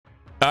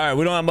All right,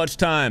 we don't have much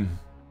time,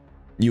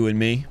 you and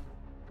me.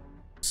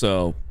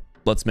 So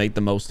let's make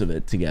the most of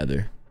it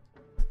together.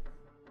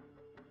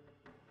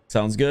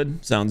 Sounds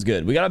good? Sounds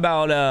good. We got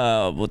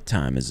about, what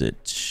time is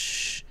it?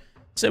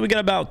 Say we got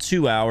about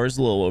 2 hours,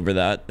 a little over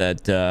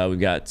that we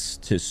got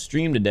to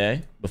stream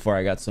today before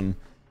I got some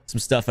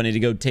stuff I need to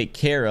go take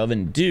care of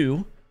and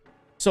do.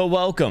 So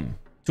welcome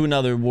to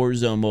another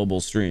Warzone mobile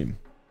stream.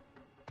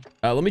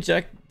 Let me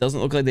check. Doesn't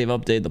look like they've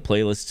updated the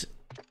playlist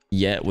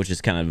yet, which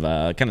is kind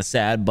of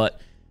sad, but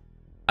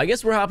I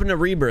guess we're hopping to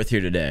Rebirth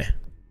here today.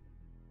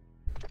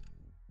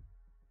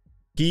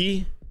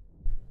 He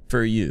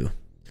for you.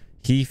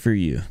 He for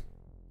you.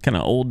 What kind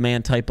of old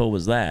man typo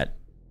was that?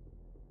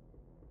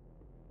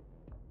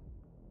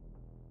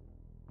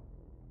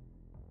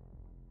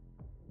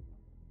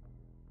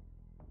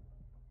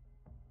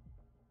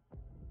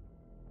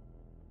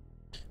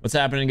 What's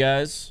happening,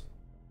 guys?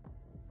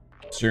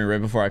 Stream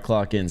right before I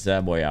clock in,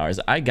 sad boy hours.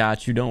 I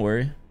got you, don't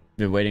worry.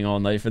 Been waiting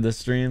all night for this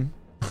stream.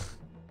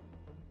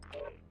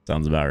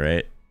 Sounds about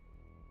right.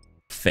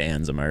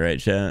 Fans, am I right,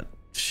 chat?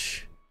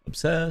 Shh.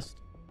 Obsessed.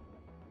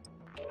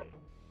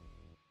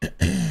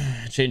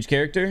 Change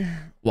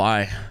character?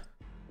 Why?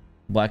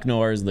 Black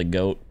Noir is the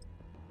GOAT.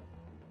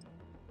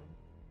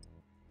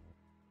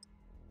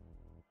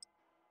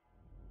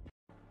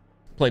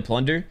 Play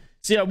Plunder?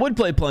 See, I would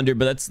play Plunder,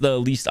 but that's the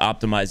least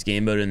optimized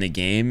game mode in the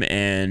game.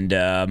 And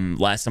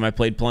last time I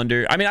played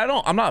Plunder, I mean,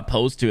 I'm not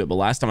opposed to it, but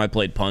last time I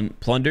played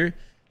Plunder,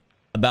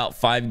 about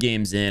 5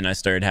 games in, I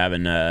started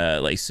having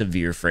like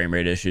severe frame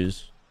rate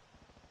issues.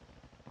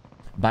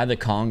 Buy the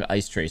Kong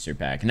Ice Tracer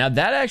pack. Now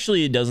that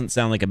actually doesn't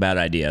sound like a bad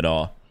idea at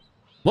all.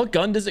 What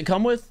gun does it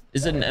come with?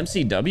 Is it an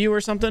MCW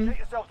or something? Get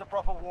yourself a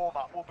proper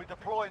warm-up. We'll be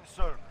deploying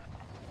soon.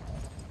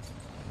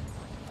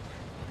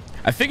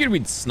 I figured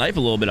we'd snipe a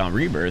little bit on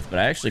Rebirth, but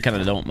I actually kind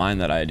of don't mind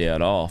that idea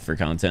at all for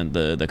content,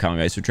 the Kong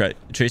Ice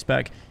Trace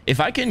pack. If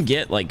I can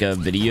get like a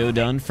video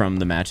done from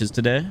the matches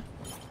today,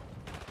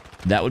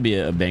 that would be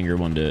a banger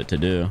one to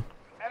do.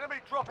 Enemy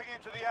dropping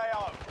into the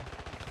AO.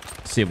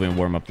 See if we can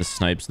warm up the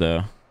snipes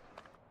though.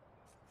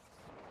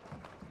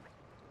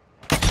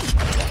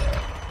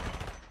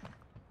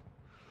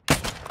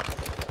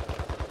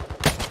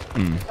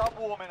 Stop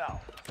warming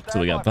up.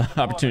 So we got the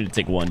opportunity to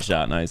take one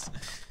shot. Nice.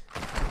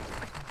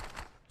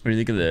 What do you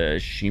think of the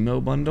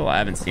Shimo bundle? I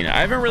haven't seen it.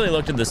 I haven't really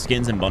looked at the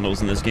skins and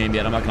bundles in this game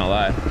yet. I'm not gonna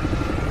lie.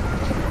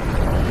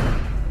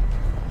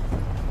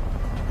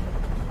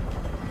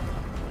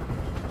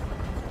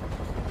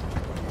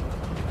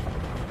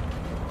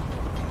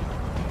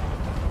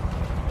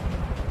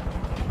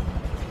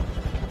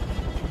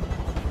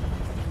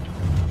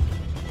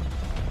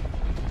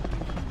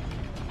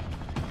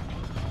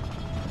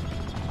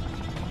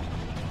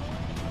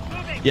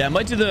 Yeah, I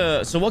might do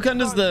the... So what gun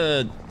does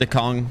the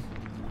Kong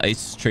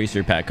Ice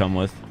Tracer pack come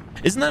with?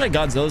 Isn't that a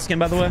Godzilla skin,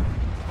 by the way?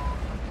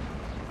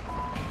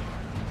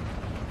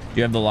 Do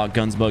you have the lock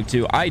guns bug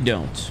too? I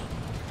don't.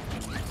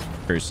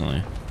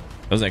 Personally.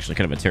 That was actually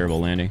kind of a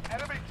terrible landing.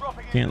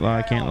 Can't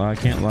lie, can't lie,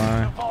 can't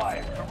lie.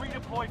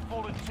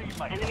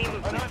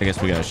 I guess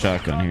we got a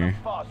shotgun here.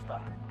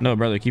 No,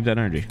 brother, keep that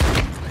energy.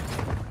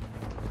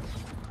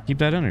 Keep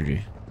that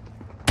energy.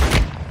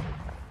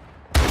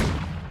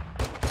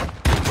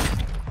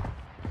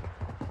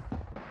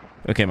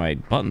 Okay, my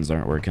buttons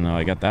aren't working though.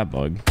 I got that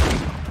bug.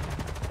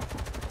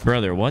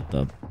 Brother, what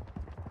the?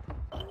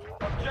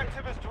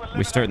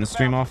 We starting the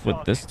stream off with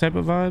this type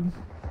of vibe?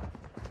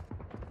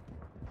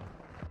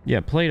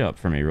 Yeah, play it up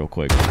for me real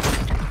quick.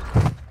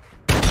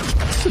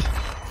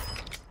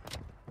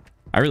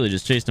 I really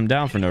just chased him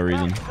down for no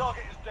reason.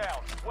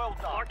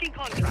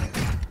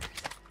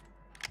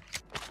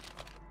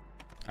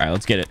 Alright,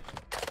 let's get it.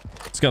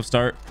 Scuff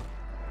start.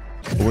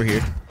 We're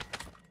here.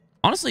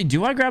 Honestly,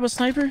 do I grab a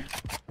sniper?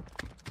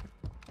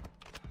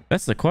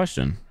 That's the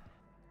question.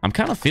 I'm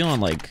kind of feeling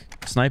like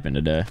sniping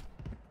today.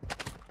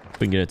 If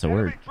we can get it to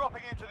work.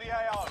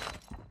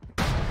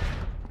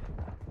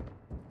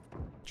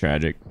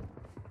 Tragic.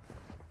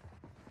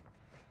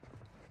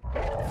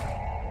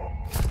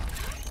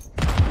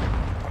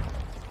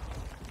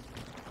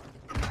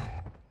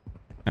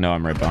 I know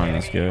I'm right behind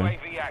this guy.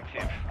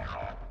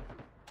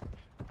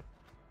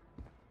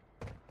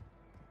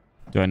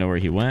 Do I know where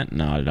he went?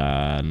 Not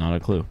a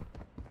clue.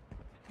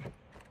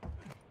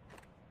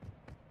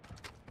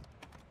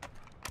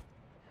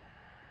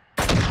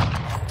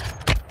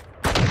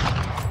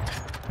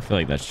 I feel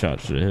like that shot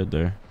should have hit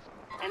there.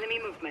 Enemy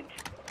movement.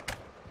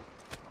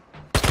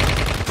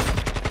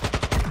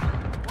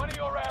 One of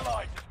your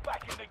allies is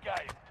back in the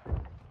game.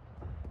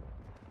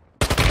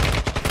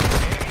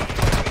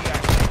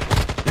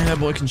 Man, that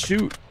boy can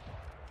shoot.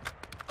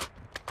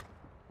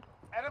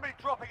 Enemy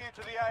dropping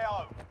into the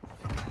AO.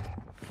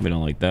 We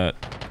don't like that.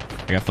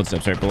 I got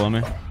footsteps right below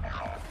me.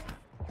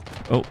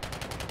 Oh.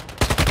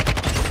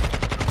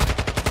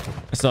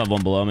 I still have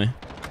one below me.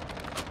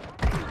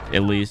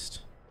 At least.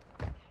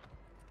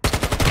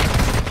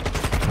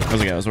 That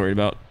was the guy I was worried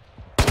about.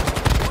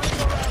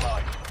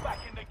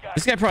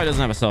 This guy probably doesn't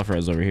have a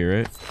self-res over here,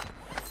 right?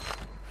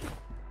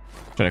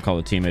 Should I call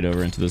the teammate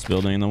over into this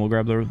building and then we'll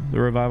grab the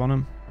revive on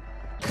him?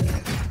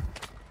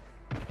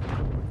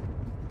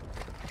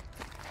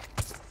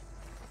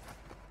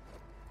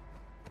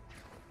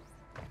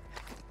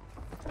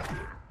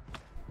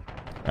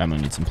 I'm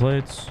gonna need some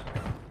plates.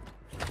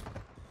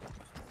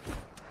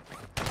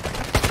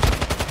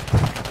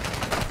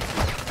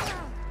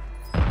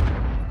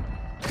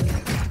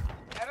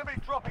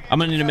 I'm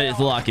gonna need a minute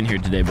to lock in here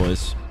today,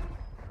 boys.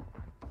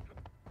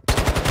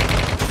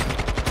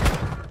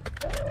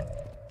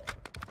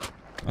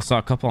 I saw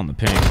a couple on the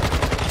ping.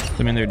 Does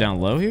that mean they're down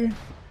low here? I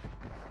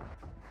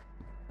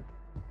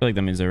feel like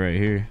that means they're right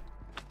here.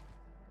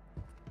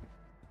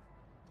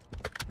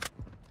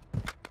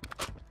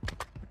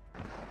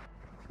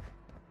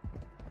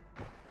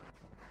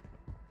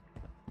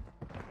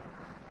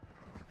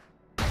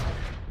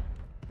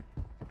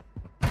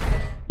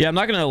 Yeah, I'm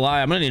not gonna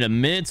lie. I'm gonna need a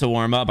minute to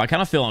warm up. I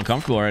kind of feel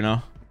uncomfortable right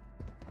now.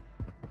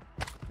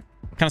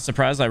 Kind of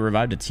surprised I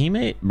revived a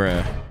teammate,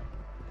 bruh.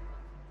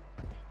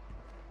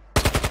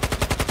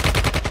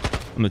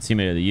 I'm the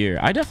teammate of the year.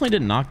 I definitely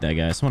didn't knock that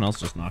guy. Someone else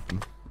just knocked him.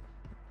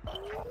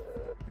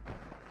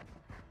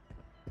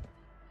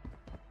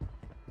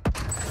 All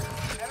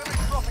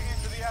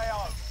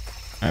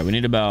right, we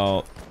need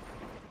about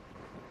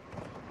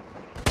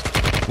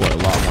what? A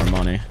lot more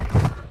money.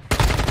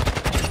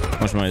 How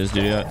much money does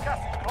this dude got?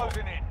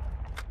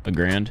 A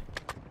grand.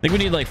 I think we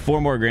need like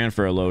 4 more grand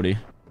for a loadie.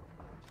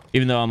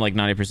 Even though I'm like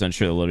 90%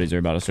 sure the loadies are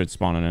about to start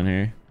spawning in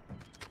here.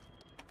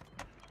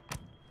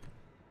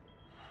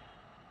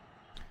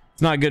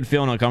 It's not good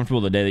feeling uncomfortable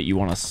the day that you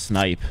want to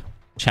snipe.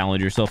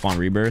 Challenge yourself on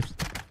rebirth.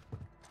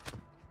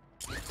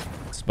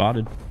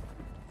 Spotted.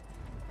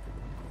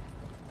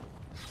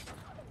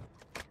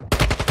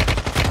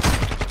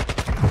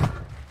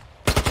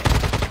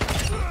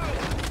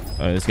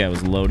 Oh, this guy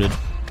was loaded.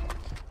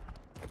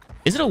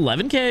 Is it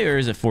 11k or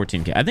is it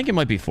 14k? I think it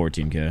might be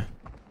 14k.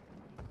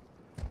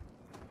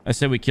 I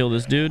said we kill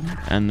this dude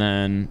and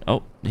then...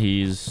 Oh,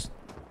 he's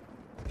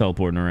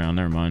teleporting around.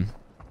 Never mind.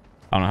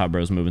 I don't know how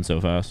bro's moving so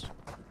fast.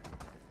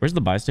 Where's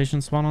the buy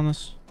station spawn on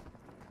this?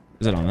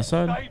 Is it on this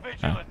side?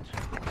 Oh.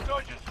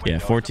 Yeah,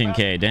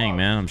 14k. Dang,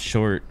 man. I'm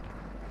short.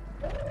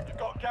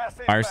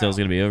 Fire sale's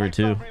going to be over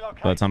too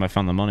by the time I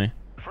found the money.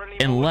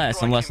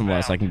 Unless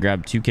I can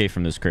grab 2k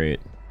from this crate.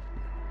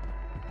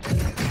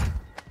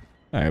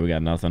 All right, we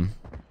got nothing.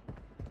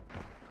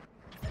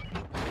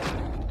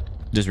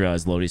 Just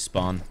realized loadies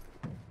spawn.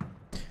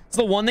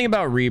 So the one thing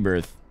about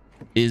rebirth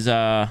is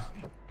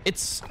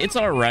it's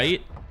all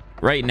right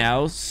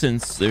now,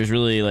 since there's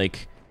really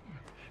like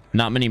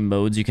not many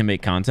modes you can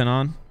make content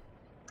on,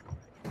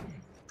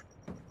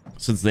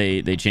 since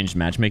they changed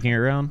matchmaking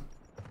around.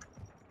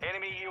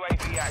 Enemy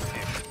UAV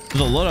active.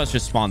 The loadouts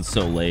just spawn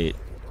so late.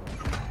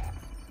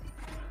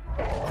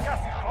 Gas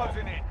is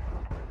closing in.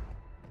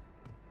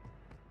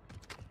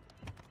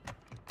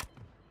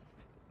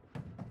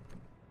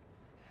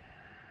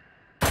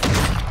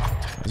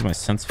 Why does my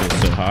sense feel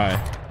so high?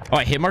 Oh,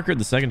 I hit markered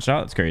the second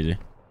shot. That's crazy.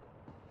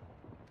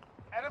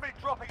 Enemy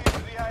dropping into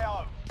the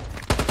AO.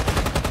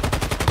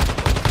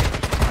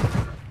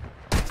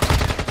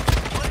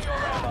 One of your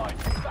allies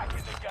is back in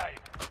the game.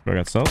 I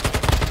got self.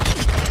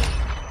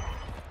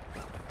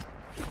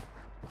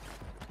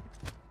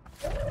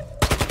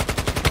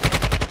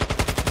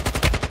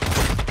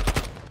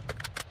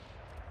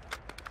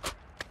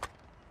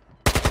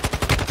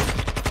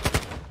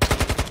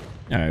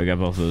 All right, we got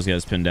both of those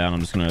guys pinned down.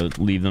 I'm just gonna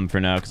leave them for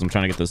now because I'm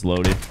trying to get this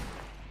loadie.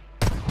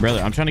 Brother,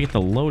 I'm trying to get the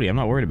loadie. I'm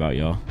not worried about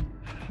y'all.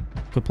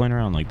 Quit playing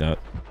around like that.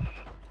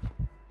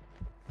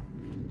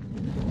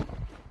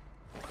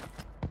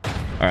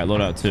 All right,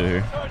 load out 2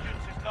 here.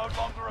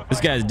 This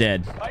guy's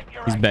dead.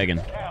 He's begging.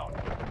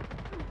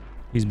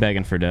 He's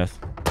begging for death.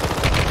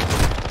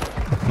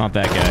 Not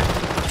that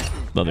guy.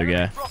 The other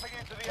guy.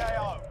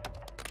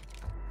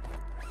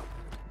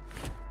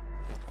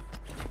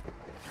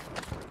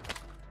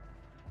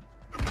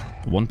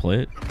 One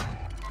plate.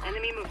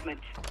 Enemy movement.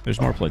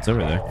 There's more plates over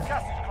there.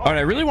 All right,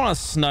 I really want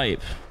to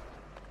snipe.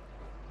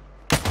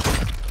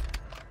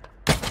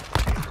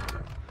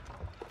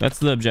 That's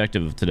the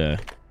objective of today.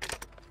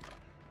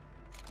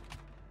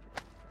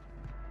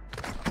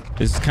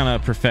 Is kind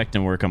of perfect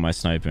and work on my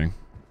sniping.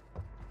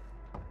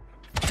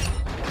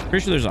 Pretty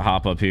sure there's a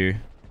hop up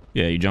here.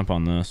 Yeah, you jump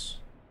on this,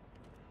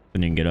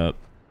 then you can get up.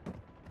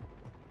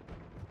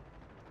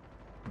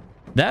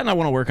 That, and I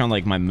want to work on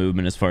like my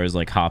movement as far as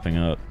like hopping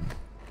up,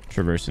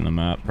 traversing the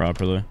map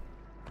properly.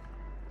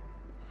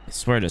 I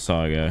swear I just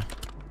saw a guy.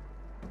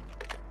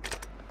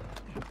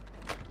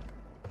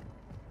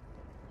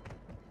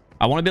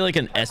 I want to be like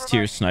an S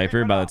tier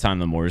sniper by the time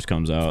the Moors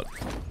comes out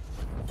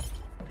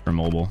for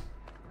mobile.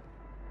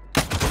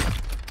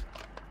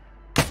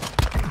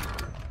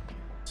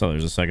 So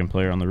there's a second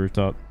player on the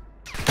rooftop.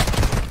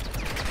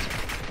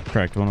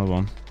 Cracked one of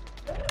them.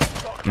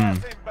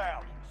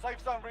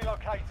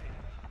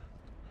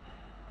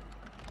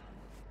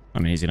 I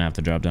mean, he's gonna have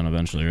to drop down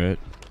eventually, right?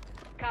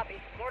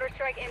 Copy. Mortar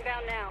strike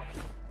inbound now.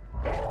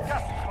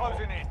 Gas is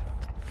closing in.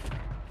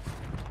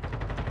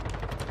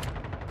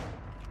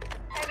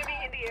 Enemy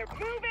in the here.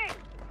 Moving!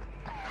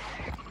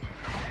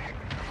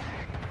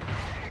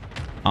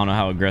 I don't know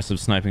how aggressive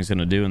sniping's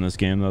gonna do in this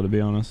game, though, to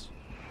be honest.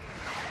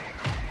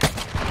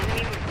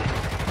 Enemy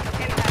movement.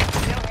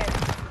 Impact. No hit.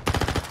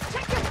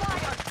 Check your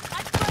fire!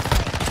 I'm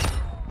friendly!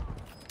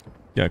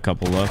 Got a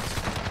couple left.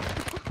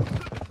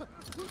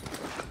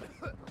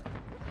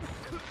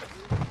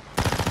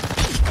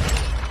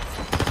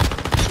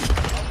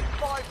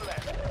 Five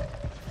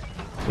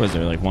left. Was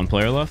there like one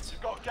player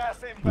left? Got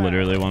gas inbound.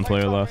 Literally one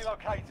player Safe zone left.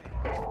 relocated.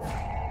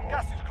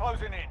 Gas is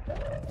closing in.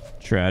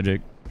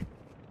 Tragic.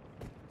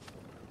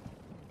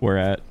 Where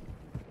at?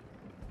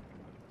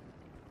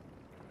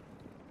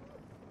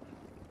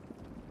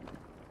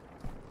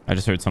 I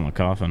just heard someone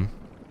coughing.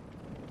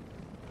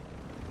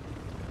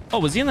 Oh,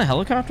 was he in the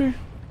helicopter?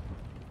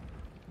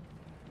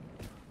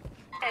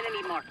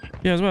 Enemy marked.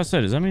 Yeah, I was about to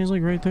say, does that mean he's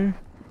like right there?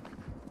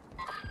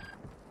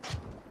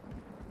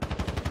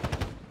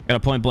 Got a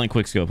point blank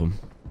quick scope him.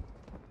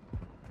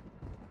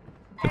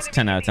 It's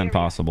 10 out of 10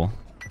 possible.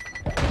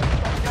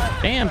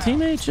 Damn,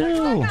 teammate,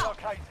 chill.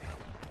 Located.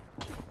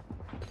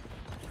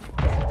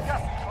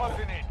 Gas is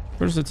closing in.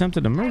 First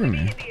attempted to murder Enemy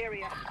me. in the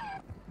area.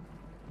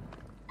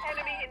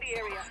 Enemy in the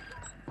area.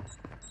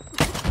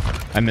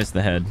 I missed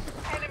the head.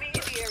 Enemy in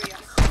the area.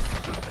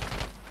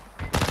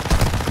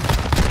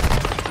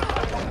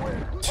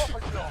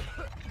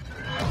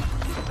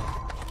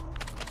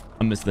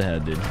 I missed the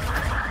head, dude.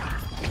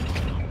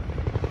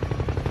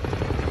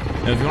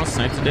 Now, if you want to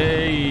snipe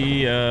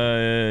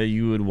today,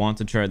 you would want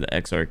to try the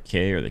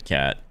XRK or the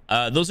Cat.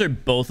 Those are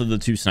both of the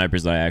two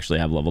snipers that I actually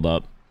have leveled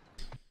up.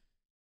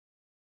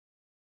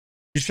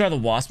 Just try the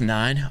Wasp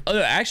 9. Oh,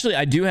 actually,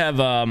 I do have,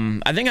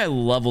 I think I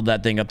leveled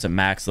that thing up to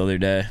max the other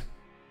day.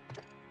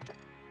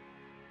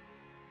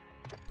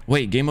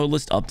 Wait, game mode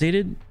list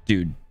updated?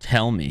 Dude,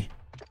 tell me.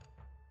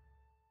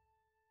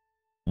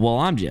 Well,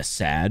 I'm just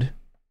sad.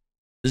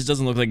 This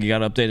doesn't look like it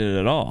got updated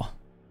at all.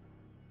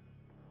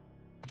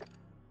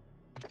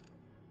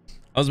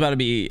 I was about to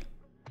be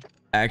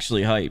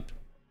actually hyped.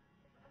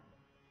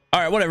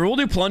 All right, whatever. We'll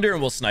do Plunder and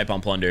we'll snipe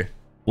on Plunder.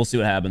 We'll see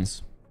what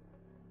happens.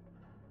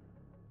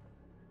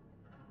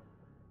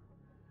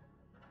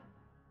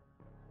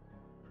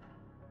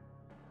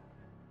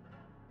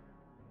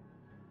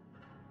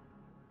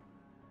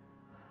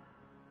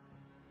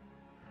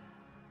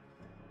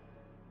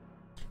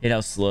 Hate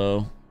how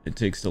slow it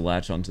takes to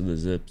latch onto the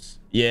zips.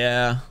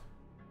 Yeah.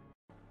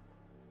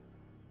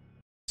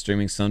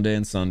 Streaming Sunday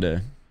and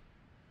Sunday.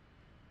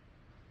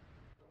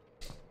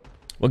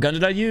 What gun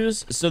did I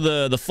use? So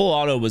the full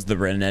auto was the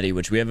Renetti,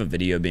 which we have a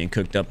video being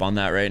cooked up on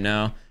that right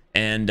now.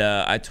 And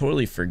I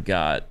totally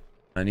forgot.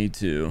 I need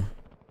to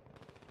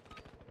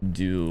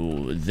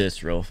do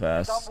this real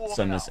fast.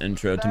 Send this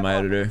intro to my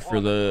editor for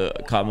the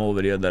Cotmole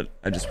video that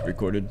I just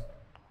recorded.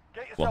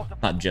 Well,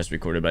 not just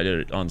recorded, but I did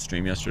it on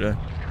stream yesterday.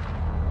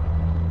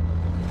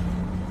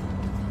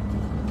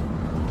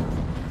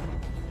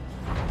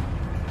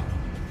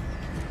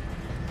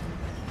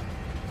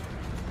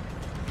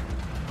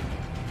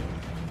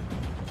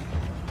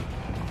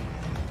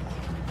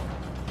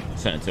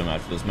 Send it to him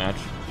after this match.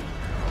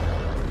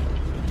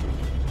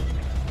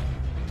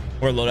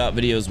 Or loadout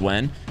videos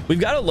when? We've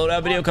got a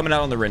loadout video coming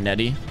out on the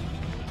Renetti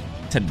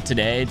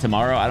today,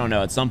 tomorrow, I don't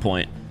know, at some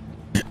point.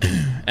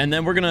 And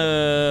then we're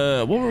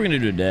gonna, what we're gonna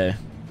do today?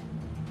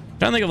 I'm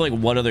trying to think of like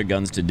what other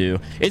guns to do.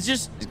 It's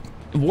just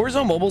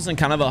Warzone Mobile's in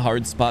kind of a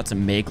hard spot to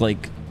make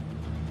like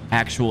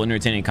actual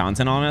entertaining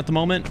content on at the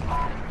moment.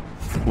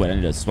 Wait, I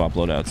need to swap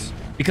loadouts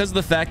because of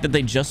the fact that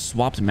they just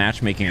swapped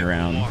matchmaking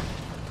around.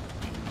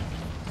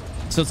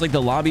 So it's like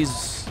the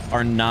lobbies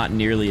are not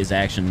nearly as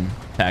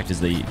action-packed as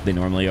they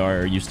normally are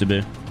or used to be.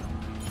 I'm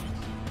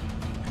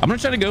going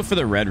to try to go for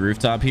the red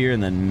rooftop here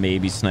and then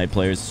maybe snipe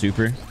players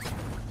super.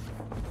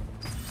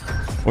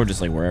 Or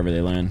just like wherever they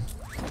land.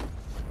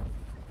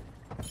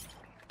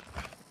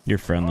 You're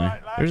friendly.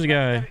 There's a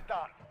guy.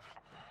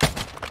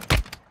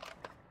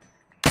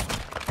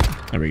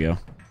 There we go.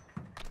 Hey,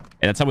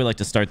 that's how we like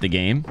to start the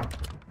game.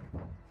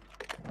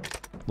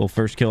 Little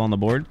first kill on the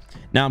board.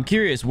 Now I'm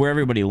curious where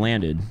everybody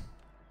landed.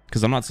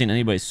 Because I'm not seeing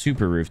anybody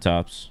super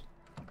rooftops.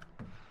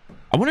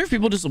 I wonder if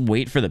people just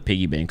wait for the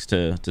piggy banks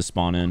to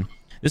spawn in.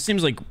 This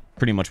seems like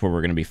pretty much where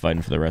we're going to be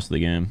fighting for the rest of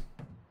the game.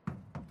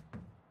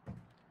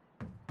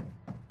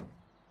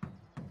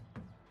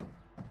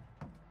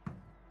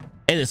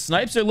 Hey, the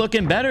snipes are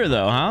looking better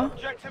though, huh?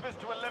 Objective is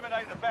to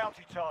eliminate the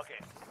bounty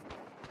target.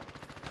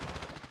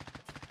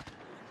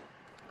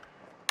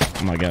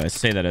 Oh my god, I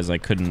say that as I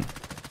couldn't...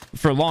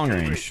 For long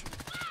range.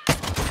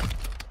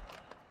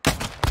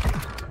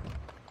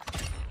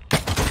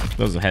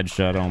 That was a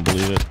headshot. I don't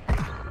believe it. I'm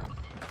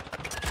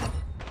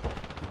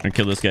gonna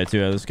kill this guy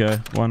too. This guy.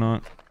 Why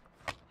not?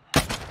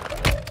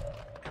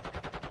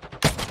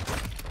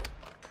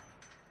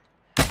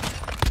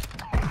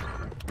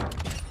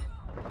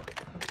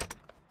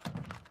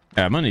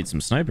 Yeah, I might need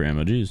some sniper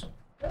ammo. Jeez.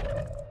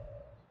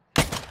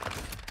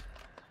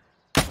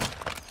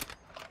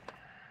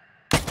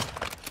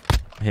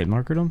 Hit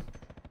markered him.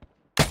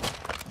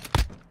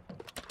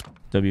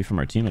 W from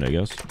our teammate, I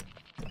guess.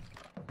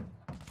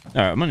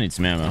 All right, I'm gonna need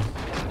some ammo.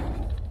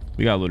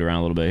 We gotta loot around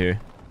a little bit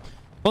here.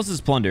 Plus this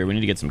plunder. We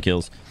need to get some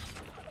kills.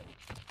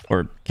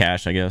 Or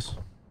cash, I guess.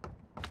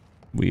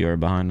 We are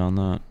behind on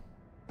that.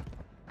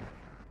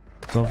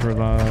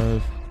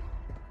 Self-revive.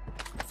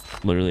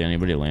 Literally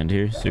anybody land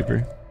here.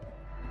 Super.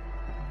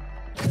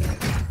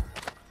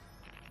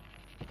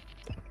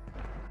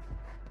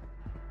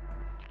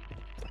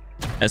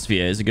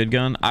 SVA is a good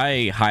gun.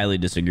 I highly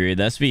disagree.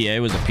 The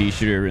SVA was a pea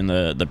shooter in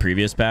the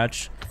previous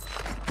patch.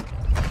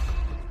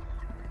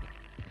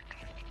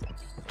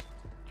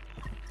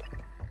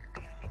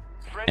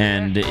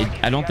 And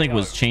I don't think it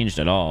was changed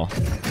at all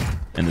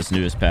in this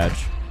newest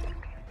patch.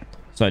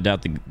 So I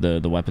doubt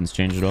the weapons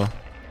changed at all.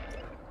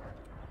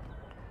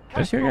 Did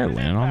I see a guy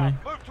land on me?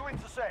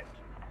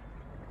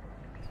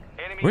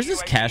 Where's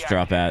this cash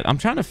drop at? I'm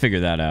trying to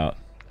figure that out.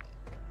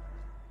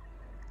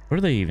 What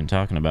are they even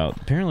talking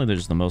about? Apparently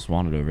there's the most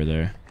wanted over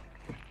there.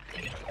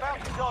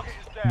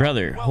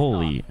 Brother,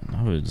 holy...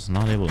 I was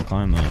not able to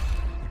climb that.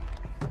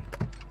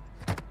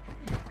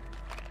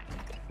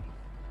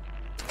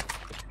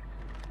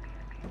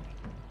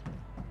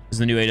 Is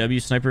the new AW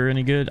sniper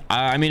any good?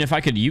 I mean, if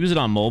I could use it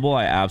on mobile,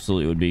 I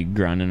absolutely would be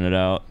grinding it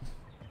out.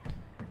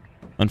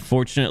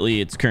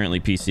 Unfortunately, it's currently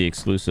PC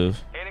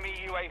exclusive. Enemy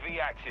UAV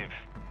active.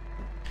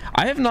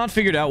 I have not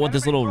figured out what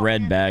this little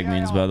red bag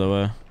means, by the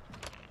way.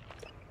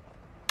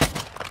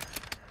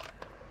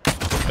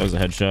 That was a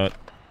headshot.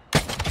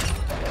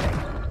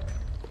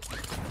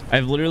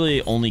 I've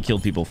literally only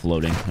killed people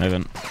floating. I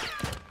haven't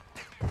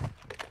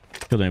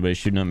killed anybody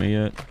shooting at me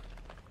yet.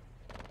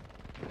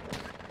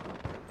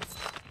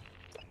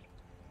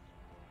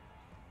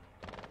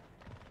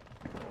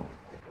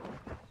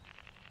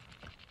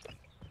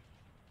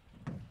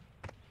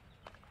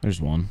 There's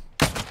one.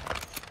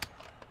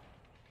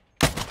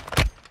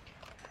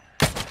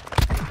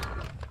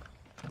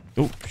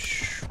 Oh,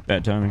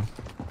 bad timing.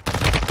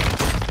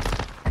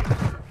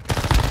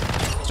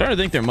 Starting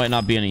to think there might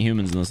not be any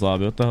humans in this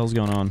lobby. What the hell's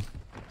going on?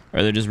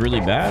 Are they just really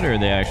bad, or are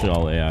they actually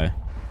all AI?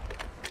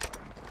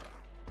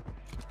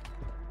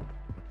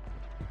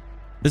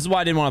 This is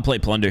why I didn't want to play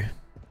Plunder.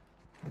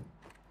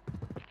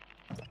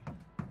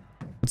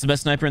 What's the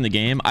best sniper in the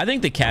game? I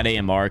think the Cat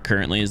AMR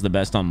currently is the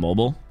best on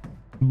mobile,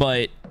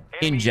 but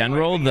in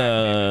general,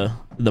 the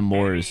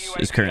Moors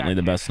is currently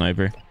the best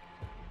sniper.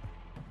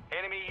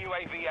 Enemy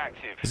UAV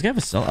active. Does he have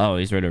a cell? Oh,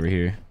 he's right over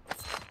here.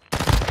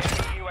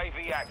 Enemy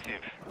UAV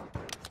active.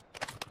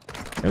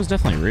 That was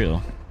definitely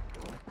real.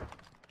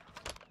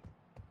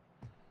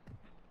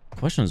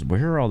 Question is,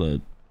 where are all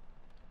the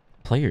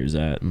players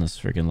at in this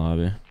freaking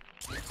lobby?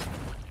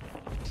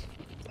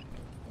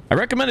 I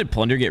recommended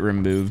Plunder get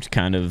removed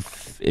kind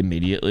of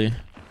immediately.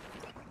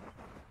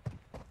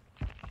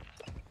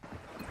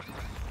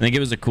 I think it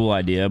was a cool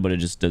idea, but it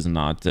just does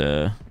not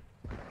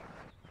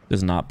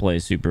play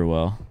super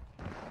well.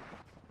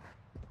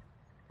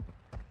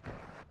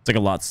 It's like a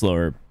lot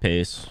slower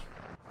pace.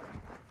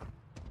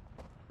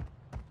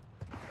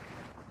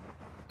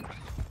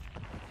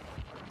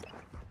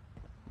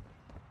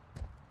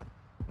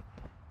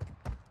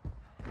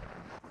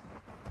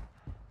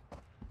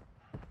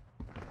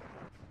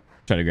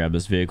 Try to grab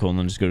this vehicle and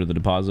then just go to the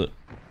deposit.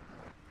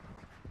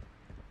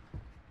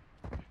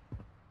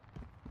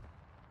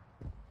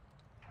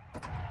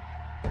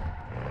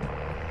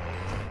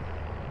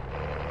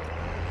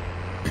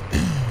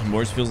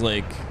 Moors feels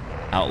like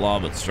outlaw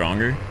but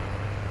stronger.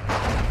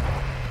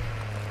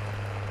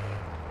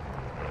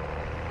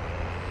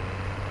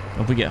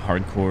 Hope we get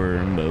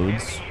hardcore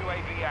modes.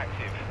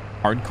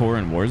 Hardcore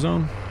in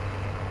Warzone?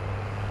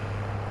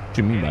 What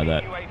do you mean by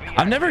that?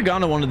 I've never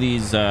gone to one of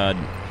these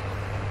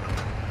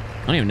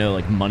I don't even know,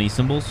 like money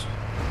symbols.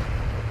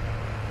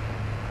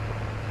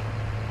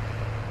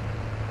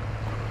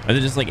 Are they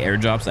just like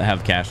airdrops that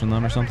have cash in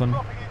them or something?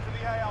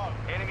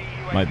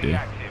 Might be.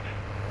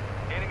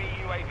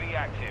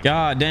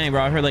 God dang,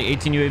 bro, I heard like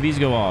 18 UAVs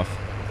go off.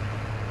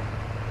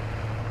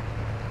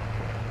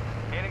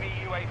 Enemy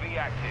UAV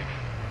active.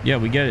 Yeah,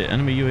 we get it.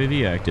 Enemy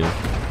UAV active.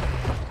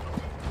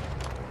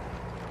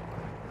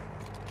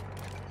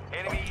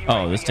 Enemy UAV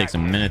Oh, this takes a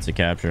active. minute to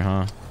capture,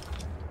 huh?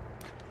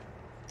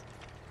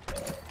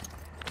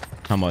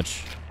 How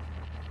much?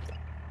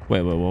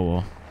 Wait,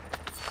 whoa.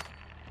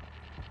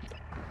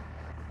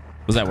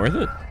 Was that worth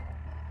it?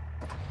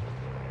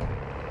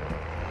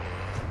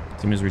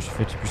 Teammates reached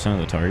 50% of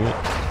the target.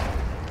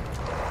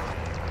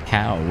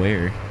 How?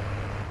 Where?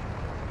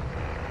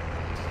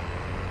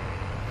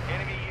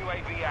 Enemy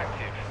UAV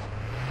active.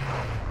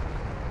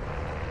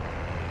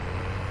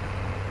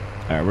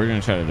 All right, we're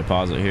gonna try to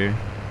deposit here.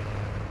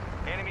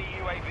 Enemy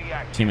UAV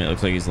active. Teammate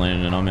looks like he's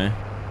landing it on me.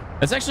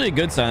 That's actually a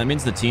good sign. That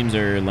means the teams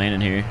are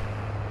landing here.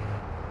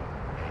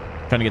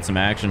 Trying to get some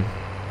action.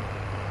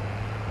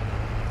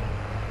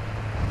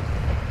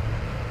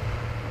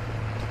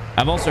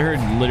 I've also heard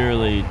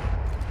literally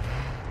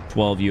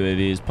 12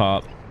 UAVs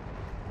pop.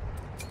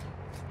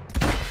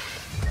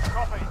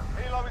 Copy.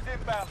 Helo is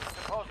inbound.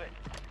 Deposit.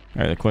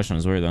 All right, the question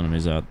is where are the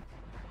enemies at?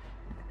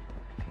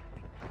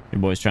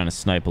 Your boy's trying to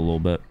snipe a little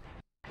bit.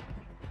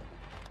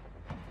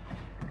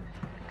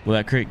 Will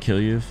that crate kill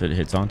you if it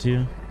hits onto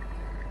you?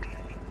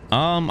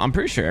 I'm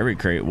pretty sure every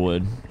crate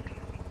would.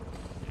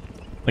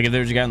 Like if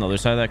there's a guy on the other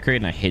side of that crate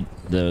and I hit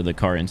the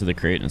car into the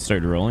crate and it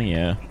started rolling,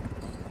 yeah.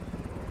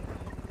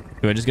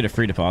 Do I just get a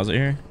free deposit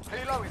here?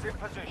 Helo is in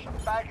position.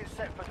 Bag is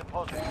set for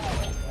deposit.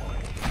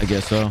 I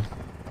guess so.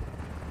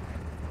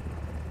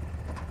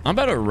 I'm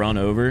about to run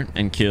over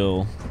and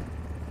kill.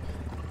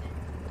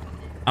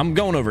 I'm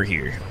going over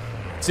here.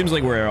 Seems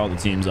like where all the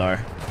teams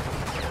are.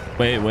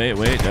 Wait.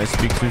 Did I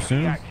speak too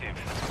soon?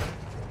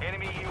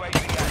 Enemy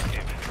UAV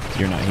active.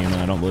 You're not human.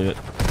 I don't believe it.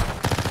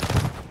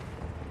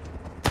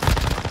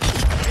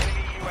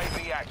 Enemy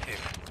UAV active.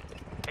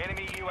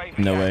 Enemy UAV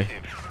No way.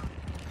 active.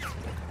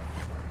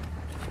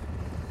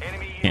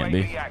 Enemy Can't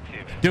UAV be.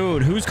 active.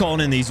 Dude, who's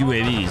calling in these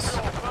UAVs?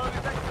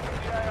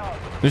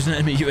 There's an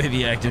enemy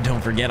UAV active.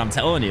 Don't forget. I'm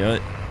telling you.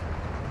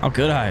 How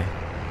could I?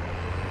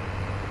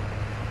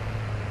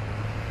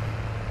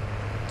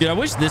 Dude, I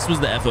wish this was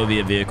the FOV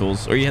of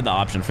vehicles, or you had the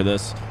option for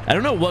this. I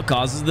don't know what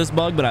causes this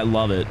bug, but I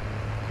love it.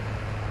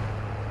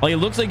 Like, it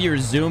looks like you're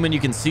zooming. You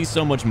can see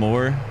so much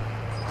more.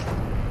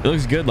 It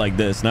looks good like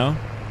this, no?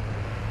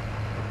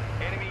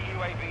 Enemy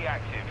UAV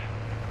active.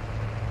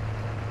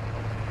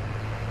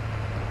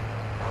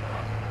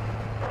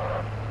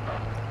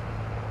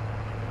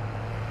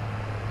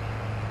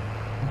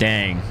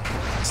 Dang.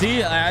 See,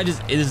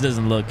 this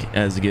doesn't look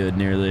as good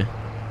nearly.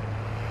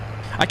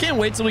 I can't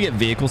wait till we get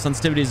vehicle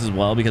sensitivities as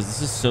well because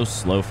this is so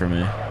slow for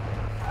me.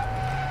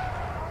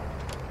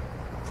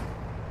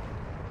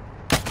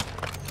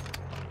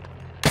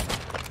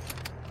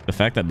 The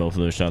fact that both of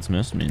those shots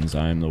missed means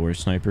I am the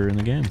worst sniper in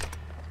the game.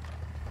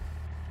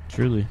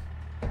 Truly.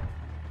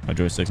 My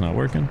joystick's not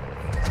working.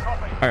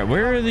 All right,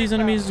 where are these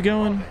enemies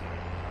going?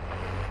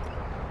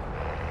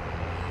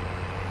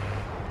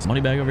 Money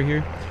bag over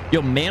here.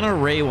 Yo, Mana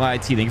Ray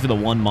YT, thank you for the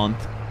 1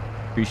 month.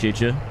 Appreciate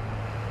you.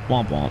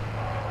 Womp womp.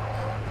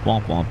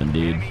 Womp womp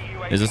indeed.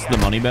 Is this the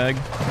money bag?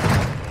 Is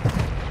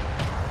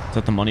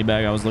that the money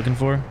bag I was looking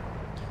for?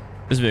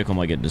 This vehicle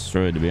might get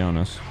destroyed, to be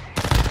honest.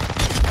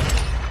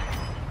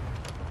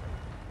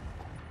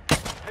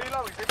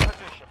 Helo is in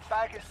position.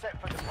 Bag is set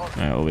for deposit.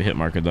 All right, well, we hit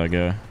market that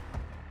guy.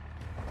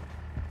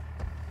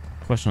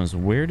 Question is,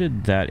 where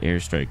did that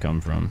airstrike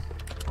come from?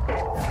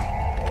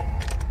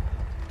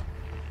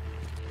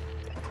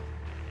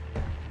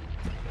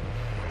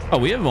 Oh,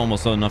 we have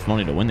almost enough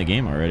money to win the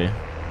game already.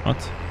 What?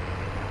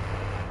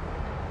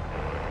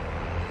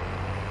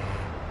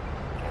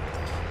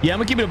 Yeah, I'm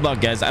gonna keep it a buck,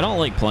 guys. I don't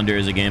like plunder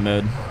as a game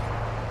mode.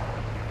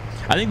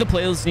 I think the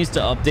playlist needs to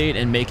update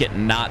and make it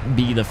not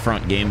be the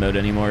front game mode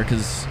anymore,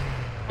 because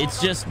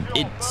it's just,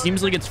 it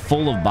seems like it's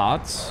full of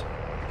bots.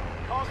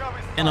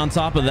 And on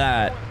top of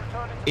that,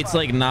 it's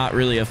like not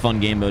really a fun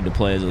game mode to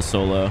play as a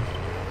solo.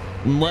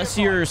 Unless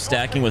you're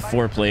stacking with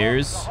 4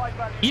 players.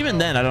 Even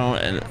then, I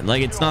don't,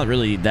 like, it's not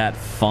really that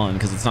fun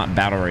because it's not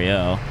Battle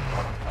Royale.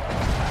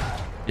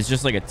 It's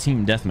just like a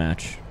team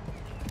deathmatch.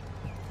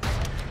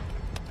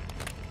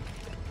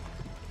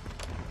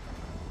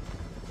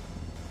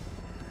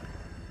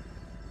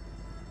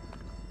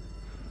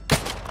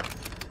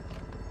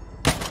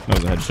 That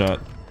was a headshot. Yeah,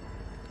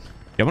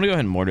 I'm gonna go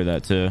ahead and mortar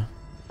that too.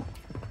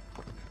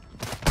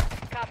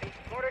 Copy.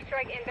 Mortar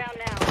strike inbound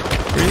now.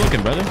 Where are you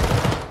looking, brother?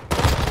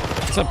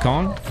 What's up,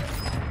 Kong? All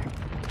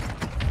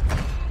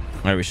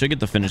right, we should get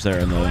the finish there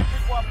in the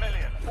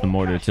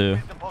mortar too.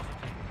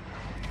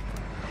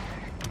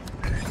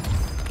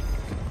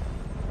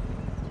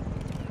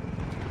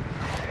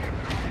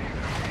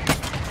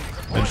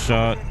 Good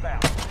shot.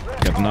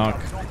 Got the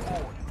knock.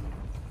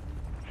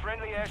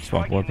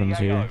 Swap weapons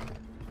here.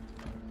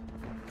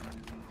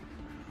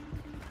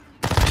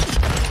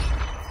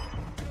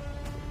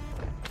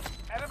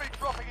 Enemy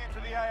dropping into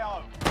the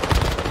AO.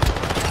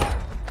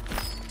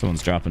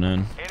 Someone's dropping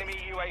in. Enemy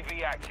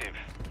UAV active.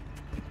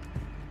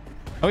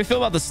 How do we feel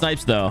about the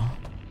snipes though?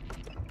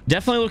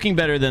 Definitely looking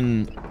better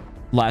than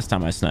last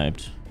time I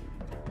sniped.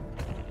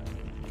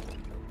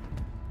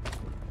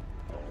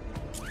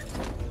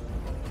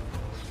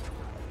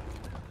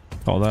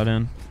 Call that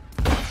in.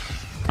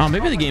 Oh,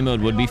 maybe the game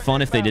mode would be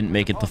fun if they didn't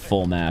make it the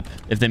full map.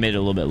 If they made it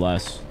a little bit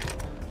less.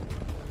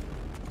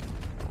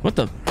 What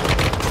the?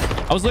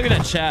 I was looking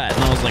at chat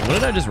and I was like, what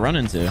did I just run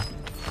into?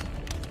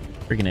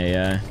 Freaking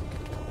AI.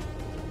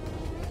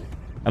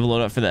 I have a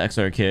loadout for the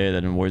XRK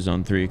that in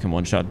Warzone 3 can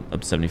one-shot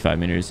up to 75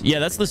 meters. Yeah,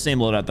 that's the same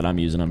loadout that I'm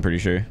using, I'm pretty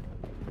sure.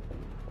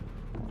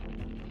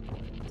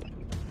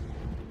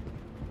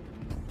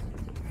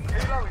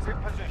 Helo is in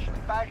position.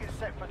 Bag is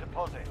set for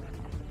deposit.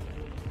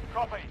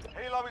 Copy.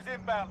 Helo is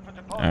inbound for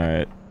deposit. All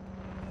right.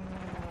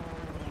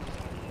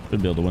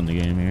 Should be able to win the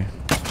game here.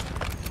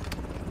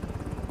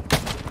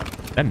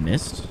 That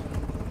missed.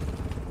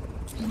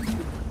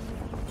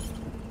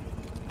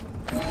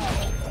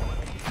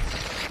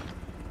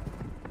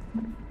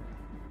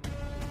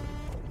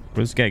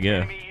 Where'd this guy go?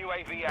 Enemy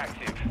UAV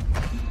active.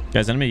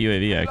 Guys, enemy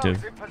UAV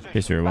active. In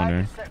case you were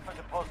wondering. Bag is set for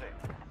deposit.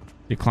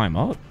 Did he climb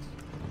up?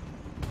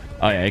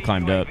 Oh yeah, he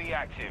climbed up. UAV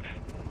active.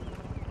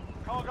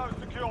 Cargo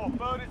secure.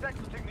 Bird is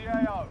exiting the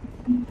AO.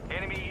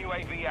 Enemy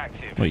UAV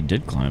active. Oh, he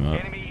did climb up.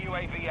 Enemy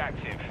UAV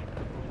active.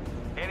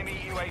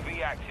 Enemy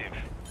UAV active.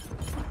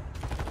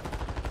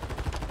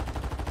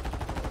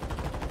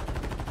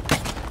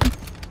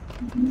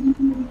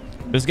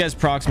 This guy's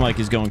prox mic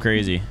is going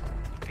crazy.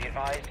 Be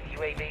advised,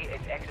 UAV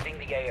is exiting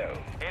the AO.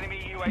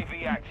 Enemy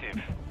UAV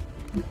active.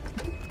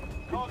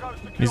 Cargo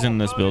secure. He's in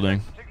this Bird building.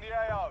 is exiting the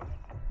AO.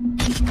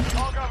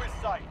 Cargo is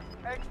safe.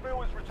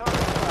 Exfil is returning.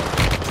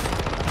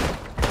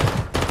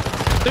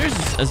 There's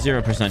a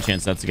 0%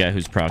 chance that's the guy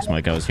whose prox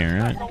mic I was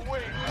hearing, right? A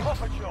win. Pop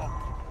a shot.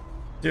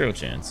 0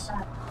 chance.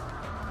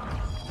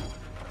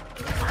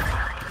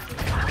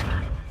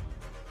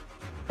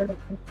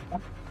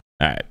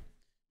 Alright.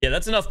 Yeah,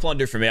 that's enough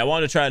plunder for me. I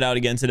wanted to try it out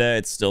again today.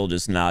 It's still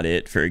just not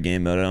it for a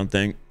game mode, I don't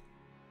think.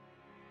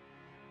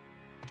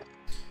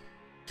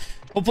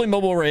 Hopefully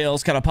mobile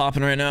rail's kind of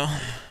popping right now.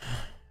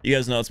 You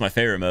guys know it's my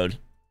favorite mode.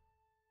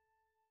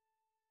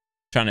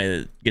 Trying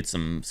to get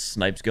some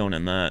snipes going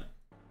in that.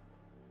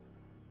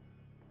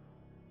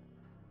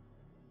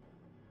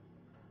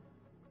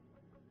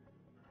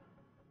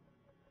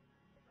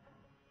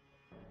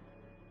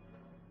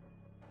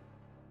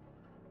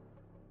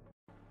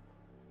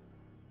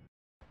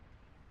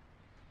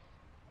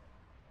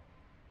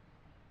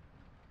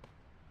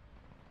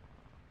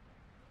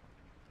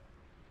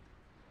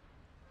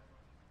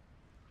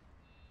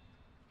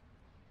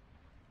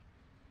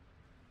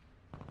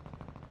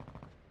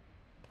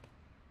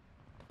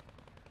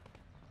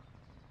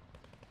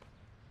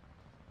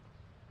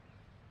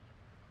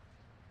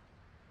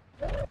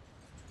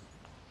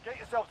 Get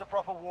yourself a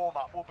proper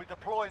warm-up. We'll be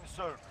deploying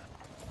soon.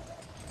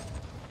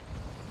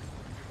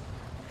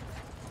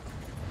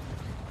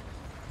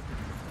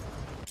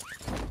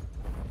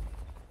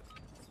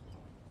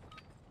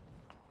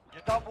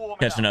 You're done warming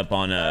Catching up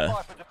on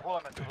Apply for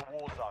deployment to the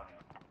war zone.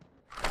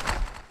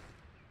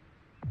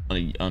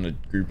 on a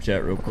group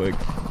chat real quick.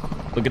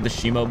 Look at the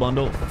Shimo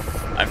bundle.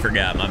 I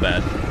forgot, my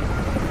bad.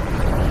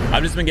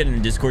 I've just been getting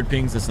Discord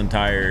pings this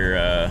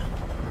entire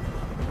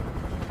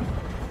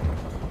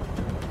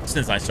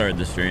since I started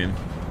the stream.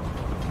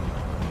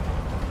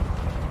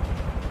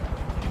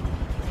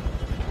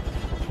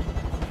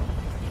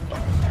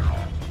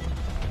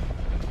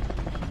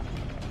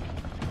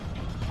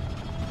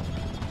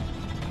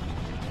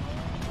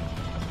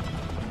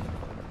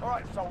 All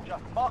right, soldier.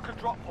 Mark a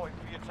drop point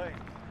for your team.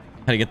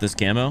 How to get this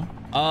camo?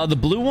 The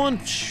blue one.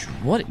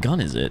 What gun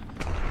is it?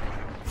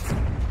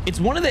 It's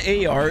one of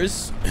the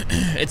ARs.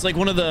 It's like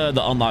one of the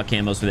unlock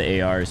camos for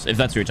the ARs. If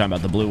that's what you're talking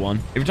about, the blue one.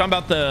 If you're talking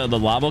about the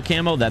lava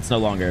camo, that's no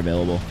longer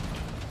available.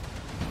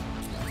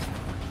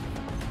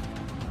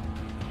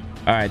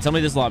 All right, tell me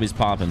this lobby's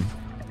popping.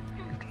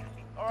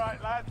 All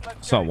right, lads.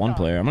 Let's Saw get it one done.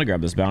 player. I'm gonna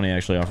grab this bounty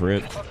actually off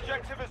rip.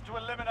 Objective is to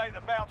eliminate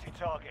the bounty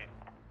target.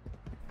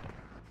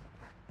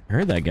 I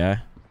heard that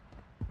guy.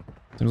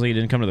 Seems like he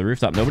didn't come to the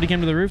rooftop. Nobody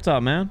came to the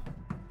rooftop, man.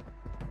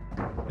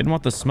 Didn't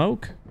want the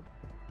smoke.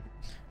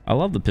 I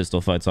love the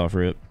pistol fights off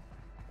rip.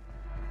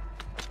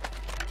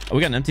 Oh,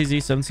 we got an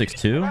MTZ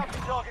 762. Bounty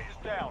target is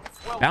down.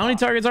 Well Bounty done.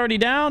 target's already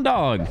down,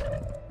 dog.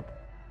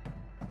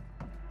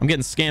 I'm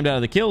getting scammed out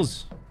of the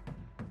kills.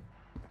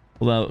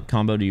 What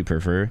combo do you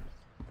prefer?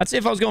 I'd say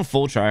if I was going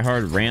full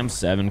tryhard, Ram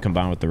 7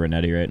 combined with the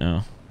Renetti right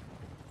now.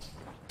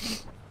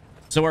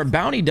 So our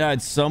bounty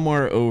died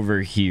somewhere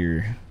over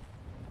here.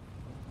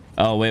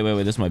 Oh, wait.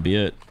 This might be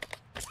it.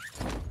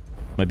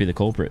 Might be the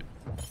culprit.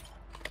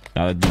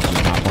 No, that dude's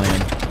just not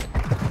playing.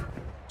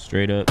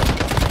 Straight up.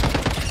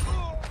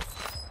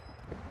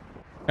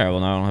 Alright, well,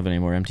 now I don't have any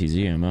more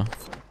MTZ ammo.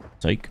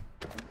 Psych.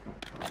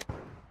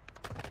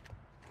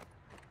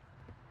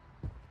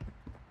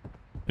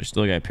 There's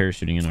still a guy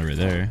parachuting in over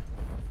there.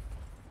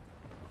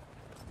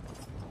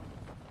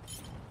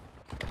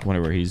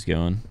 Wonder where he's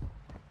going.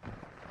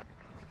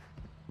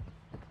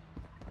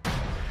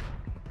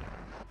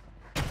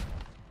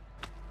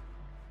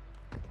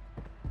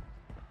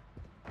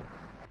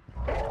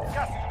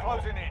 Gas is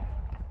closing in.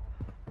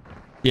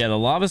 Yeah, the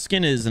lava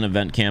skin is an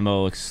event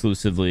camo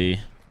exclusively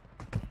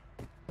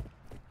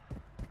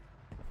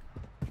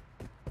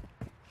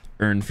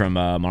earned from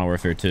Modern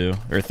Warfare 2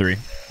 or 3.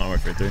 Modern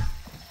Warfare 3.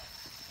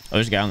 Oh,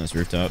 there's a guy on this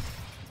rooftop.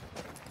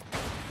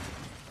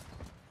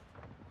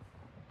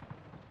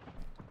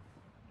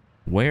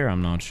 Where?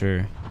 I'm not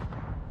sure.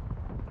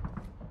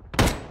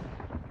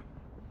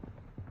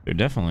 They're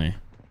definitely.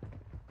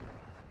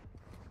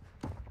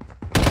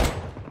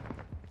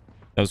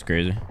 That was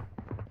crazy.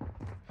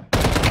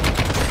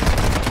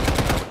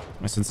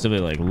 My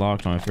sensitivity like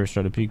locked when I first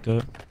tried to peek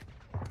that.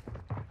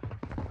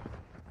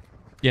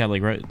 Yeah,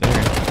 like right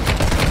there.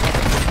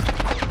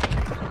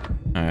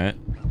 Alright.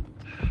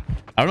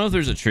 I don't know if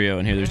there's a trio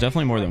in here. There's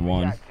definitely more than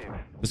one.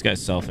 This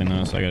guy's selfing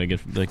though, so I gotta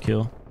get the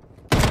kill.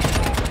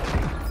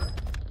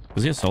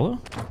 Was he a solo?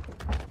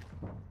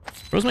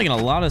 Bro's making a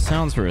lot of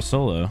sounds for a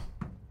solo.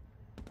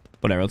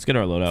 Whatever, let's get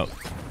our loadout.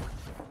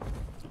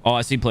 Oh,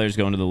 I see players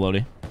going to the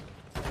loadie.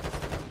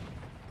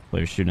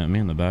 Players shooting at me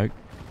in the back.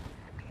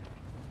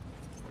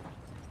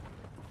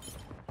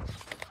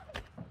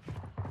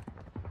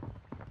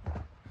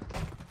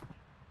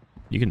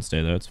 You can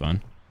stay there. It's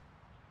fine.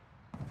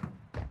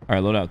 All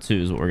right, loadout 2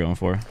 is what we're going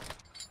for.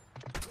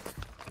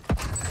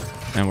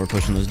 And we're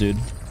pushing this dude.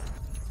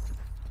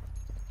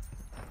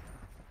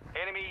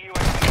 Enemy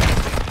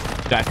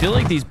UAV. Dude, I feel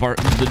like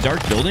the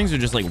dark buildings are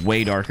just like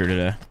way darker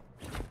today.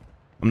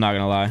 I'm not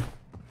gonna lie.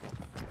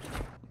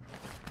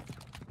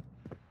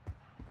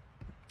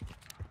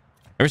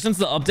 Ever since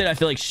the update, I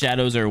feel like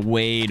shadows are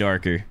way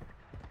darker.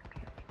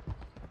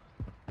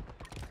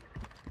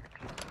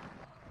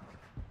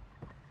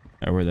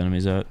 Alright, where the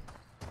enemy's at?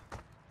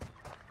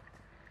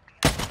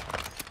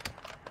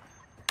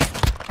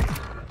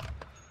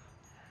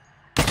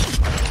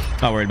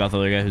 Not worried about the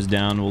other guy who's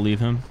down. We'll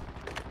leave him.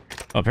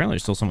 Oh, apparently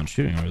there's still someone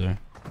shooting over there.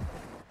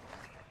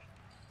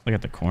 Look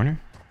at the corner.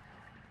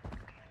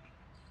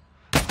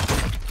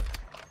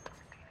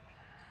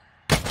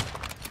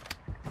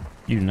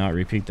 You do not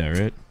repeat that,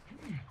 right?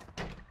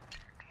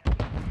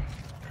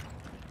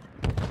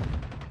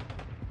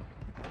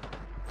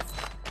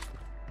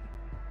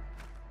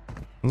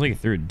 Sounds like he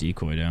threw a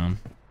decoy down.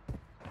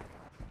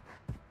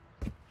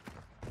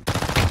 I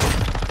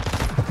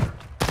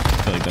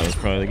feel like that was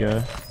probably the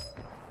guy.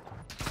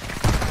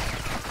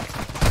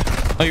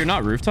 Oh, you're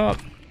not rooftop?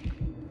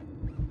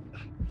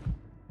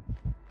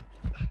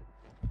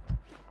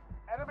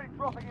 Enemy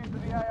dropping into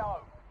the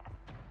AO.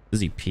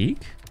 Does he peek?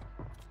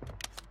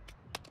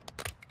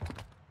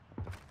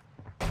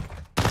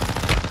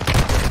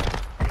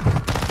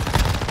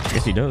 I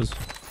guess he does.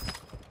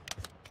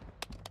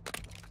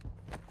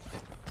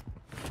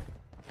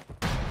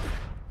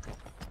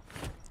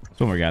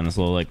 One more guy in this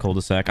little like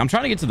cul-de-sac. I'm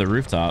trying to get to the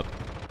rooftop.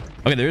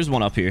 Okay, there's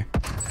one up here.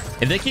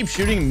 If they keep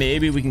shooting,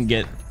 maybe we can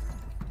get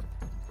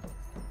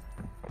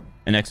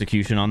an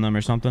execution on them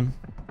or something.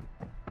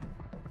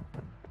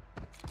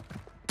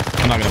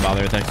 I'm not gonna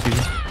bother with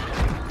execution.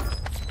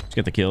 Just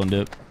get the kill and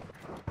dip. All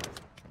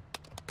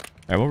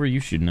right, what were you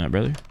shooting at,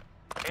 brother?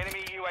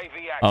 Enemy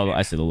UAV active. Oh,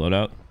 I see the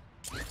loadout.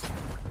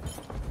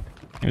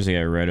 There's a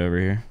guy right over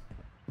here.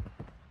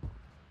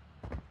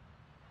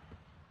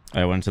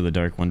 I went to the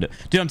dark window.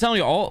 Dude, I'm telling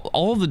you,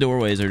 all of the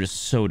doorways are just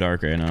so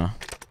dark right now.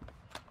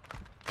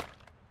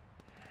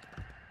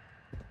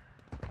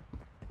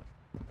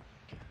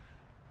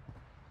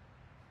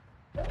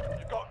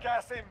 You've got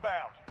gas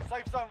inbound.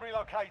 Safe zone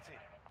relocated.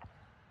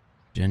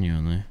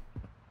 Genuinely.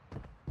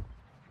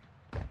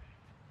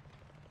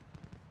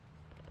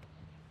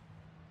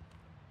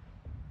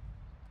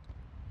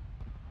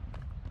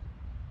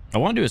 I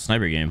want to do a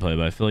sniper gameplay,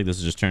 but I feel like this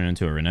is just turning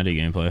into a Renetti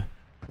gameplay.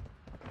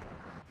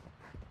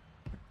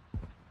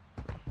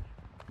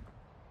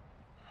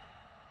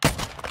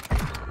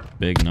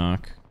 Big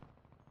knock.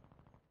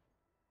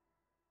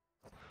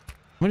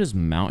 Let me just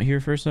mount here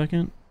for a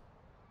second.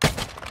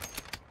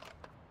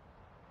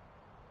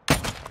 Can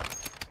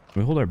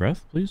we hold our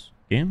breath, please?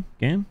 Game?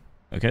 Game?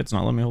 Okay, it's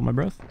not letting me hold my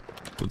breath.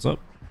 What's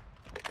up?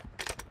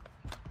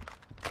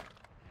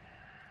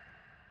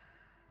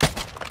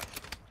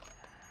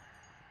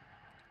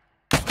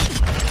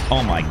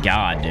 Oh my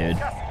god, dude.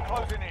 Gas is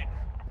closing in.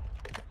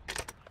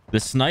 The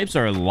snipes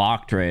are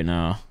locked right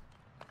now.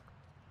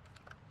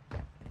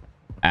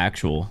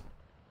 Actual.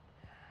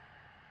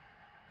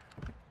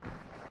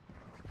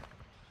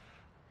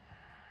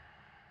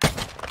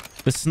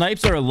 The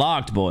snipes are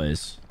locked,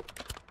 boys.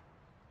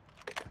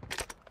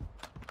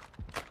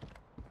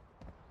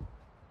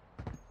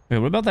 Wait,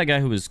 what about that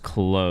guy who was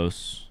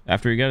close?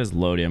 After he got his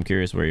loadie, I'm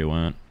curious where he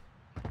went.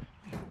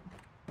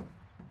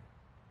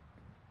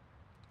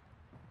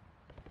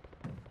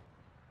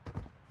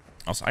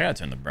 Also, I gotta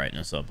turn the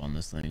brightness up on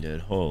this thing,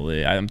 dude.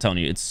 Holy, I'm telling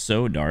you, it's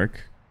so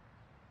dark.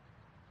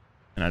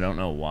 And I don't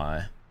know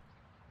why.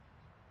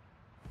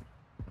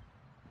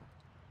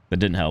 That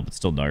didn't help. It's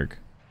still dark.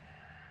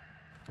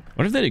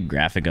 What if they did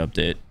graphic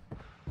update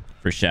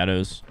for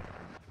shadows?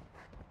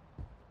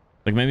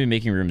 Like maybe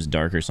making rooms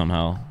darker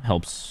somehow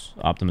helps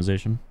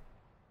optimization.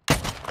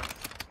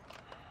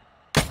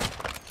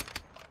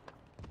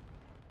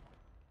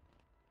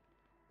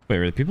 Wait,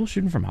 were the people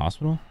shooting from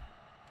hospital?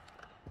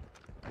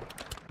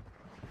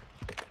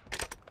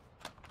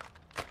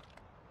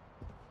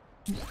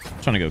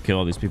 I'm trying to go kill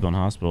all these people in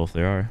hospital if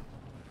they are.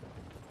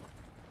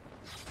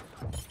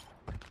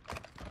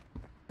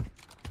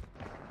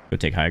 Go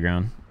take high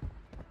ground.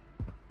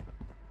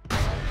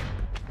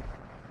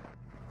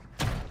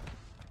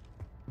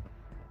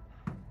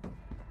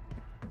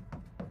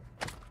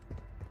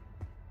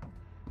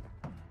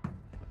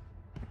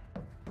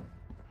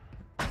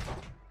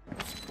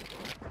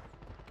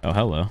 Oh,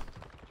 hello.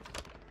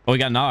 Oh, we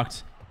got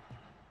knocked.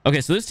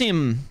 Okay, so this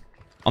team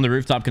on the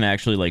rooftop can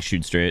actually like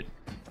shoot straight.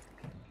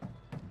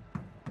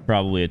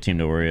 Probably a team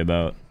to worry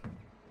about.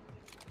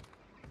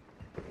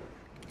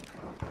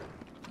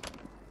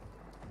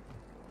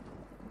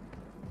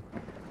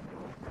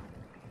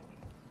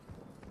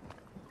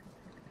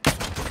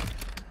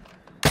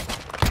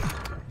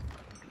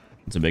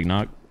 It's a big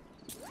knock.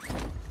 I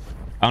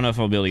don't know if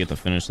I'll be able to get the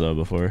finish though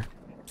before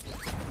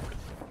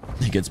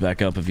he gets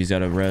back up if he's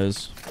got a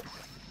res.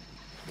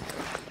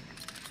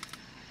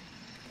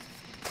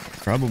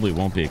 Probably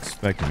won't be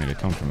expecting me to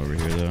come from over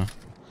here though.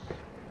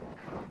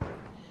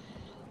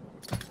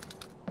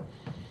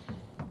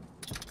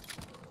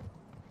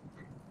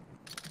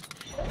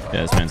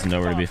 this man's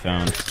nowhere to be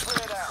found.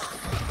 Cleared out.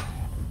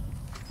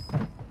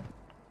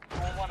 You're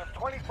one of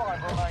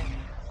 25 remaining.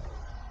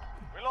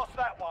 We lost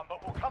that one,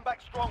 but we'll come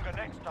back stronger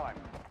next time.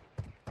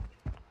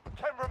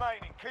 10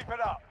 remaining. Keep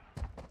it up.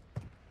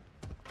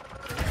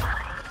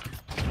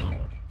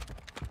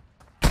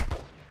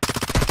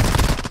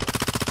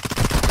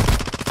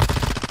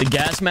 The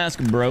gas mask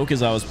broke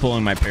as I was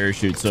pulling my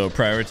parachute, so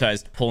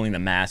prioritized pulling the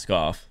mask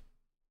off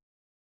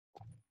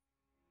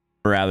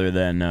rather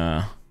than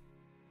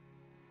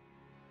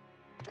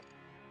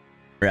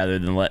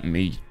letting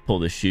me pull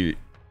the chute.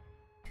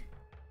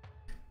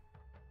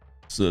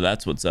 So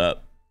that's what's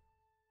up.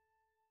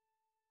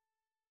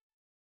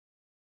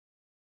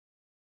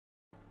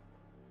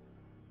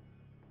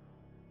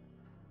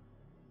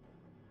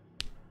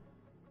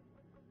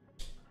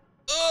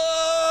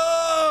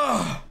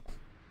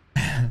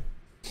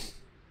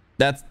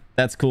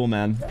 That's cool,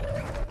 man.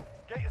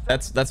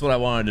 That's what I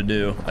wanted to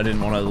do. I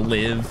didn't want to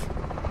live.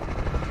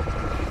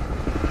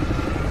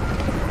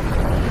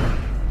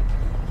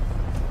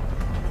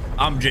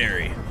 I'm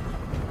Jerry.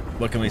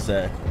 What can we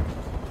say?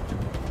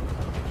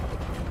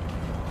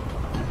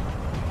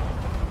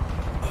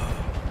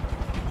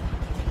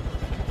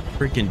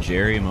 Freaking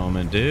Jerry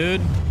moment, dude.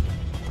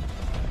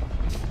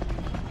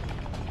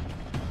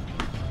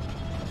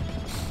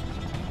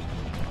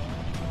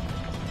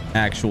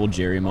 Actual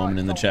Jerry moment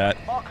in the chat.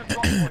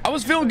 I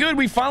was feeling good.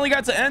 We finally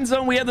got to end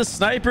zone. We had the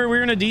sniper. We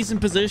were in a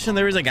decent position.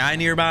 There was a guy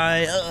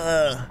nearby.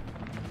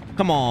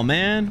 Come on,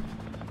 man.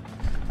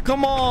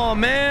 Come on,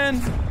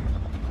 man.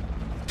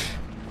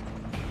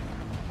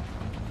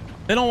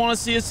 They don't want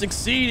to see us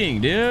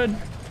succeeding, dude.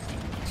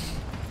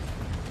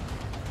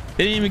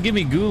 They didn't even give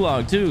me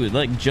gulag too. It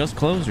like just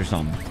closed or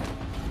something.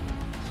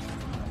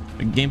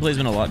 The gameplay's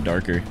been a lot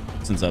darker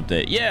since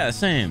update. Yeah,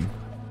 same.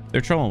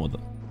 They're trolling with it.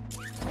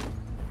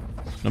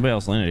 Nobody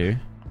else landed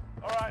here.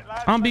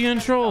 I'm being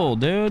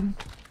trolled, dude.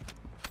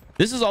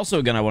 This is also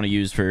a gun I want to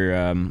use for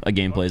a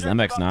gameplay. Is the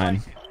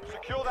MX9.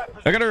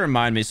 I gotta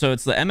remind me. So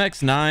it's the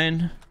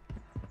MX9.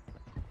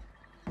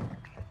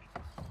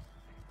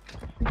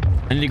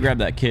 I need to grab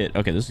that kit.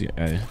 Okay, this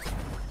guy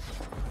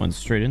went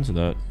straight into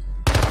that.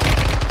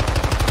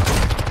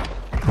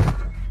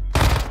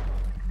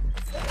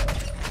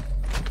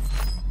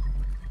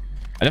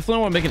 I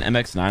definitely want to make an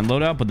MX9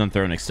 loadout, but then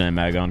throw an extended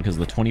mag on because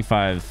the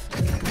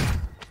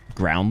 25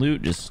 ground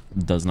loot just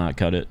does not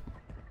cut it.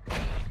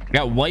 I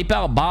got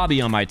Wipeout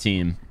Bobby on my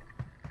team.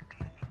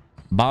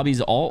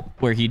 Bobby's ult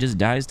where he just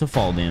dies to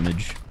fall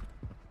damage.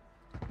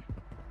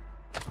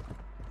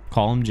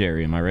 Call him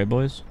Jerry. Am I right,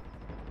 boys?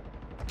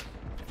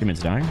 Teammate's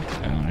dying?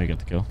 Oh, I got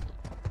the kill.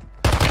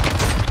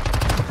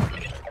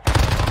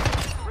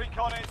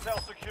 Recon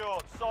intel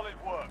secured. Solid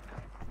work.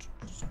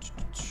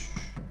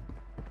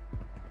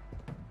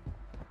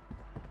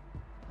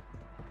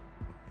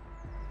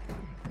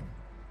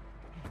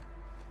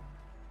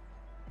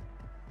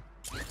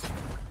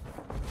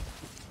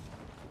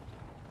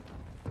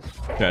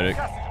 Got it.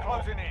 Gas is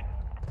closing in.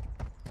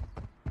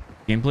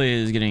 Gameplay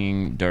is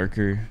getting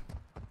darker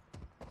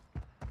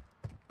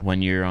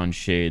when you're on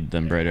shade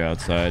than brighter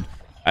outside.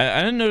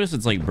 I didn't notice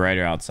it's like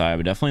brighter outside,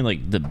 but definitely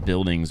like the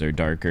buildings are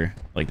darker.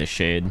 Like the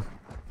shade.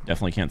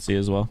 Definitely can't see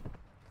as well.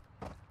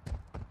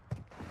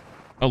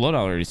 Oh, loadout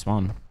already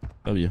spawned.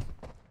 W.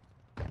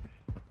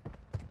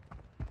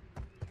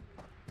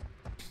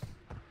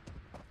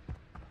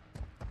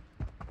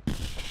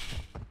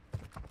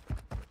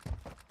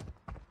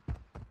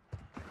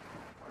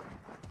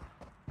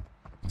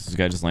 This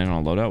guy just landed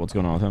on a loadout. What's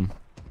going on with him?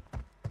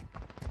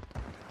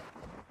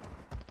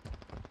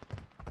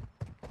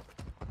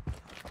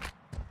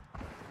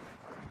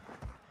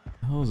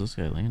 How is this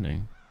guy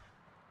landing?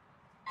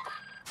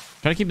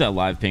 Try to keep that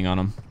live ping on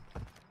him.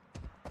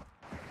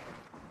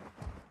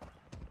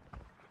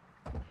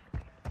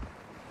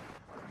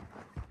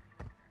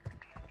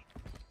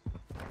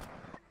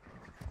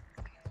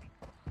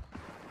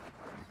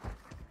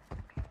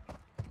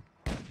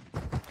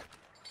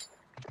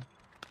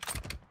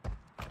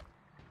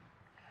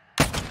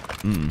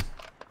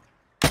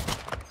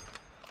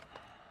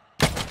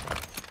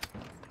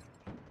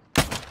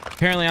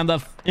 Apparently I'm the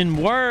in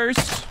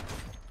worst.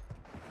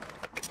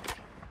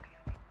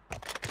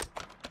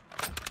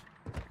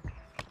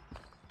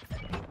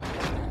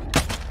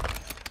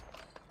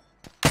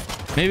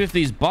 Maybe if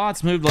these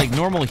bots moved like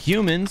normal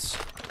humans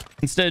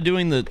instead of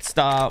doing the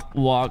stop,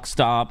 walk,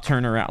 stop,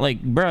 turn around.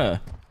 Like, bruh.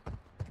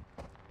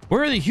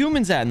 Where are the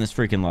humans at in this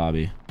freaking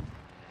lobby?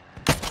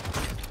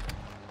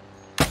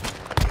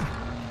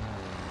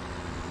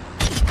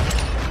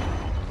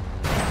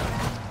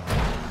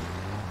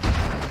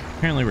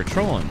 Apparently we're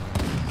trolling.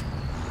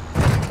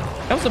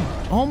 That was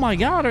a... Oh my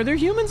god, are there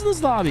humans in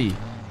this lobby?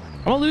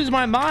 I'm gonna lose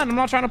my mind. I'm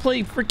not trying to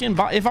play freaking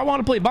bot. If I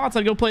want to play bots,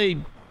 I'd go play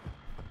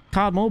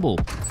COD Mobile.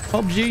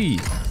 PUBG.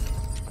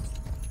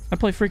 I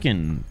play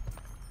freaking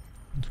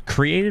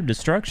creative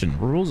destruction.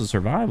 Rules of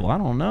survival. I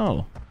don't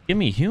know. Give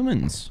me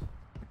humans.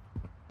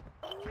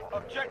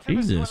 Objective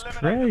Jesus is to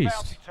eliminate the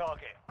Christ. bounty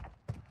target.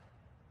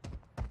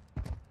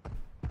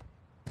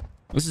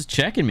 This is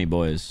checking me,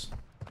 boys.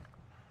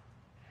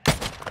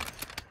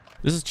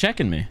 This is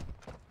checking me.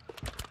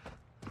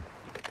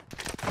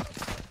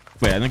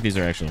 Wait, I think these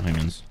are actual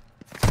humans.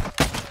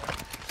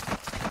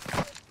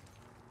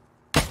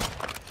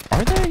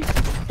 Are they?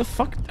 The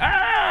fuck?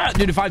 Ah!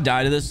 Dude, if I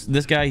die to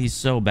this guy, he's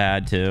so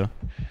bad too.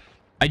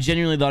 I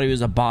genuinely thought he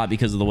was a bot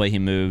because of the way he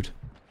moved.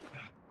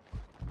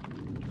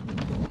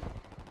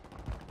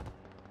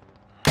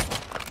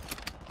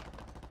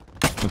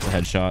 That's a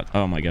headshot.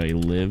 Oh my god, he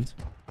lived.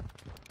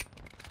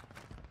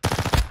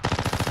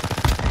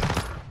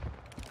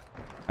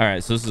 All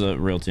right, so this is a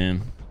real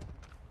team.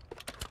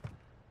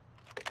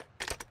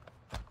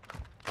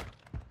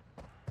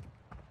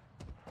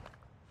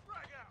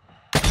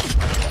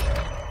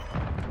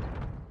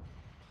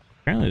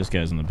 Apparently this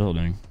guy's in the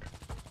building.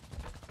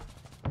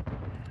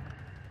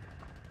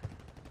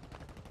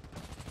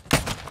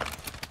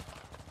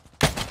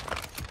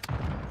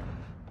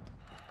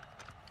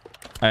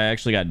 I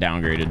actually got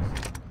downgraded.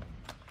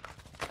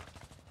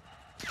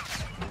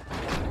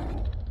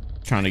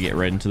 Trying to get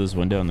right into this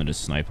window and then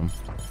just snipe him.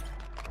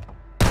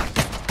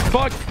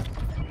 Fuck!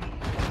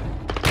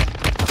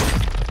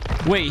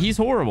 Wait, he's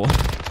horrible.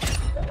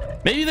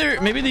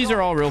 Maybe these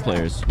are all real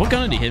players. What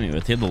gun did he hit me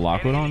with? He had the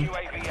Lockwood on?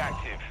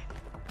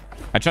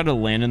 I tried to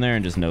land in there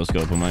and just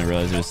no-scope him. I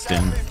realized it was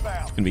Stim.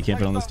 He's gonna be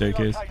camping on the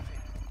staircase.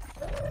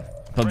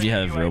 PUBG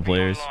has real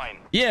players.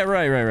 Yeah,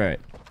 right.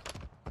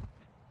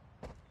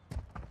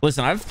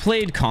 Listen, I've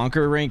played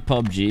Conquer rank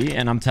PUBG,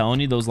 and I'm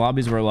telling you, those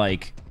lobbies were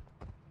like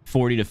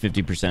 40 to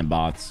 50%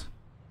 bots.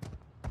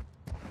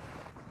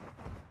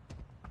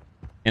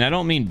 And I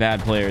don't mean bad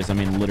players, I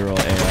mean literal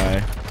AI.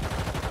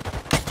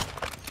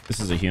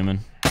 This is a human.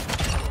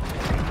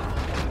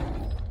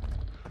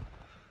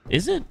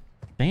 Is it?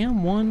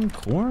 Bam, one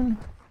corn?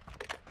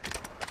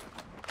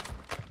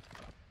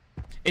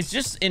 It's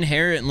just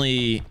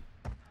inherently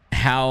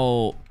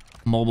how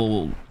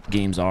mobile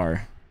games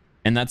are.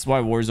 And that's why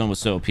Warzone was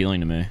so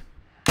appealing to me.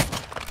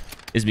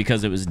 Is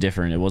because it was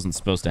different. It wasn't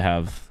supposed to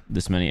have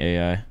this many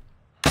AI.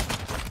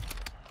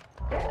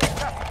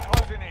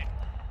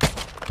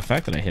 The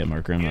fact that I hit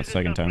marker him that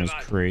second time is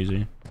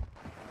crazy.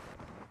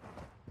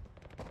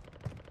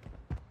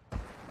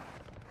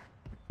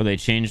 But they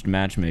changed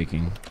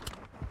matchmaking.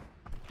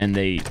 And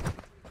they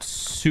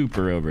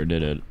super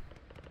overdid it.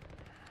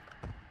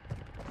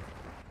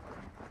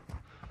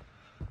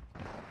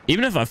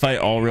 Even if I fight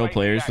all real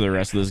players for the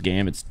rest of this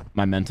game, it's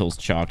my mental's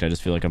chalked. I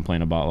just feel like I'm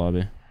playing a bot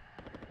lobby.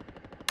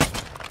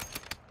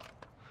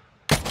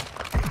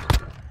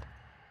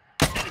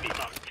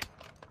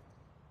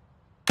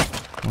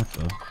 What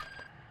the?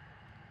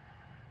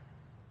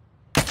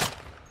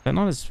 That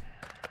not as...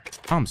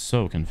 I'm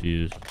so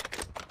confused.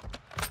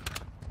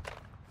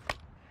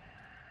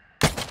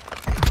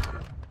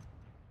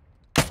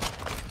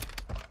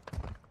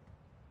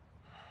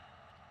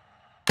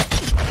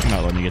 I'm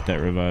not letting you get that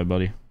revive,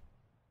 buddy.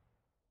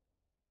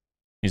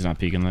 He's not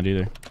peeking that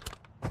either.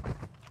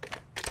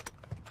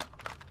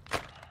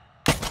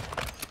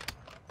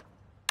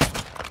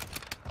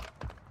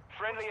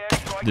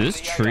 Dude,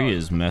 this tree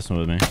is messing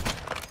with me.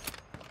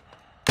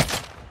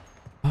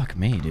 Fuck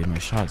me, dude. My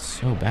shot's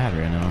so bad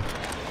right now.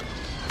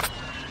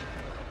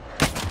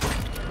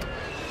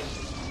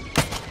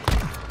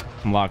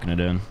 I'm locking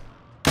it in.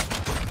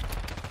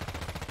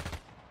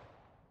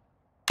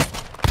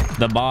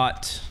 The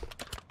bot.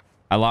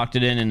 I locked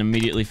it in and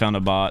immediately found a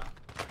bot.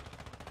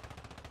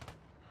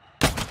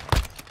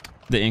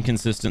 The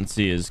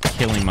inconsistency is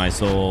killing my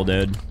soul,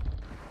 dude.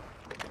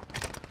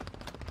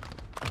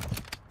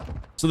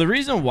 So the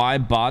reason why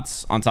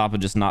bots, on top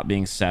of just not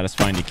being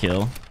satisfying to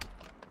kill,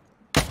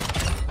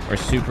 are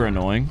super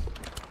annoying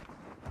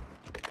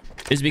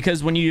is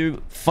because when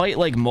you fight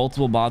like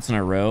multiple bots in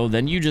a row,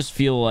 then you just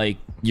feel like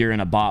you're in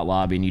a bot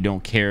lobby and you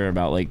don't care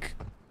about like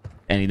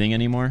anything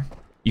anymore.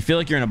 You feel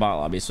like you're in a bot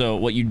lobby. So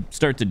what you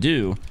start to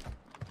do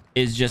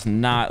is just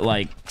not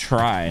like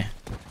try.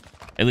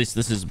 At least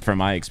this is from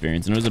my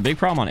experience. And it was a big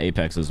problem on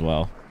Apex as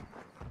well.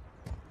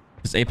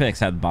 Because Apex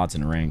had bots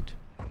in ranked.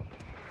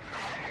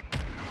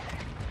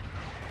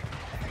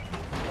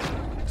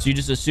 So you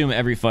just assume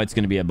every fight's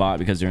going to be a bot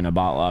because you're in a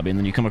bot lobby. And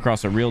then you come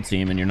across a real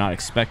team and you're not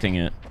expecting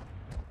it.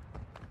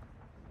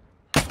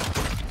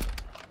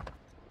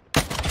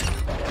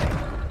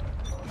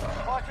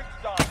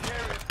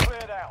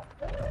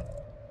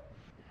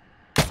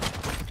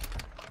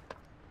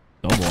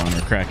 Double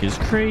armor crack is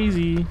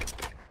crazy.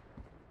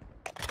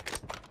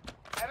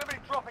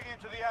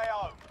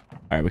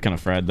 All right, we kind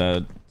of fried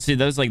that. See,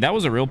 that was like, that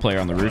was a real player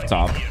on the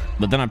rooftop,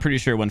 but then I'm pretty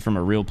sure it went from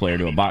a real player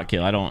to a bot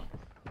kill. I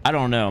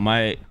don't know.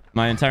 My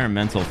entire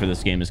mental for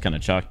this game is kind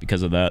of chalked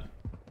because of that.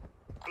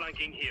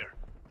 Flanking here.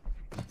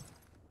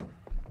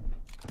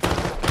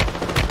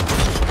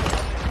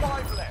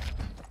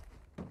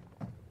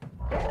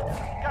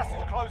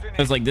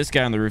 It's like this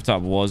guy on the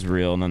rooftop was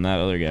real, and then that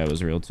other guy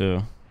was real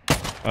too.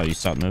 Oh, you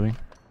stopped moving,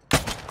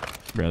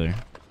 brother.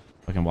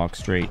 I can walk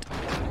straight.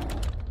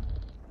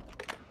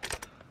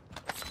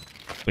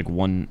 Like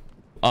one.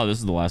 Oh, this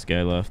is the last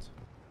guy left.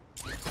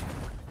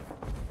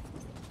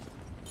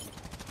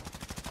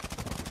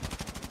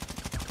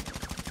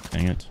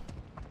 Dang it.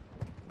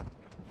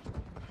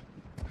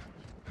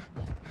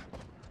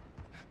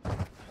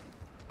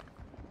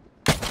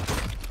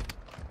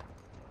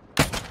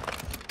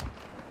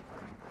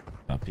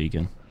 not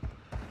peeking.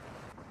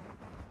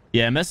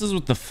 Yeah, it messes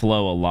with the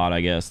flow a lot,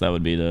 I guess. That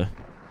would be the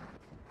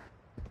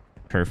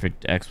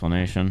perfect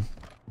explanation.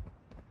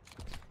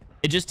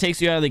 It just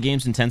takes you out of the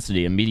game's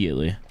intensity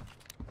immediately.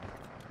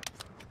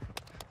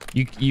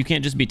 You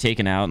can't just be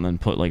taken out and then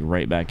put like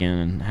right back in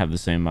and have the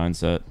same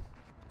mindset.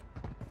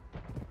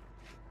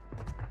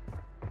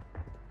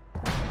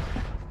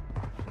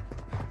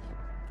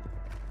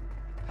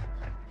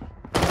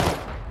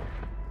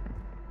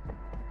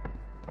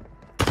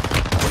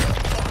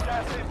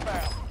 Gas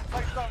inbound.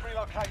 Safe zone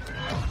relocated.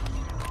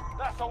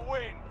 That's a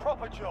win.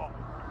 Proper job.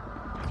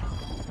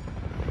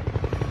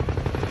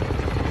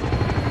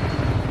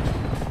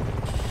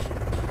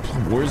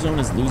 Warzone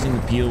is losing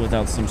appeal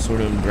without some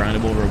sort of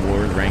grindable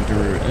reward, ranked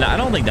or... No, I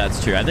don't think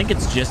that's true. I think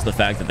it's just the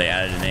fact that they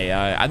added an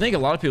AI. I think a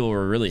lot of people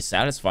were really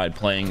satisfied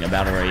playing a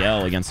battle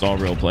royale against all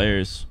real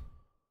players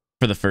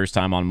for the first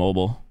time on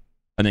mobile.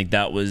 I think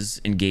that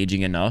was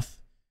engaging enough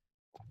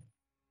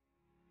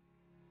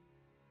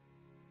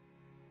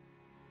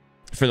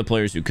for the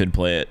players who could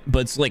play it. But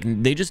it's like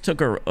they just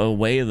took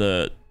away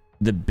the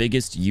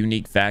biggest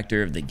unique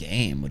factor of the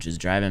game, which is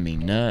driving me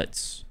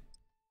nuts.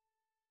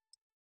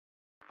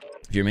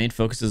 If your main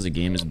focus as a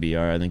game is BR,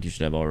 I think you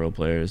should have all role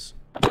players.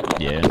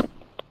 Yeah.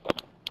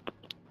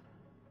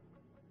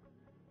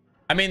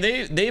 I mean,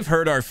 they've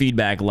heard our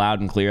feedback loud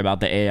and clear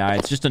about the AI.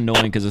 It's just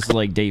annoying because this is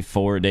like day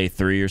 4, day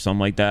 3 or something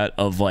like that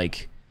of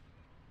like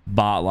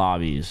bot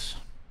lobbies.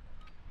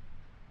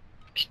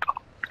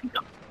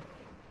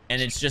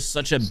 And it's just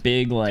such a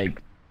big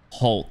like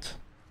halt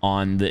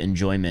on the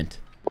enjoyment.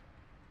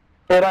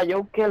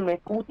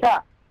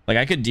 Like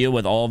I could deal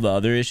with all the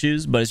other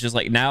issues, but it's just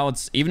like now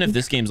it's even if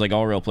this game's like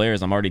all real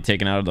players, I'm already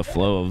taken out of the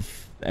flow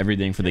of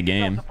everything for the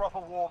game.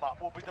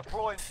 We'll be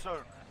deploying soon.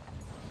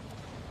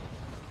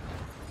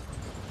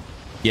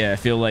 Yeah, I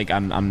feel like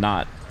I'm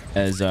not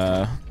as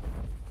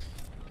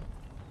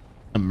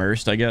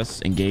immersed, I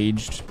guess,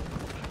 engaged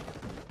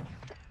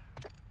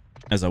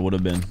as I would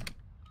have been.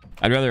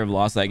 I'd rather have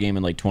lost that game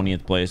in like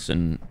 20th place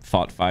and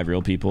fought 5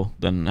 real people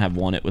than have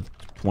won it with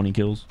 20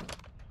 kills.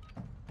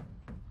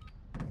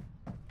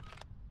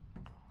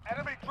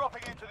 Enemy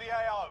dropping into the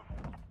AO.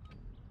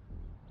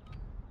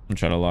 I'm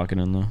trying to lock it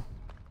in though.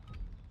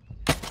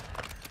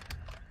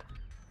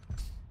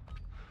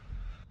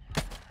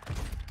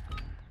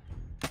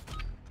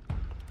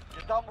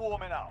 You're done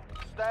warming up.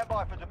 Stand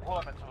by for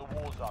deployment to the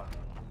war zone.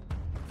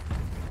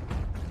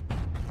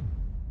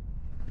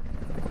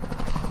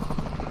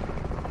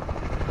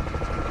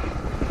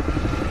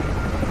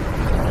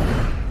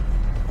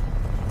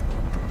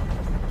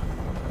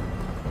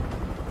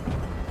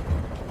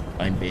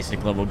 Buying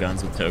basic level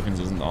guns with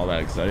tokens isn't all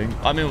that exciting.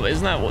 I mean,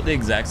 isn't that what the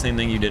exact same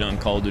thing you did on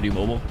Call of Duty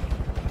Mobile?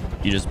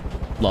 You just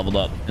leveled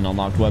up and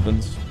unlocked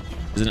weapons.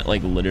 Isn't it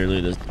like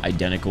literally the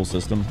identical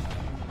system?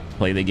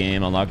 Play the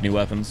game, unlock new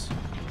weapons.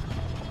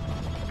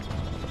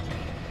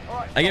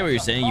 I get what you're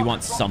saying. You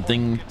want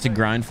something to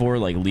grind for,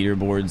 like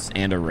leaderboards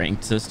and a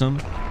ranked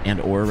system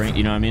or rank,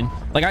 you know what I mean?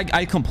 Like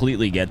I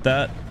completely get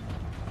that,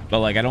 but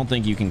like I don't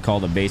think you can call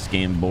the base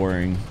game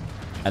boring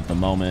at the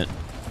moment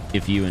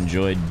if you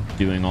enjoyed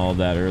doing all of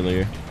that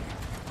earlier.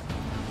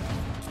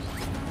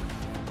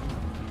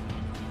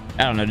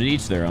 I don't know, to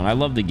each their own. I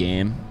love the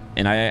game,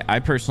 and I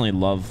personally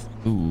love...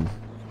 Ooh,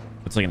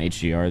 it's like an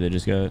HDR they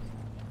just got.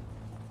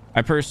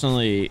 I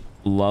personally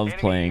love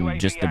playing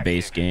just the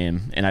base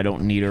game, and I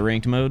don't need a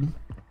ranked mode.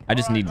 I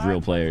just need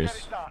real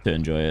players to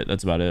enjoy it.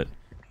 That's about it.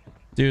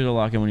 Dude, to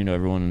lock in when you know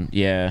everyone.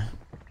 Yeah.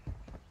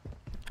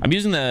 I'm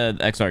using the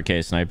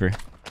XRK sniper.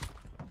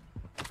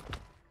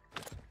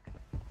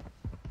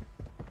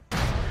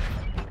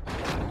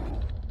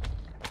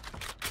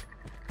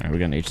 Alright, we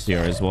got an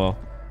HCR as well.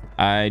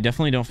 I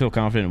definitely don't feel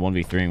confident in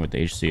 1v3ing with the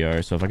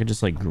HCR, so if I could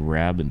just like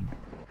grab and...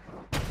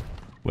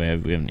 Wait,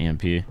 we have an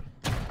EMP. If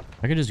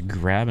I could just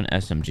grab an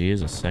SMG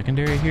as a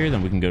secondary here,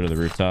 then we can go to the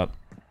rooftop.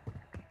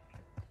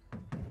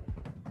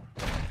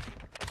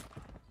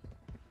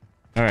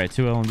 Alright,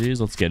 2 LMGs,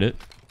 let's get it.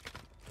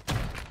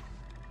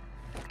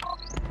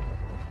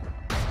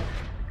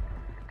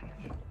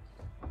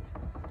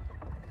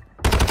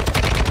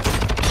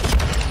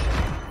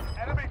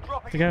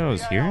 The guy I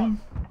was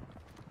hearing?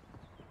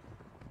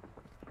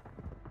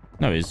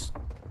 No, he's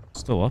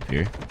still up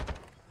here.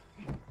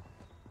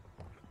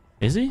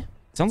 Is he?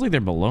 Sounds like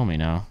they're below me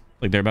now.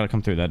 Like they're about to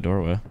come through that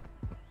doorway.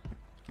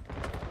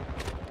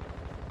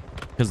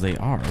 Because they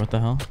are. What the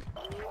hell?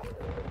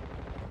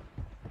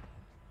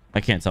 I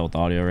can't tell with the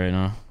audio right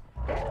now.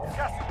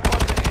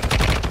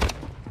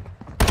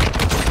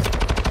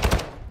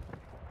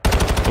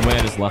 The way I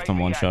just left him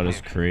one shot is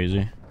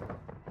crazy.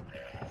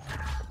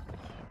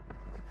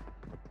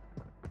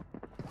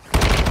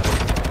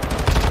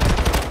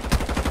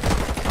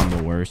 I'm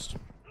the worst.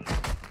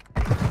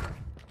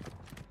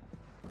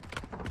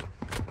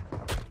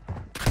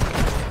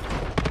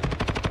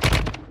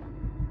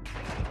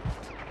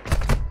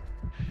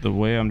 The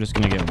way I'm just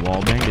gonna get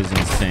wallbanged is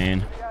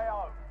insane.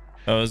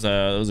 That was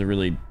a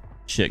really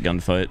shit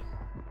gunfight.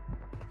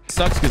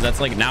 Sucks because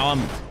that's like now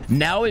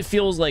Now it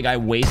feels like I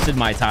wasted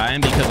my time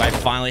because I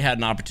finally had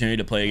an opportunity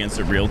to play against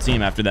a real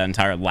team after that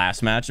entire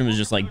last match, and was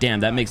just like,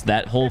 damn, that makes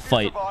that whole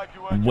fight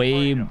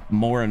way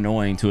more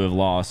annoying to have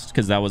lost,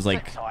 because that was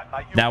like,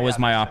 that was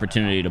my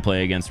opportunity to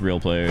play against real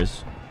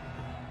players.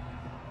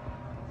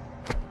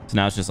 So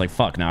now it's just like,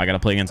 fuck, now I gotta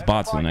play against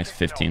bots for the next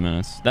 15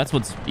 minutes. That's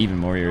what's even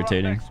more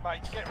irritating.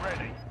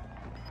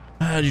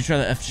 Did you try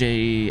the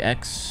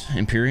FJX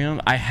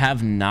Imperium? I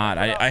have not.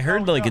 I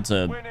heard like it's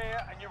a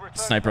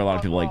sniper a lot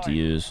of people like to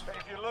use.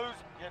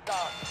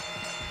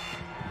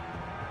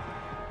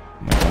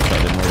 My God,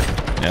 that didn't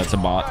work. Yeah, it's a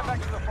bot.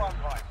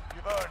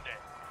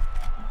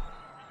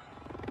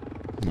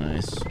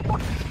 Nice.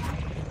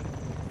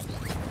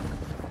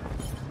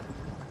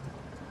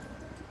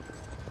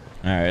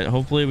 All right,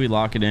 hopefully we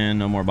lock it in.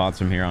 No more bots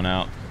from here on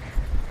out.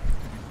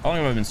 How long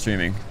have I been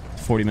streaming?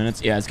 40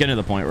 minutes? Yeah, it's getting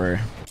to the point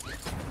where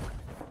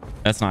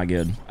that's not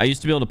good. I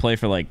used to be able to play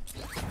for like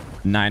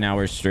 9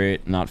 hours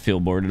straight, not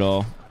feel bored at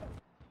all.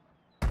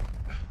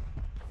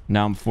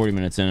 Now I'm 40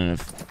 minutes in, and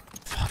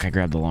fuck, I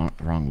grabbed the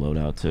wrong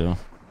loadout too.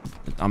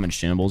 I'm in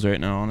shambles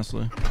right now,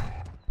 honestly.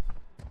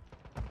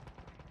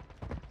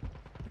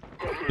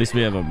 At least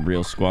we have a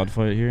real squad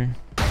fight here.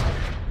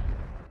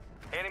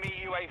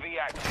 Enemy UAV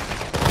active.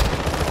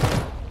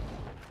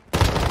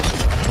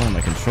 Oh,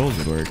 my controls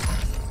would work.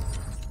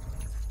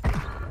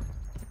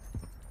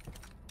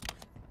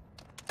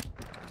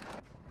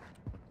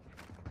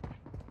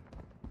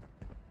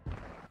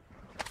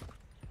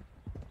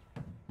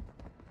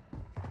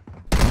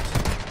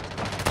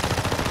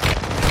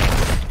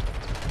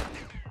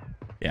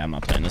 Yeah, I'm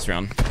not playing this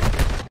round.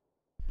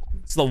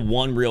 It's the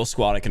one real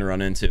squad I can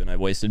run into, and I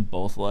wasted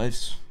both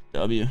lives.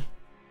 W.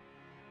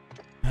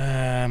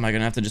 Am I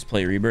gonna have to just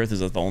play Rebirth? Is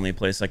that the only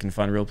place I can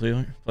find real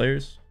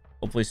players?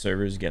 Hopefully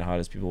servers get hot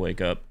as people wake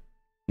up.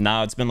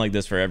 Nah, it's been like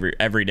this for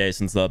every day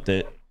since the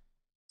update.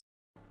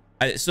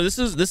 So this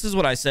is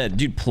what I said,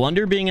 dude.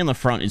 Plunder being in the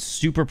front is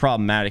super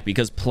problematic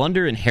because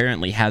Plunder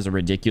inherently has a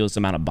ridiculous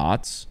amount of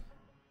bots.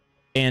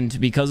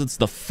 And because it's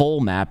the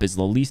full map, is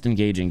the least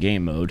engaging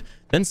game mode.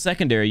 Then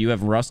secondary, you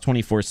have Rust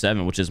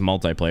 24/7, which is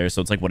multiplayer,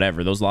 so it's like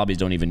whatever. Those lobbies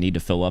don't even need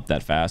to fill up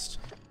that fast.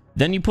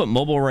 Then you put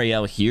Mobile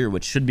Royale here,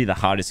 which should be the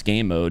hottest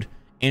game mode,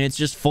 and it's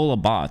just full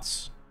of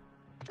bots.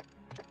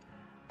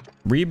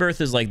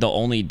 Rebirth is like the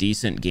only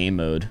decent game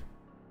mode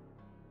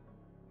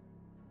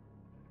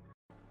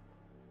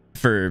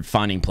for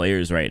finding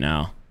players right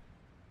now.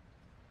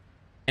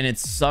 And it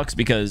sucks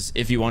because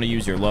if you want to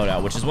use your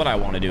loadout, which is what I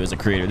want to do as a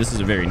creator, this is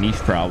a very niche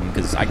problem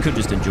because I could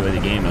just enjoy the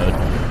game mode,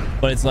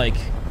 but it's like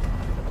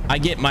I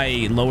get my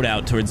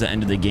loadout towards the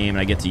end of the game and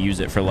I get to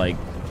use it for like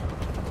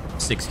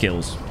 6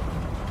 kills.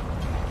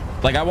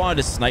 Like I wanted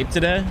to snipe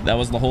today. That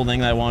was the whole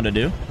thing that I wanted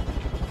to do,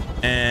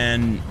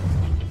 and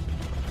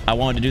I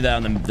wanted to do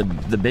that on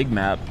the big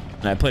map,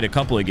 and I played a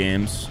couple of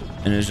games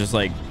and it was just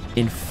like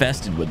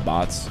infested with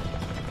bots.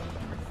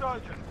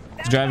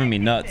 It's driving me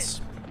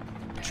nuts,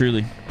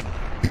 truly.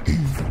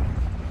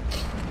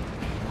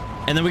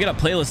 And then we got a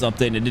playlist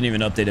update and it didn't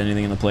even update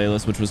anything in the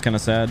playlist, which was kind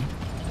of sad.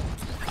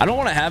 I don't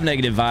want to have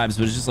negative vibes,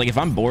 but it's just like if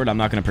I'm bored, I'm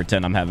not going to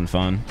pretend I'm having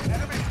fun.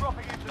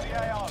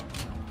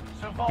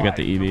 I got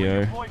the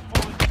EBR.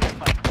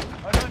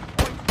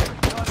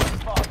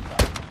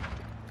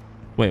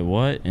 Wait,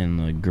 what in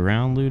the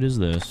ground loot is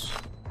this?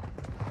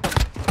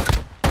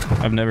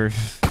 I've never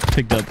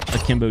picked up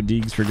Akimbo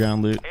Deegs for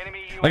ground loot.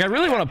 Like I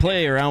really want to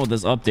play around with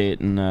this update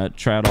and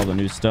try out all the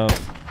new stuff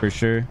for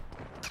sure.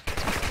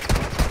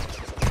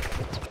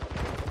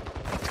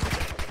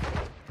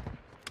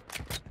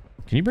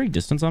 Can you break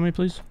distance on me,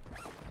 please?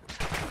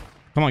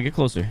 Come on, get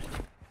closer.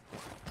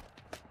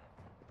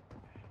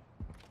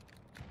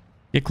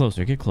 Get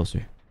closer, get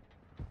closer.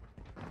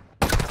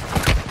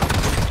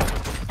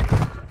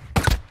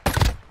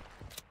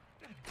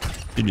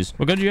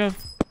 What gun do you have?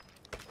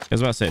 I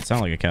was about to say, it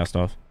sounded like a cast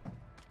off.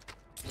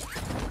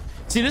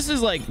 See, this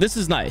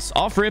is nice.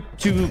 Off rip,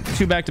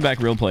 two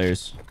back-to-back real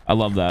players. I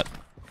love that.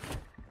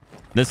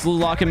 This is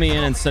locking me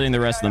in and setting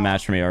the rest of the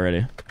match for me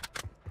already.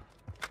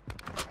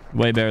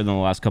 Way better than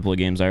the last couple of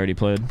games I already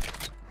played.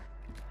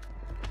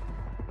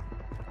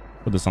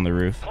 Put this on the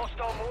roof.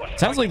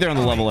 Sounds like they're on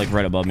the level like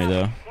right above me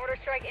though. Mortar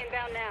strike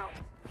inbound now.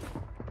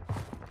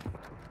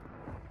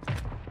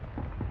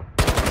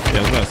 Yeah,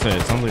 I was about to say,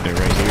 it sounds like they're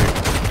right here.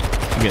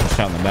 I'm getting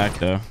shot in the back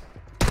though.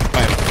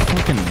 By a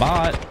fucking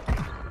bot.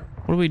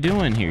 What are we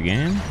doing here,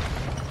 game?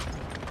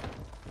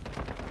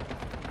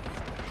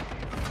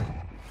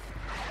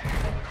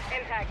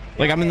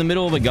 Like I'm in the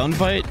middle of a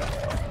gunfight.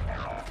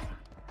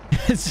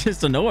 It's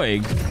just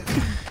annoying.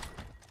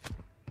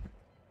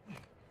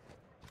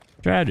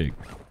 Tragic.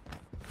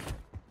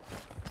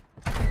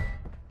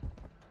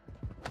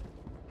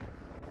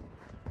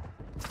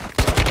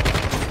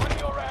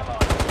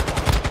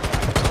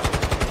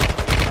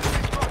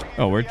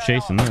 Oh, we're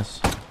chasing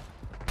this.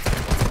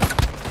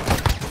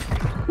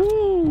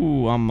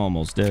 Woo, I'm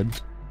almost dead.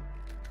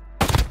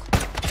 I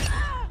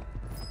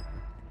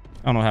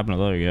don't know what happened to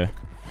the other guy.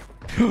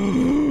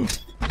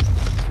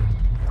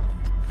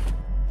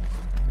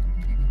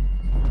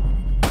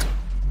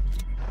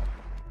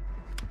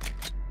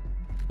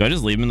 Do I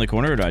just leave him in the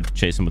corner or do I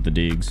chase him with the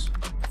digs?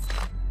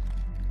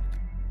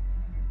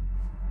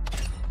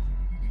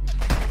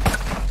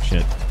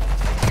 Shit.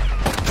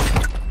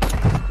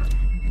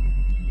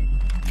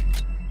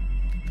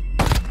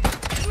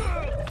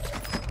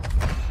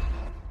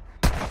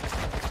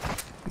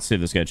 Let's see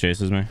if this guy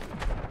chases me.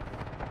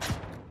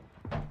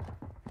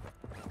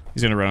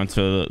 He's gonna run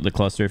into the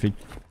cluster if he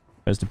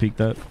tries to peek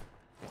that.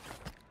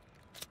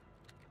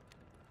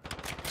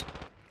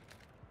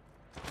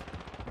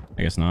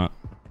 I guess not.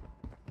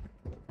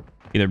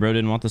 Either bro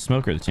didn't want the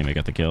smoke or the teammate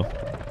got the kill.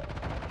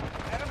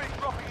 Enemy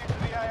dropping into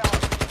the AR.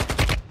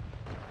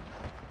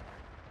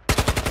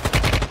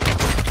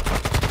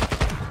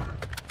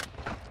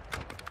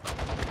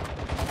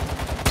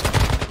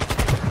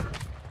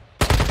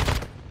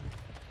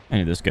 I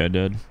need this guy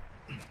dead.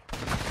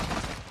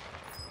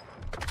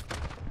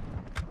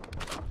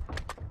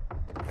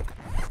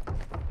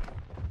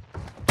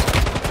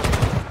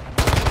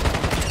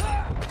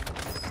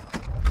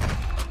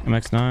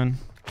 MX9.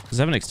 Does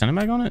it have an extended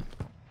mag on it?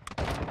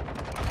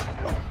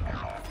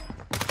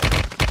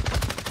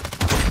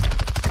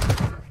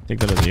 Take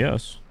that as a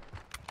yes.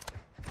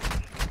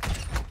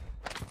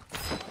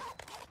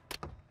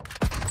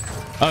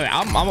 Oh, yeah,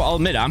 I'll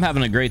admit it, I'm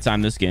having a great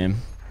time this game.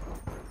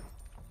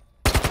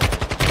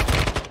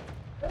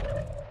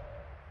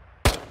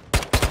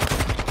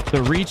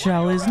 The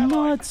reach-out is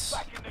nuts.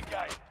 Back in the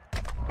game.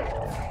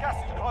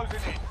 Gas is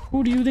closing in.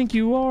 Who do you think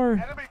you are?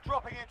 Enemy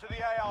dropping into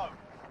the AO.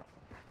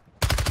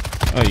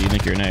 Oh, you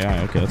think you're an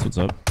AI? Okay, that's what's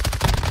up.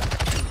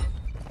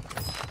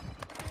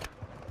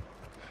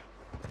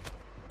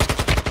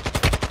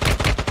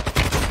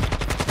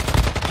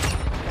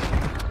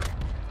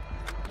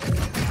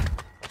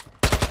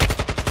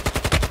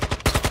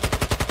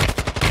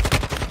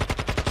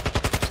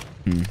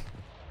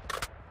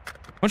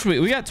 How much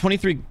we got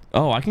 23.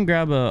 Oh, I can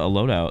grab a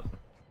loadout.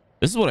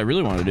 This is what I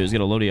really want to do, is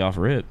get a loadie off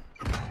rip.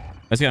 I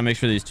just gotta make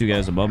sure these two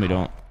guys above me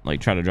don't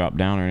like try to drop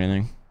down or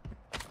anything.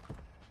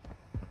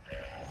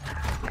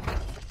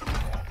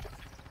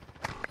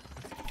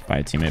 Buy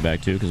a teammate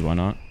back too, because why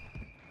not?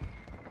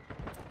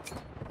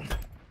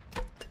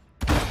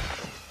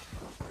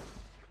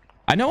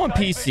 I know on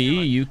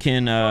PC you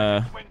can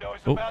Window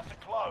is oh, about to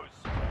close.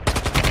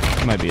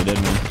 might be a dead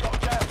man.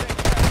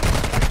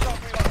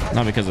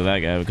 Not because of that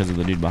guy, because of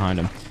the dude behind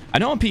him. I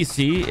know on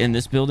PC in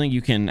this building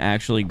you can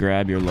actually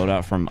grab your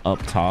loadout from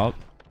up top.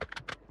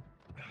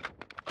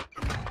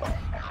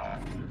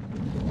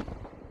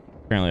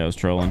 Apparently I was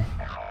trolling.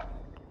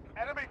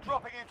 Enemy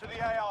dropping into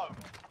the AO.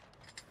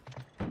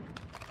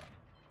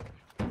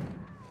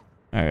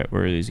 Alright,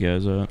 where are these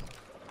guys at?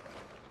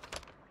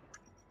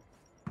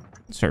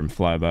 Starting to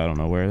fly by, I don't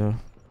know where though.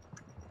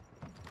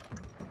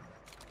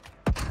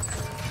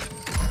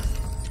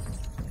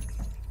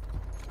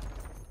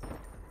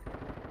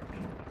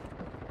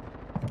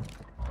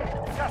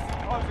 Gas is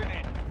closing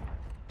in.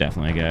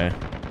 Definitely a guy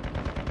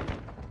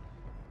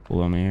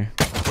below me here.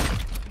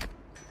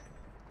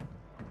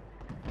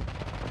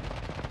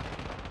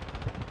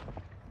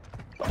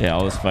 Yeah,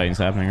 all this fighting's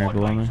happening right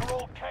below me. Are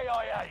all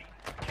KIA.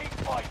 Keep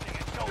fighting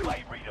until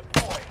they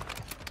redeploy.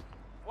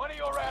 One of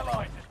your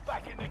allies is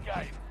back in the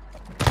game.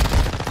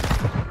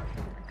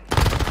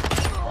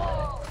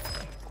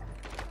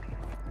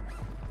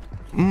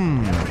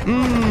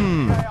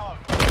 AO.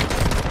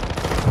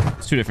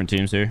 It's two different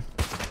teams here.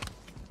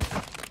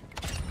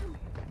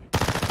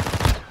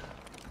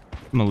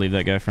 I'm gonna leave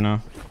that guy for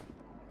now.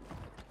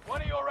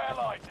 One of your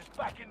allies is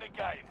back in the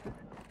game.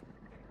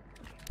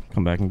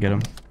 Come back and get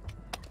him.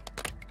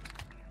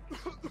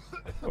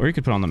 Or you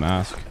could put on the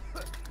mask.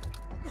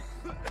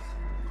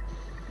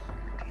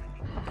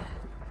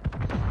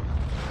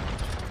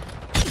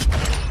 Insurgents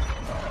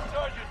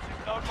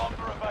is no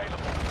longer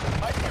available.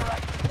 Make your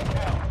actions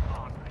count.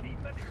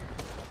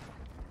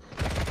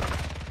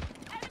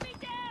 Enemy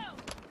down!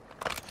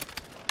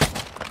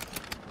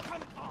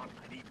 Come on,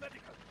 I need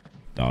medical.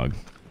 Dog.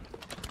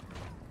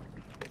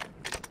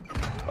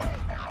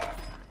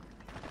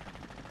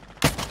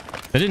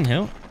 That didn't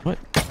help? What?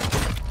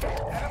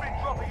 Enemy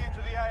dropping into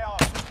the AR.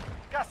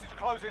 Gas is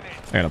closing in.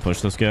 I gotta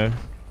push this guy.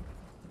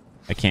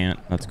 I can't.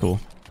 That's cool.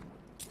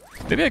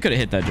 Maybe I could have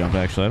hit that jump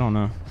actually. I don't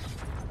know.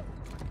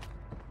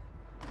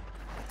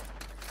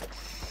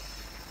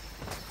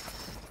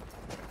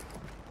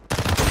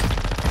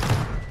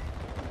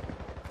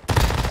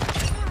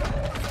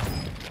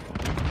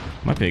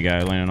 Might be a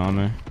guy landing on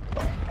me.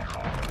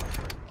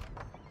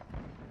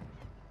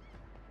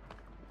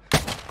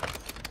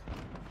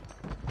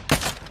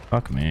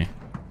 Fuck me.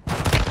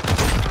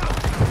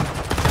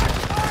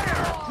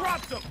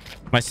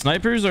 My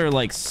snipers are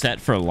like set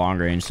for long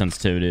range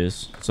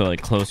sensitivities. So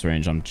like close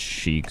range, I'm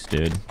cheeks,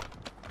 dude.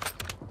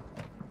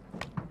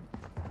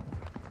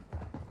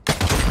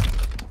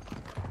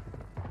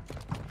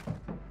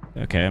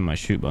 Okay, my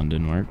shoot button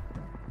didn't work.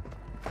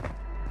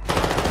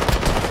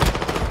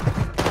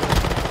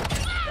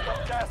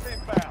 Gas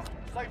inbound.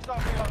 Safe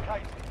zone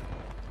relocated.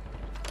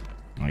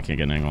 I can't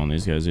get an angle on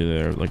these guys either.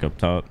 They're like up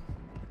top.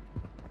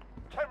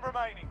 10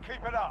 remaining.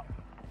 Keep it up.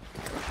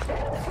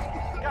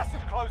 Gas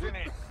is closing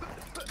in.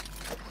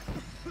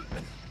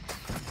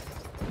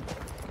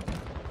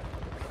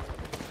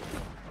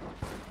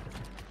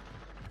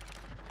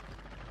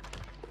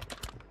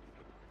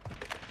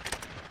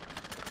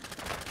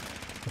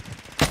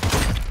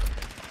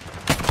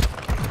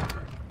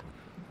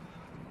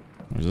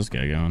 Where's this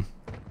guy going?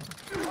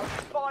 Only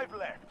 5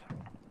 left.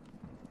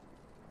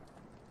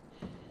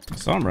 I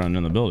saw him running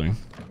in the building.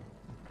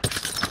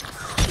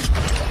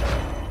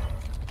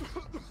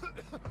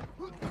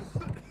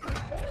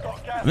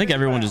 I think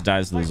everyone just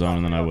dies to the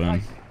zone and then I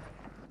win.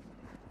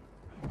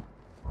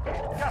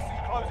 Gas is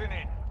closing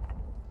in.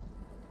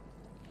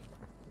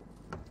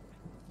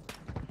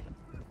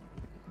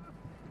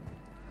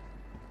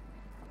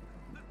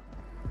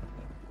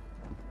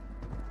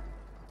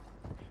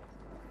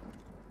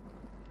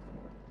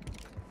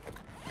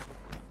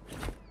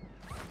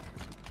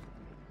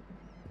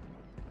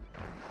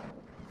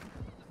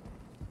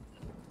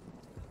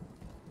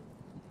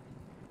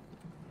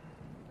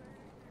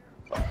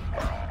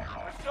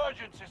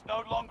 Resurgence is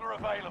no longer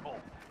available.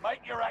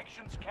 Make your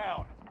actions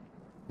count.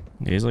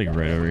 Yeah, he's like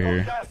right over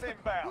here. Gas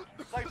inbound.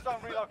 Safe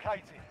zone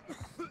relocated.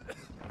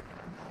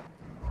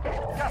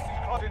 Gas is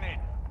closing in.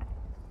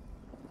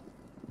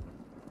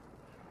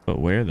 But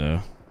where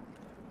though?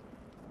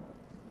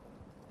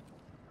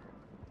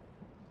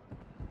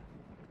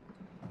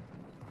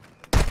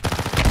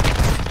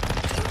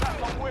 That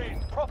one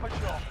wins. Proper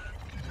shot.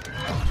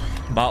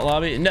 Bot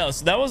lobby? No,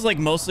 so that was like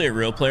mostly a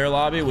real player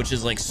lobby, which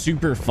is like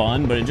super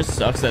fun, but it just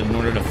sucks that in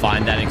order to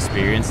find that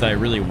experience that I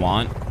really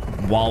want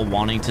while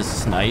wanting to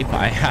snipe,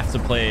 I have to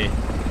play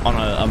on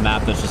a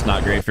map that's just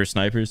not great for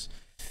snipers.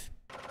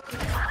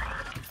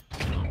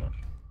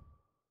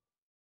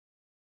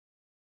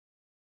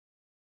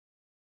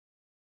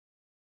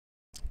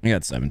 I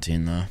got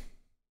 17 though.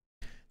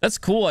 That's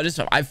cool.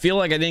 I feel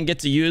like I didn't get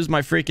to use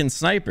my freaking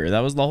sniper.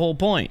 That was the whole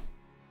point.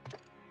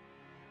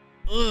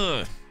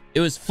 Ugh. It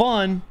was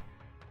fun,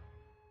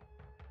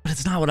 but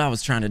it's not what I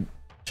was trying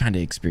to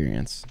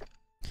experience.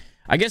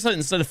 I guess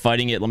instead of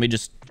fighting it, let me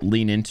just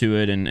lean into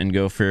it and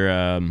go for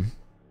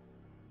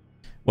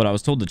what I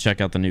was told to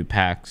check out the new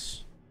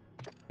packs.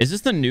 Is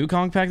this the new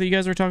Kong pack that you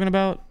guys were talking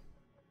about?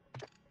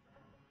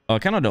 Oh, I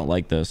kind of don't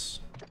like this.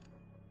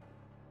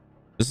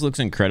 This looks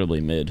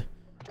incredibly mid.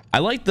 I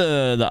like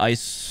the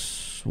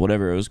ice,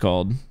 whatever it was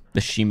called,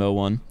 the Shimo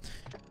one,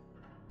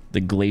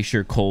 the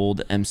Glacier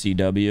Cold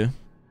MCW.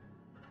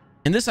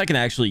 And this I can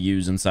actually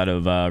use inside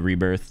of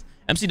Rebirth.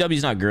 MCW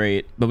is not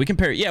great, but we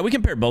compare, yeah, we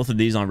compare both of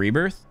these on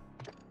Rebirth.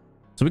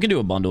 So we can do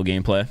a bundle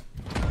gameplay.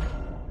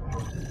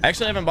 I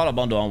actually haven't bought a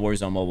bundle on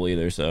Warzone Mobile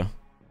either, so.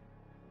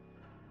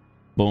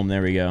 Boom,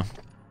 there we go.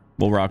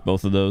 We'll rock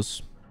both of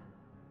those.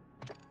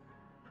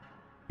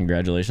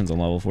 Congratulations on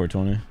level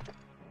 420.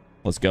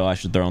 Let's go. I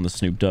should throw on the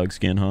Snoop Dogg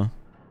skin, huh?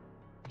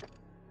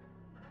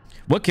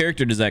 What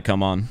character does that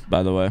come on,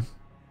 by the way?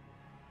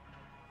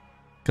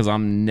 Because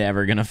I'm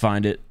never going to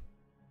find it.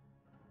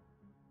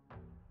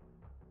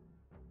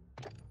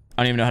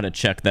 I don't even know how to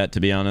check that, to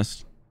be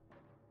honest.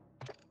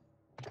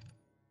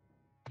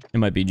 It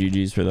might be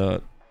GG's for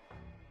that.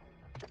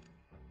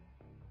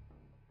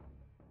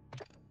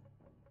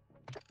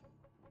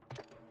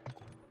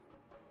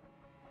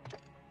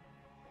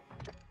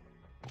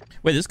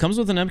 Wait, this comes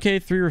with an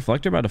MK3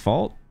 reflector by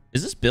default?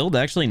 Is this build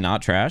actually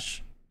not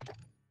trash?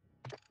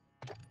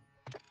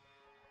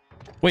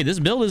 Wait, this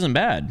build isn't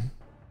bad.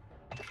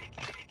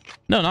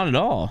 No, not at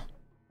all.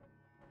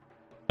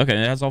 Okay,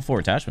 it has all 4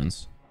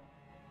 attachments.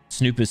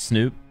 Snoop is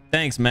Snoop.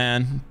 Thanks,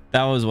 man.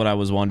 That was what I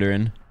was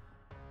wondering.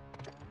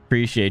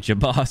 Appreciate you,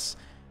 boss.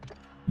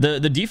 The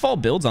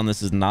default builds on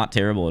this is not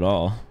terrible at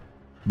all.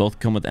 Both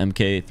come with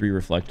MK3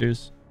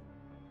 reflectors.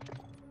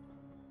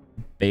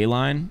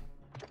 Bayline.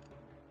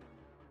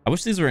 I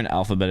wish these were in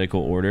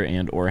alphabetical order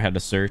and or had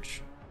to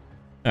search.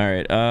 All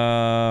right.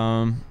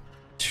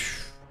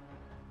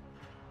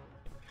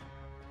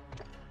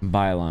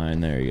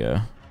 Byline. There you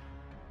go.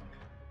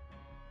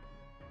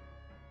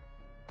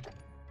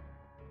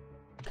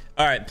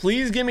 All right,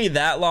 please give me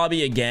that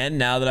lobby again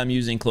now that I'm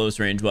using close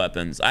range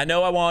weapons. I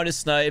know I wanted to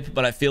snipe,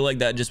 but I feel like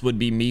that just would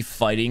be me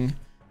fighting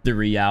the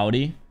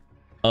reality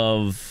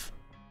of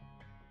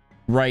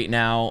right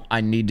now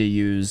I need to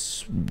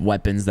use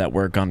weapons that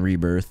work on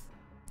Rebirth.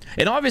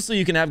 And obviously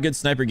you can have good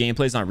sniper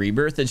gameplays on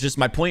Rebirth. It's just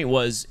my point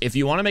was, if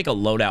you want to make a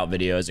loadout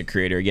video as a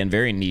creator, again,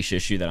 very niche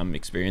issue that I'm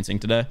experiencing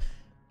today,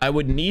 I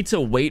would need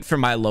to wait for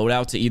my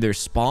loadout to either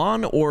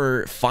spawn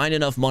or find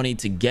enough money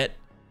to get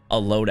a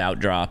loadout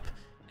drop.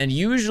 And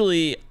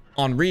usually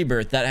on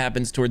Rebirth, that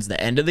happens towards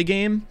the end of the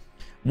game,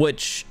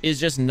 which is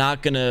just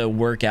not going to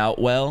work out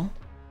well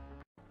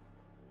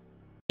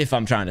if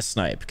I'm trying to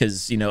snipe.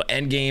 Because, you know,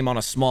 end game on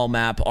a small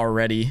map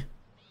already,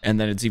 and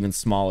then it's even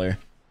smaller.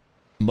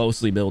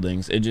 Mostly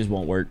buildings. It just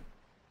won't work.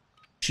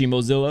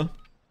 Shimozilla.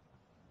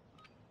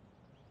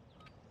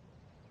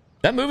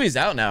 That movie's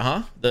out now,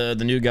 huh? The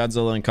new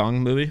Godzilla and Kong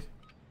movie.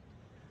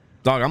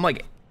 Dog, I'm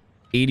like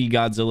 80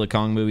 Godzilla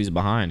Kong movies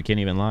behind. Can't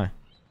even lie.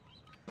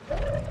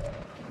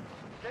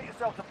 Get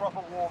yourself to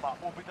proper warm-up.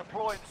 We'll be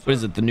deploying soon. What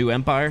is it? The New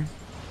Empire?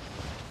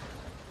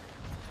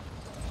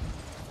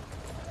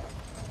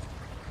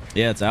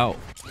 Yeah, it's out.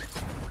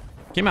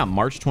 Came out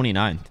March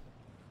 29th.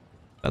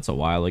 That's a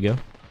while ago.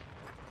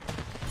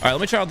 All right,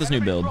 let me try out this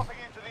new build.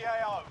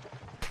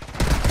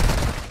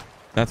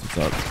 That's what's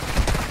up.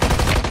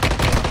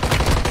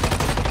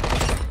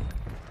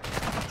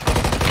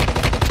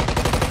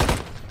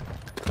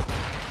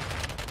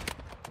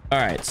 All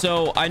right,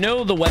 so I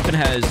know the weapon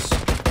has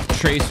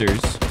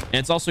tracers, and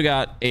it's also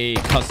got a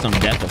custom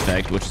death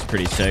effect, which is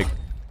pretty sick.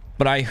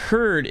 But I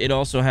heard it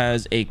also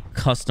has a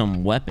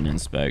custom weapon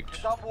inspect.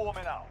 Stop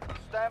warming up.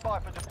 Stand by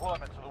for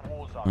deployment to the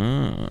war zone.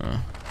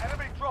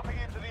 Enemy dropping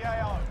into the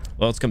AO.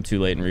 Well, it's come too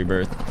late in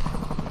Rebirth.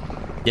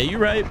 Yeah, you're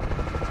right.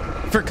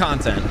 For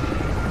content.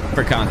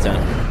 For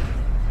content.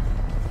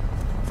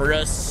 For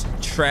us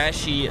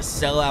trashy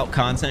sellout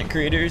content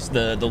creators,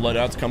 the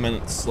loadouts come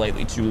in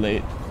slightly too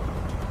late.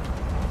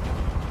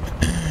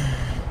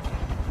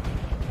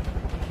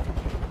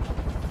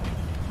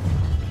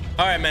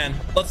 All right, man.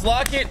 Let's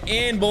lock it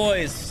in,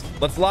 boys.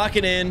 Let's lock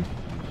it in.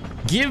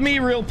 Give me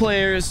real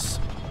players.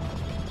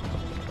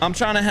 I'm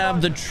trying to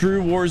have the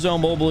true Warzone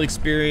mobile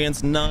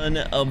experience. None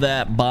of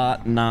that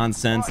bot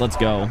nonsense. Let's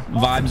go.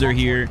 Vibes are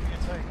here.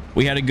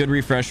 We had a good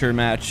refresher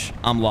match.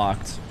 I'm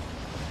locked.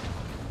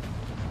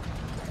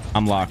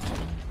 I'm locked.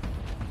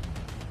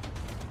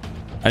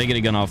 I didn't get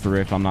a gun off the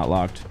rip. I'm not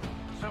locked.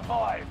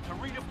 Survive to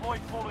redeploy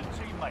fallen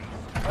teammates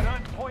and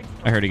earn points.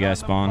 I heard a guy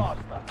spawn.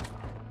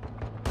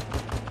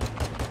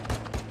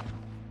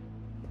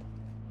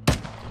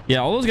 Yeah,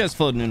 all those guys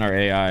floating in our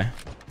AI,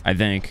 I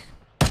think.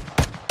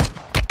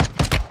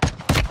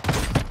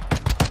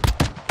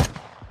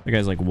 That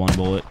guy's like one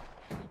bullet.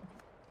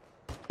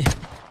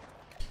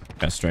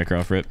 Got striker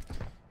off rip.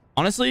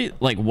 Honestly,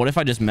 like, what if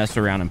I just messed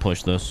around and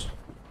pushed this?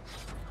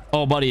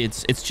 Oh, buddy,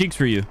 it's cheeks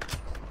for you.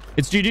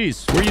 It's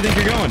GG's. Where do you think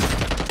you're going?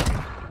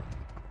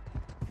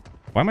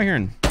 Why am I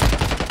hearing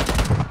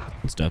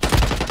footsteps?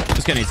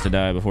 This guy needs to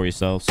die before he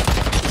sells.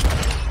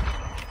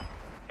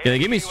 Yeah, they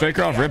give me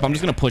striker off rip. I'm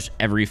just gonna push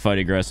every fight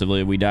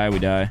aggressively. We die, we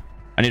die.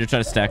 I need to try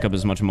to stack up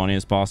as much money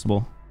as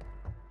possible.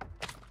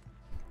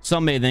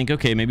 Some may think,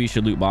 okay, maybe you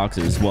should loot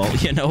boxes. Well,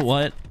 you know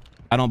what?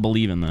 I don't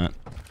believe in that.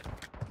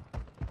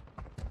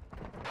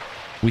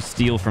 We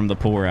steal from the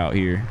poor out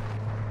here.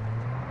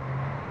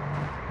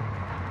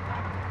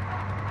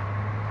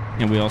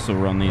 And we also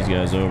run these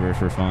guys over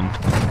for fun.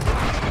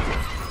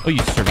 Oh,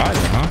 you survived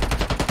it, huh?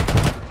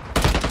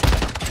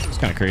 It's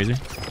kind of crazy.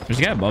 There's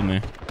a guy above me.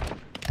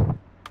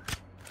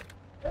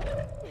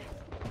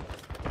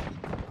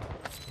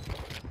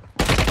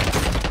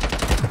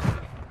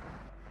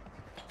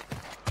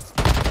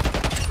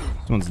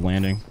 Someone's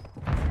landing.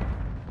 I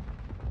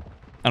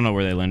don't know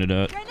where they landed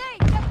at.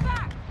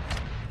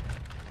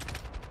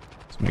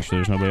 Let's make sure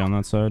there's nobody on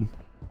that side.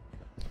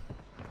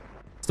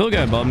 Still a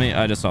guy above me.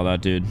 I just saw that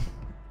dude.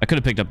 I could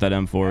have picked up that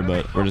M4,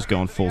 but we're just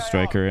going full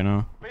striker right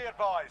now. Be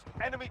advised,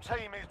 enemy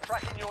team is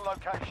tracking your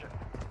location.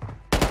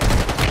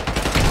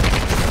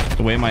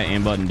 The way my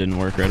aim button didn't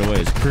work right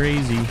away is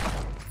crazy.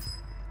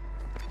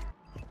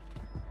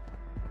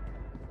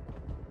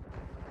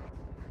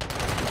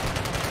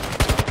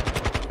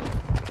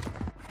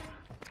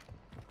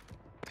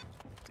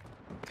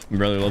 Your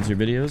brother loves your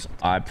videos.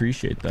 I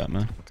appreciate that,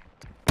 man.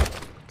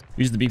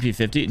 Use the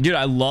BP-50. Dude,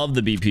 I love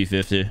the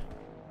BP-50.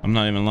 I'm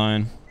not even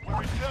lying. We're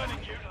returning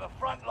you to the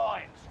front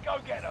lines. Go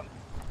get them.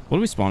 What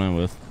do we spawn in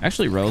with?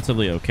 Actually,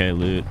 relatively okay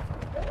loot.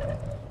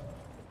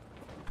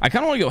 I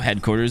kind of want to go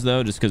headquarters,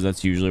 though, just because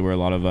that's usually where a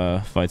lot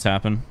of fights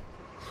happen.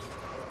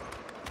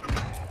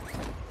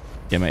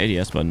 Yeah, my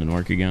ADS button didn't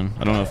work again.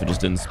 I don't know if it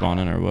just didn't spawn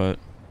in or what.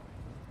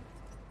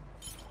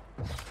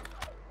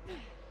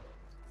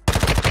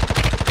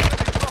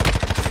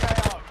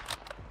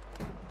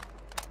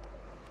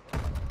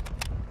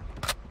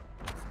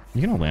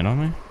 You gonna land on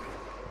me?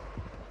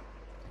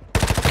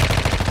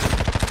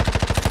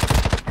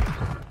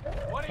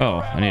 Oh,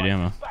 I need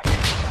ammo.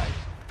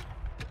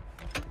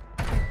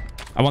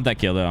 I want that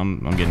kill though. I'm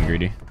getting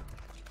greedy.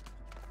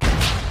 I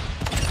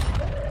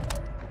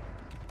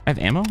have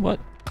ammo? What?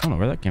 I don't know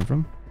where that came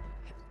from.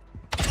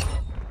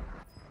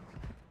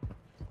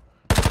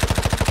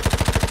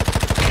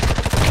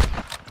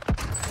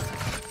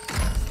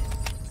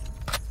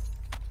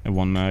 I have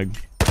one mag.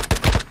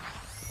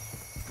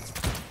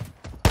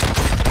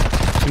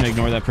 I'm gonna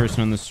ignore that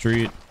person in the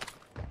street.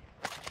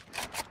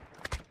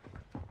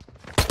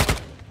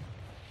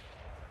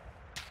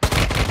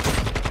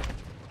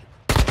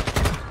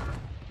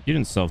 You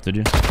didn't self, did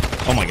you?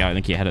 Oh my god, I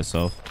think he had a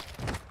self.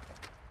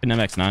 An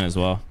MX9 as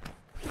well.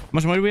 How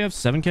much money do we have?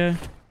 7K?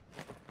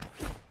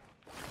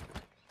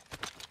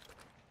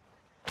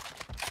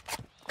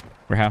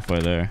 We're halfway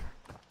there.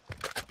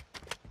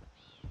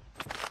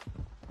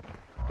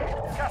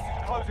 Gas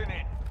is closing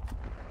in.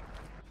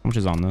 How much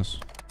is on this?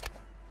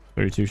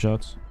 32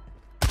 shots.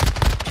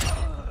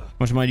 How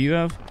much money do you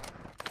have?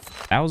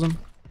 1,000?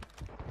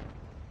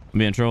 I'm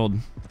being trolled.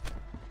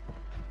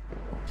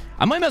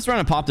 I might mess around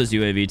and pop this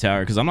UAV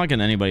tower because I'm not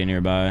getting anybody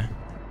nearby.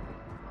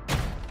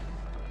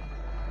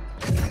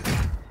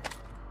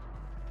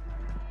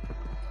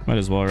 Might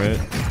as well, right?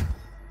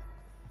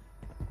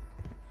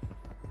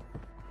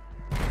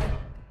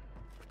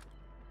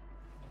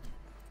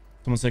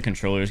 Someone said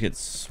controllers get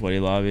sweaty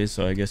lobbies,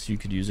 so I guess you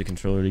could use a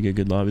controller to get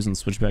good lobbies and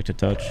switch back to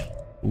touch.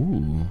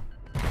 Ooh.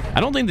 I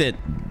don't think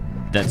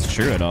that's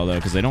true at all, though,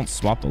 because they don't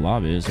swap the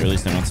lobbies, or at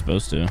least they're not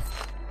supposed to.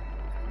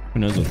 Who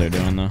knows what they're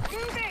doing, though.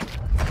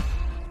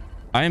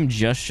 I am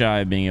just shy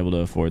of being able to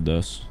afford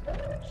this.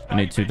 I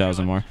need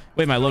 2,000 more.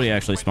 Wait, my loadie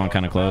actually spawned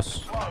kind of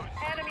close.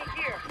 Enemy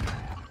here.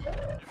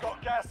 You've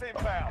got gas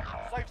inbound.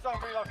 Safe zone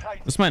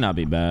relocated. This might not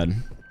be bad.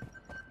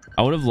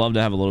 I would have loved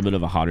to have a little bit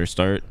of a hotter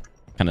start.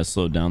 Kind of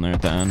slowed down there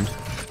at the end.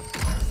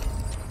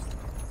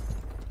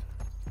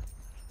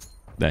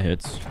 That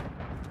hits.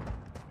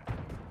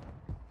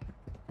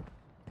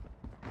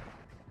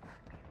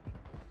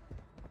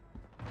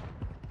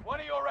 One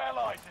of your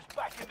allies is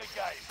back in the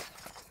game.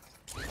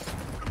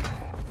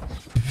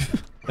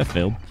 That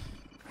failed.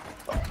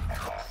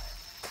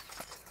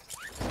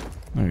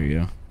 There you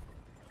go.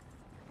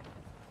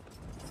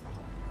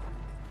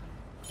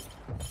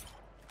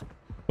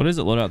 What is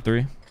it? Loadout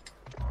 3?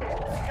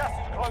 Gas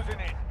is closing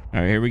in. All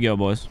right, here we go,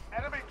 boys.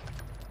 Enemy.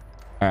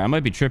 All right, I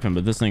might be tripping,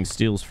 but this thing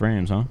steals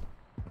frames, huh?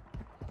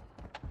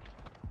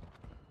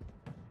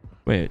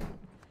 Wait.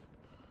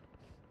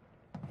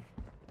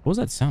 What was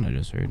that sound I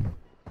just heard?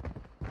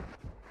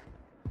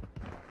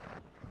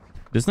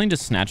 This thing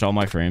just snatched all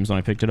my frames when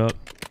I picked it up?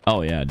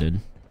 Oh, yeah, it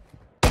did.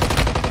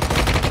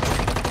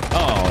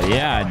 Oh,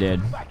 yeah, I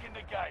did. Back in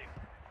the game.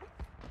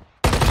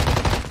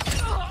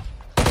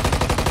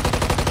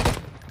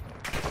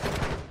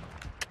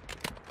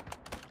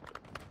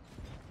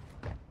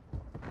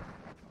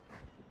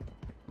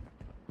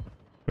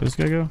 Where'd this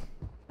guy go?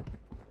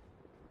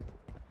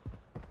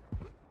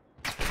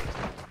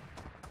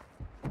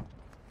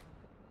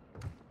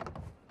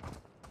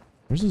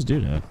 Where's this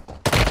dude at?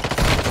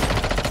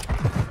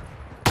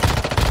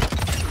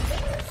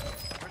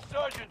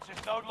 Resurgence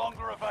is no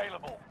longer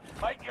available.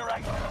 Make your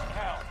actions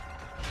count.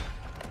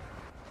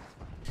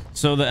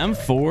 So the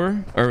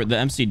M4 or the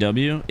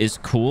MCW is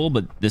cool,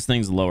 but this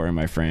thing's lowering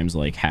my frames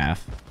like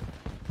half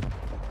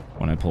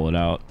when I pull it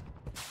out.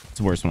 It's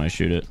worse when I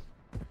shoot it.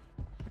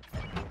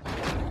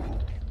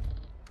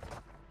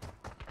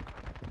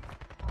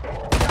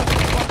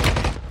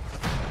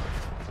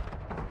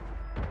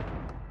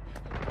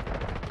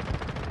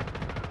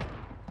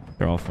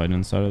 They're all fighting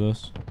inside of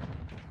this.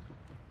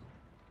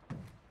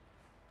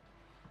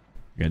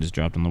 Guy just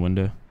dropped in the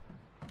window.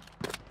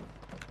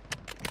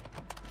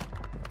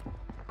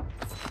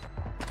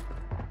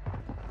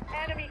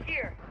 Enemy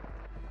here.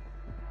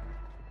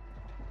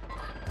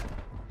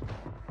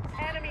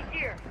 Enemy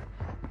here.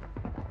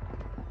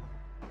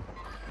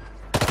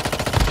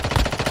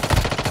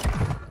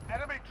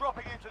 Enemy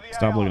dropping into the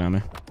Stop AR. looking at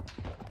me.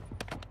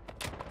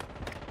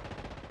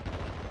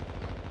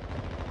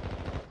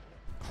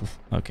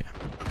 Okay.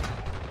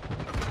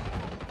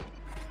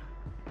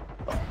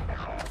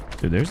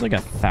 Dude, there's like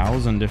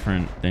 1,000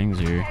 different things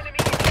here. Enemy here.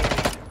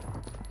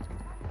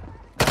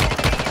 Keep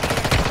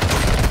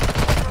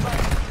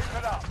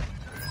it up.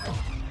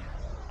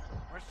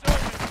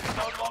 Resurgence is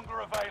no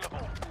longer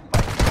available.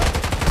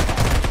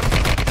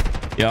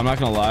 Yeah, I'm not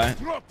gonna lie.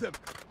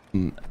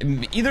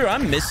 Either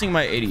I'm missing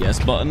my ADS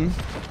button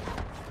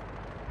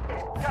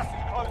Gas is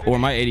closing or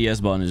my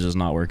ADS button is just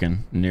not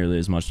working nearly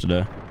as much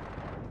today.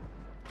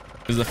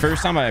 Because the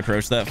first time I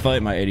approached that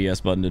fight, my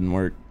ADS button didn't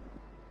work.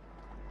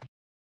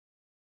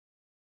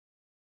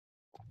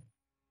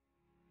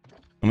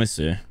 Let me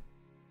see.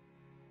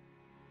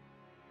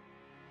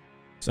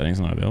 Settings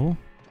not available.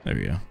 There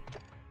we go.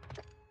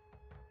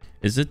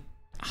 Is it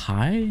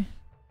high?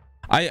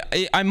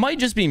 I might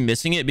just be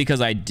missing it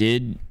because I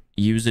did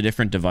use a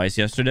different device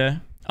yesterday.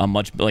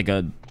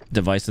 A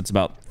device that's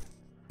about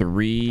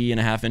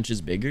 3.5 inches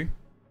bigger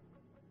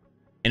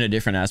in a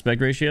different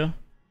aspect ratio.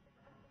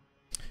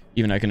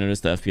 Even I can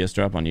notice the FPS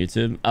drop on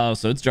YouTube. Oh,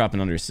 so it's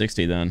dropping under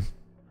 60 then.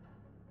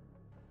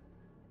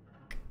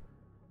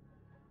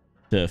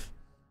 Tiff.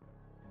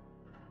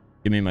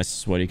 Give me my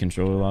sweaty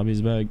controller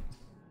lobbies back.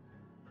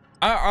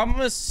 I'm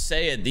gonna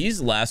say it. These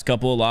last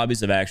couple of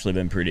lobbies have actually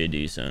been pretty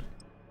decent.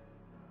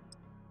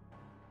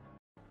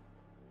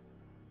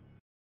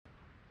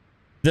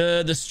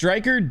 The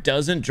striker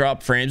doesn't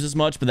drop frames as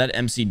much, but that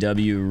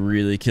MCW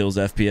really kills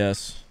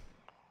FPS.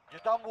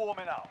 You're done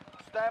warming up.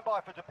 Stand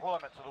by for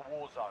deployment to the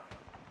war zone.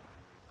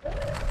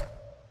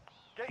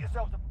 Get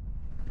yourself to...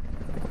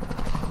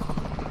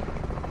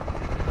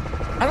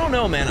 I don't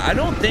know, man. I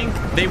don't think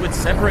they would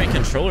separate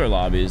controller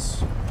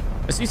lobbies.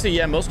 I see,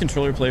 yeah, most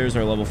controller players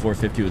are level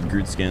 450 with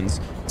Groot skins.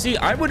 See,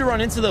 I would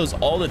run into those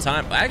all the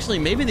time. Actually,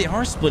 maybe they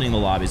are splitting the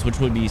lobbies, which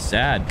would be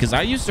sad because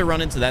I used to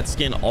run into that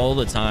skin all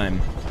the time.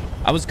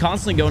 I was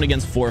constantly going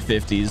against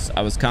 450s.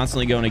 I was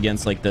constantly going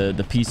against like the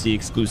PC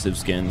exclusive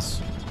skins,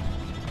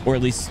 or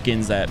at least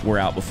skins that were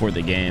out before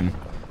the game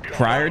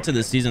prior to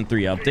the season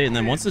 3 update. And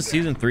then once the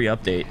season 3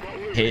 update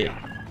hit,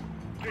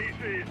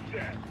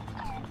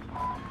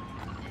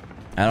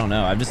 I don't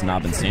know, I've just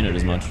not been seeing it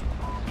as much.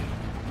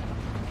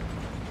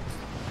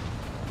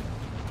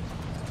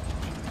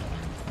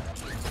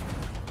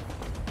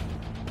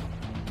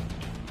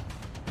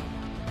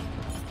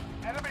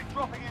 Enemy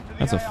dropping into the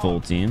That's a AR. full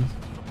team.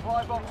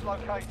 Supply box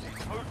located.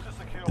 Move to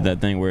secure. Did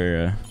that thing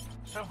where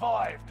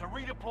Survive to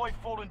redeploy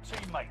fallen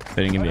teammates.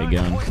 they didn't give me a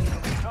gun.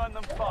 Return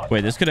them fast.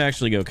 Wait, this could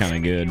actually go kind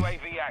of good.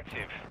 UAV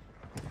active.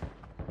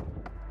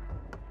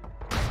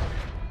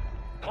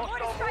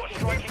 Hostile mortar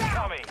strike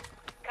incoming.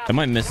 I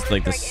might miss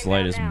like the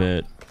slightest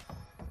bit.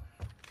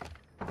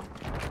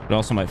 It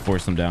also might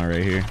force them down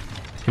right here.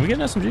 Can we get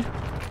an SMG?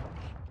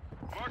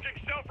 Marking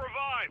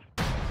self-revive.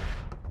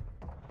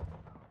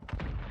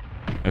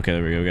 Okay,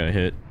 there we go. We got a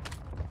hit.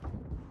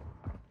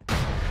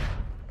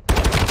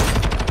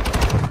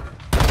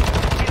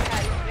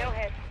 Still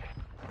hit.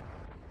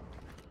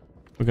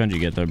 What gun did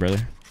you get though, brother?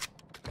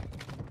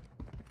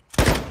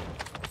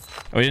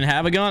 Oh, he didn't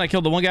have a gun? I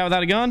killed the one guy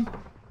without a gun?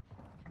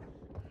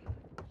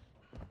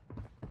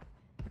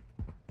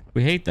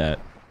 We hate that.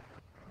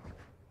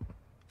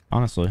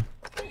 Honestly.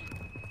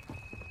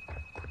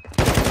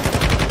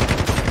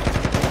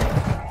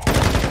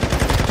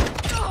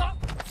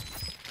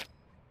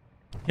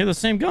 He had the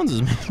same guns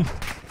as me.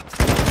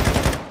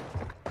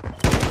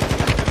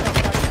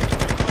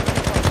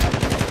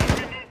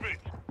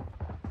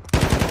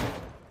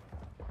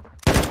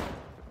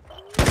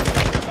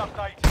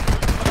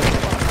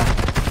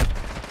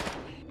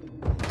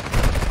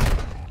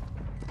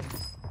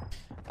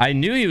 I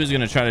knew he was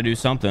going to try to do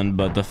something,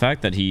 but the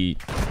fact that he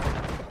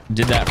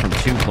did that from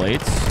 2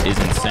 plates is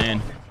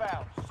insane.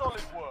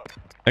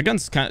 That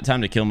gun's kind of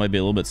time to kill might be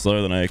a little bit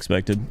slower than I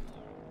expected.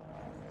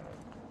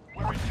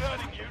 We're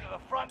returning you to the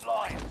front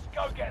lines.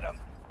 Go get them.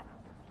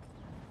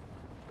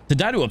 To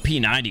die to a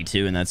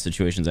P90 in that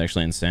situation is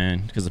actually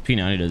insane because the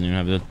P90 doesn't even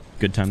have a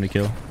good time to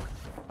kill.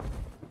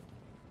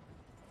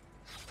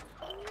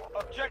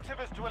 Objective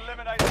is to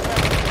eliminate the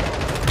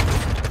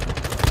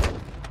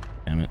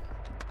Damn it.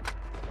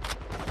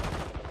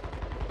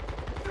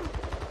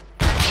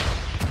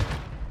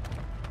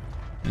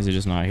 Is he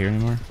just not here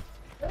anymore?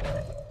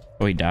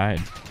 Oh, he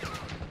died.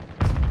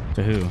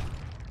 To who?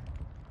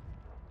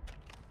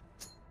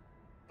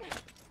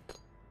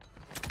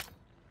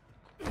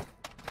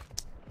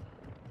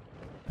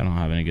 I don't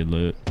have any good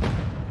loot.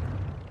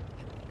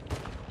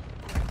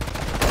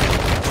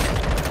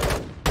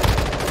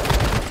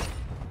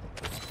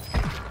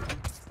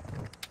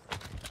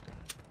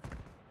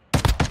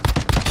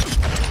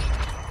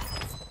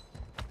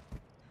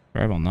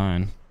 Rival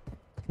 9.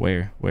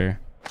 Where? Where?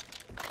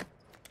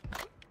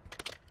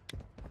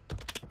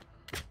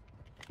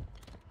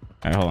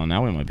 Alright, hold on.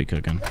 Now we might be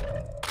cooking.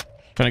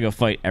 Trying to go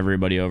fight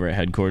everybody over at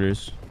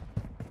headquarters.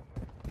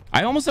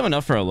 I almost have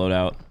enough for a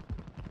loadout.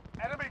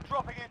 enemy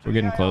dropping into We're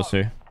getting the AO.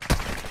 closer.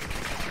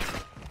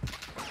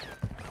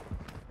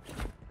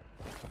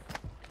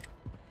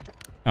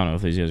 I don't know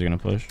if these guys are gonna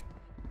push.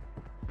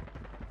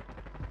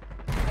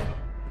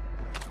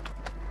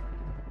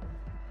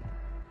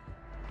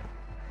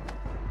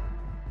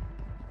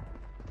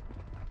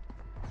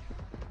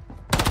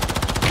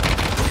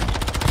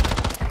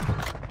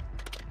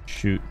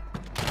 Shoot.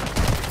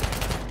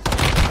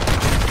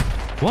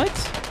 What?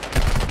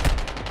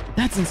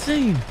 That's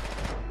insane.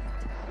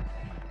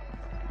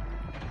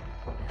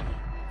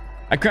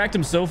 I cracked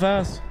him so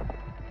fast.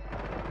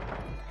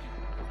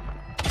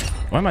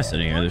 Why am I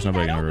sitting here? There's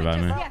nobody gonna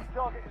revive me.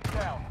 Target is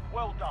down.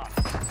 Well done.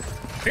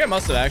 I think I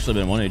must have actually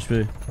been 1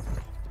 HP.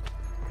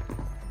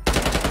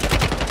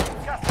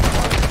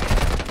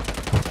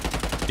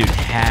 Dude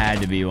had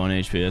to be 1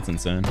 HP. That's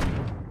insane.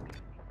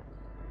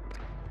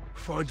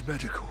 Find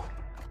medical.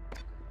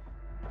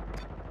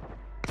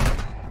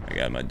 My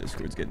God, my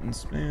Discord's getting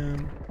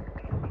spammed.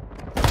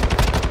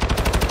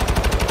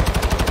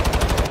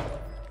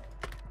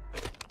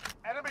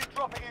 Enemy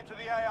dropping into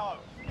the AO.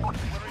 We're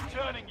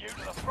returning you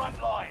to the front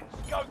lines.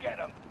 Go get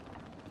them.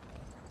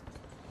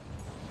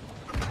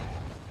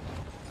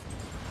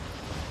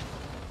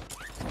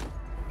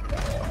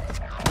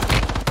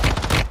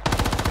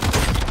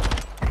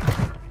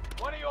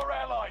 One of your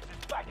allies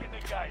is back in the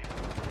game.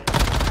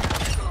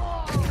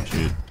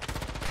 Shoot.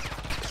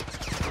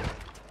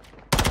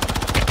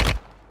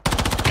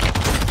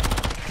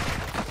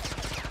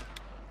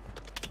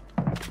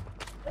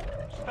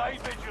 Stay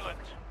vigilant.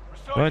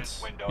 What?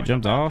 Resurgence window He is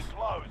jumped about off? to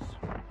close.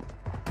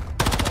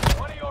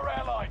 One of your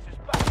allies is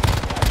back in the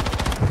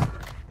game.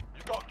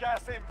 You've got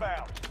gas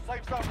inbound.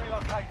 Safe zone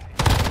relocated.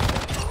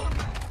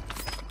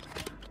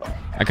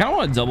 I kind of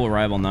want to double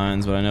rival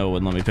 9s, but I know it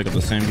wouldn't let me pick up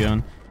the same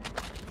gun.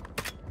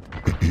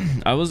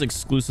 I was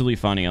exclusively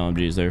finding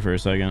LMGs there for a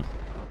second.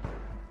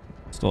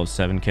 Still have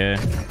 7K.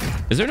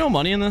 Is there no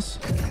money in this?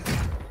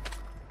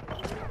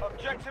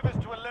 Objective is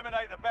to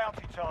eliminate the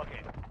bounty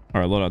target.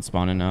 Alright, loadout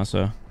spawning now,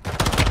 so.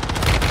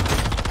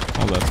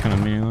 Oh, that's kind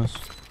of meaningless.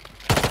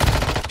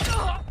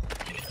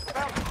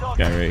 Bounty target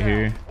Guy is right down.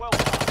 here. Well done.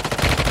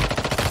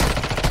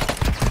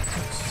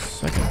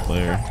 Second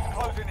player.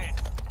 Closing in.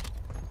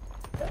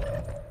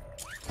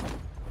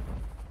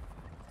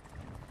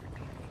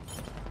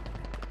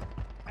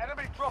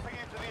 Enemy dropping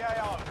into the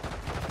AO.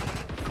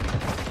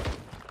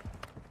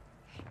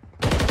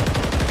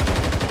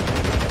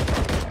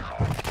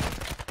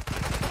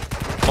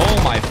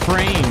 Oh, my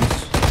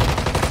frames.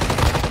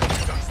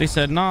 They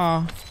said,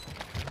 nah.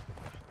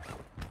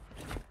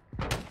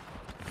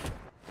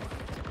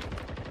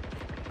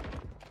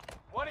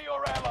 One of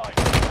your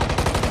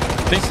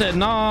allies. They said,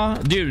 nah.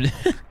 Dude.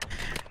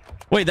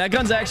 Wait, that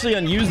gun's actually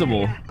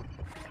unusable.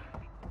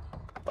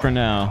 For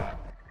now.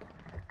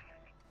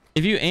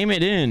 If you aim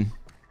it in,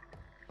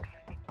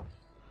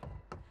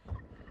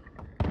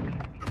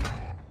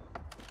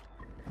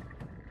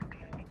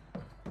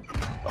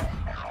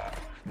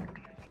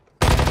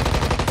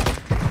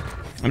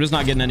 I'm just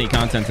not getting any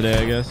content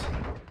today, I guess.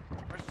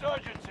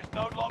 Resurgence is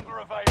no longer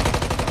available.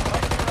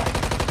 Make your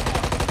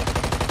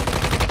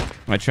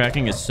exit. My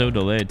tracking is so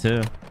delayed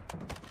too.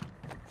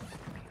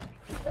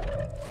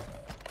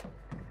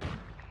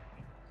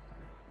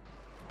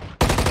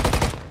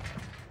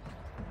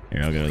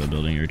 Here, I'll go to the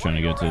building you were trying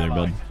to go to there,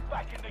 bud.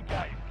 Back in the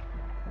game.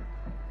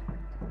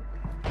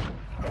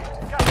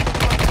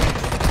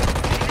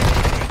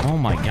 Oh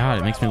my god,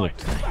 it makes me look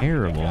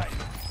terrible.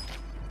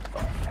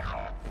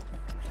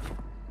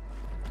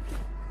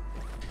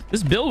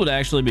 This build would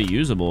actually be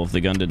usable if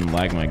the gun didn't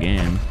lag my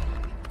game.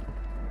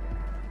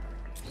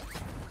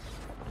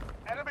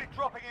 Enemy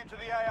dropping into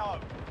the AO.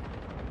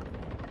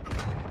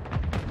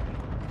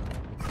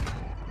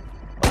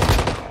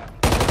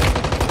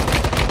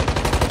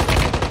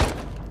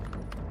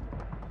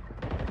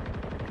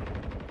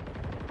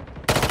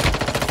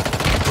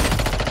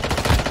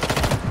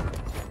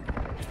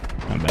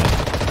 Not bad.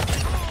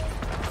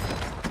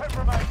 10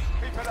 remaining.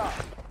 Keep it up.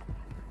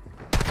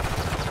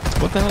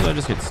 What the hell did I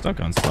just get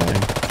stuck on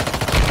sliding?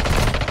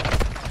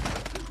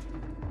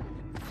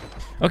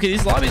 Okay,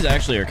 these lobbies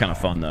actually are kind of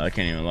fun though, I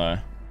can't even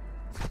lie.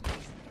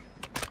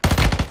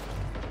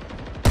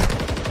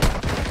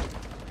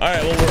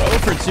 Alright, well we're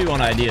 0 for 2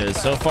 on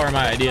ideas. So far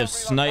my idea of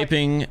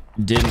sniping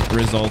didn't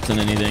result in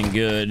anything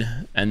good.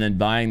 And then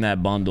buying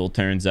that bundle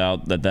turns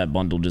out that that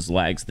bundle just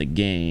lags the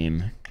game.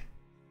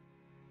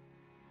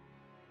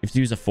 You have to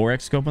use a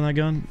 4x scope on that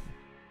gun?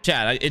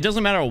 Chat, it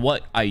doesn't matter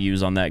what I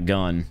use on that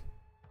gun.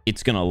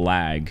 It's gonna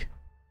lag.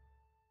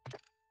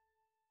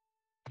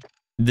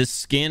 This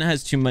skin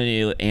has too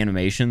many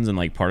animations and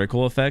like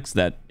particle effects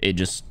that it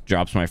just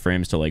drops my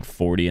frames to like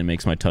 40 and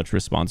makes my touch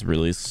response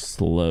really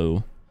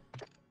slow.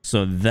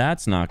 So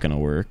that's not gonna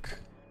work.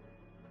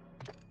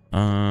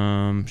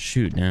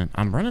 Shoot, man,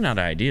 I'm running out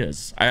of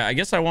ideas. I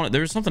guess there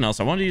was something else.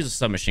 I wanted to use a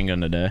submachine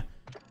gun today.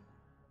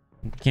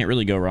 Can't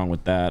really go wrong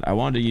with that. I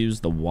wanted to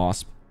use the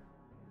Wasp,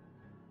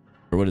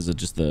 or what is it?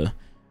 Just the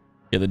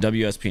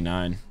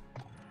WSP9.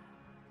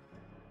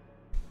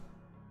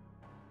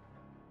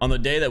 On the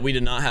day that we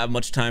did not have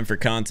much time for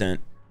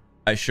content,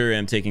 I sure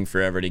am taking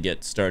forever to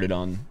get started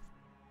on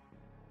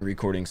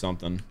recording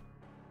something.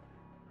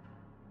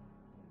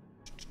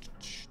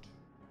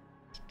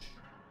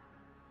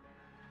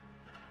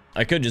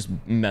 I could just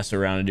mess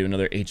around and do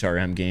another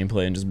HRM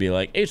gameplay and just be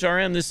like,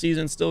 HRM this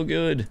season's still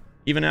good,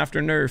 even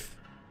after nerf.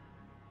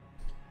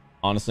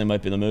 Honestly,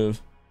 might be the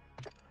move.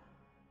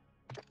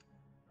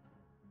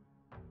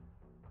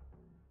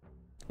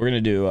 We're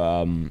gonna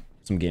do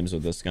some games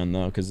with this gun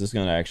though, because this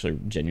gun I actually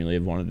genuinely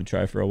have wanted to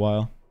try for a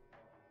while.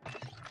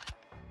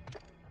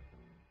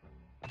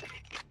 I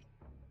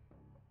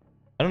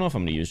don't know if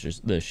I'm gonna use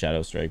just the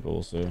Shadow Strike, but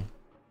we'll see.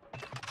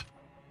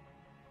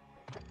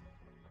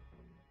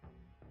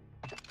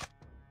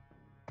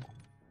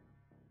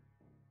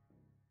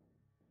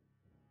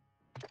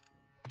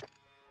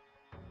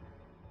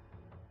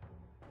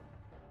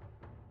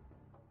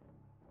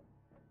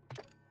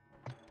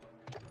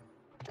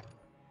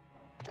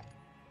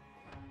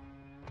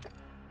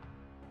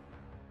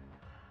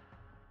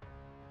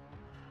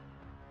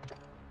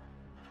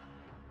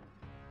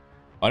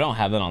 I don't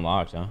have that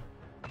unlocked, huh?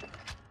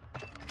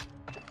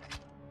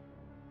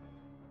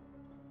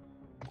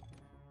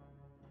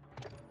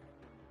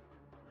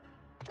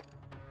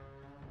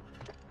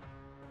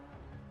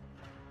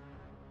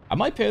 I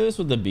might pair this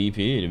with the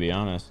BP, to be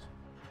honest.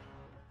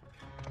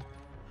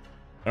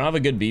 I don't have a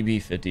good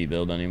BP50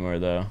 build anymore,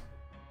 though.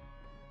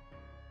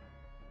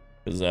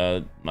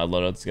 Because my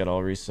loadouts got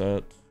all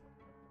reset.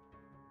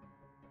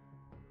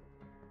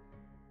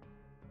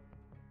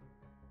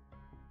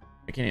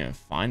 I can't even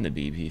find the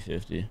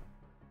BP50.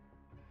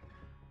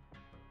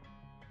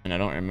 And I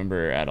don't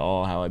remember at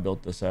all how I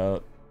built this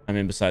out. I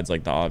mean, besides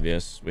like the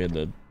obvious, we had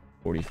the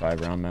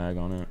 45 round mag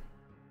on it.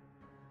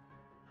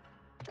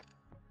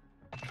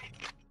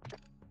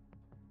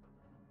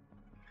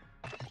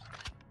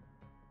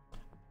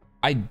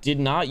 I did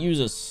not use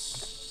a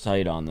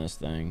sight on this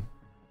thing.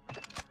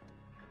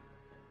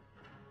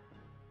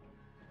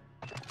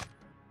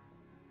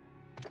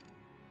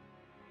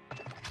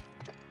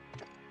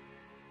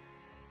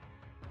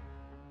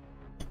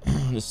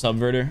 The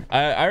subverter.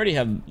 I already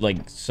have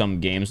like some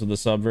games with the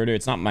subverter.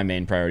 It's not my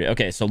main priority.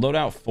 Okay, so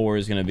loadout 4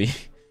 is gonna be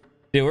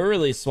dude, we're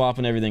really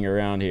swapping everything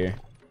around here.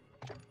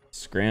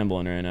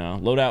 Scrambling right now.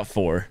 Loadout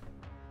 4.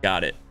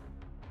 Got it.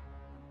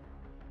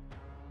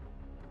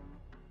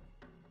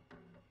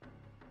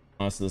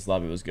 Honestly, this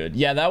lobby was good.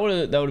 Yeah, that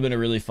would have been a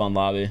really fun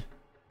lobby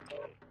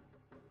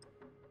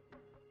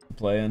to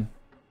play in.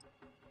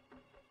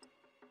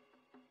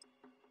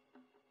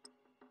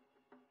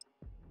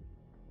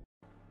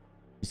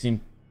 You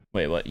seem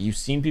Wait, what? You've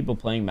seen people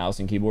playing mouse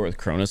and keyboard with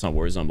Cronus on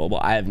Warzone Mobile?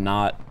 I have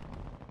not,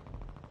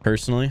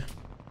 personally.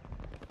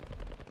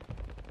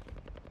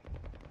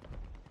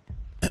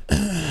 You're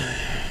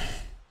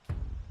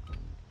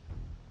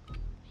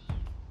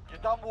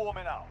done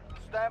warming up.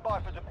 Stand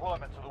by for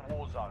deployment to the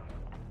war zone.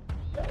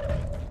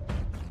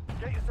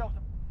 Get yourself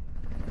to...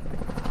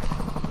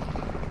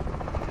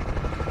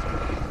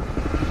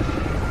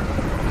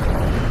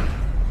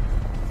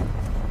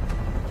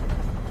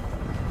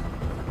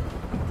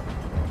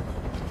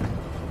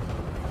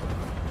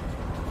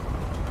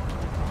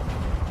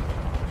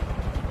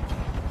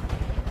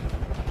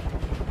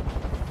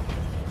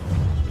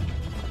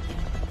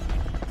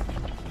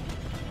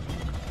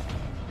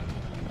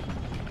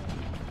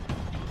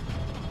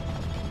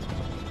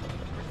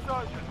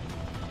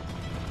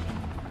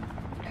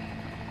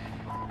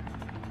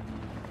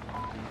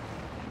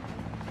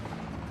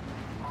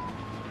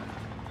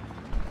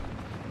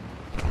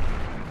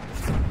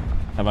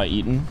 Have I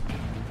eaten?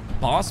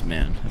 Boss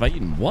man. Have I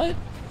eaten what?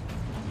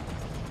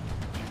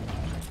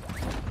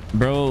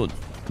 Bro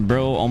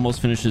almost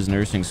finishes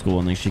nursing school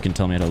and then she can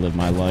tell me how to live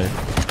my life.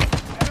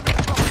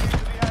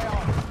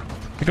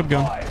 Pick up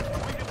gun.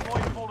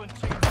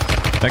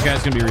 That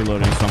guy's gonna be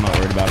reloading, so I'm not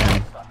worried about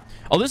him.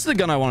 Oh, this is the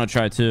gun I want to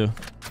try too.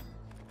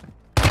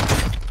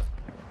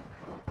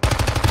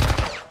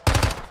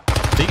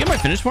 Did you get my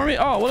finish for me?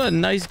 Oh, what a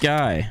nice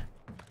guy.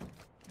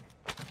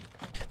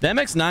 The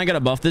MX-9 got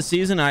a buff this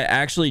season. I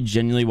actually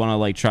genuinely want to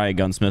like try a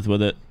gunsmith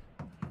with it.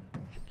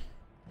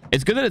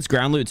 It's good that it's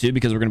ground loot too,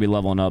 because we're going to be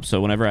leveling up. So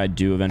whenever I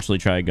do eventually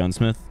try a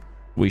gunsmith,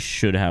 we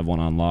should have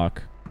one on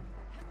lock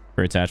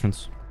for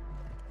attachments.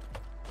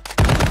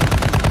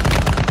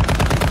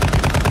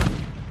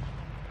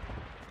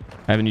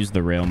 I haven't used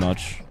the rail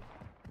much.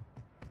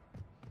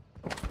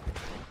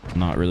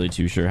 Not really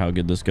too sure how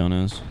good this gun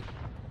is.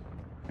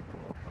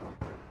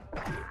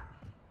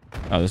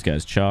 Oh, this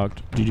guy's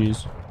chalked.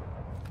 GG's.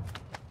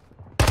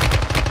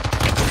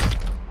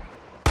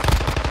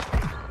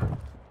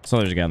 So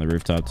there's a guy on the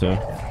rooftop too.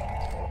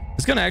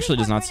 This gun actually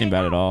does not seem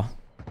bad at all.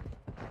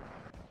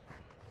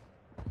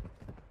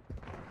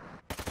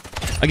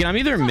 Again, I'm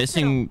either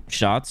missing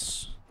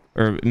shots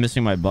or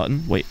missing my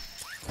button. Wait,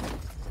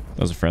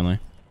 that was a friendly.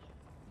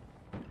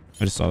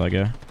 I just saw that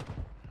guy.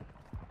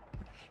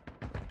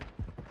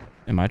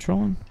 Am I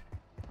trolling?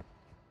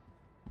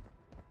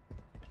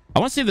 I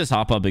want to see if this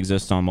hop up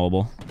exists on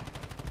mobile.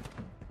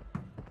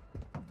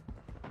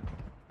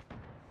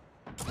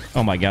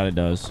 Oh my god, it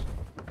does.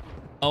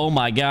 Oh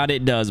my god,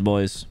 it does,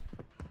 boys.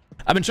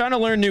 I've been trying to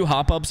learn new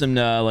hop-ups and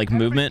like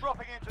movement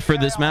for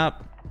this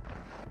map.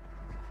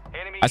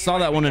 I saw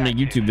that one in a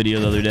YouTube video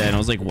the other day and I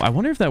was like, I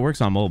wonder if that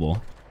works on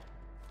mobile.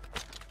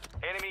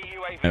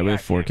 Yeah, we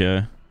have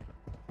 4K.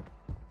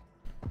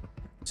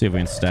 See if we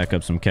can stack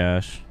up some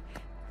cash.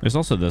 There's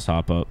also this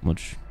hop-up,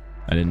 which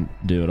I didn't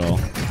do at all.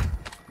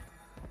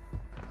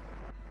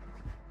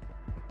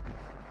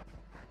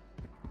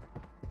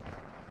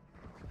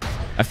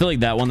 I feel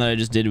like that one that I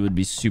just did would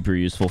be super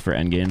useful for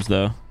end games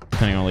though,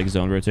 depending on like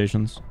zone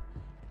rotations.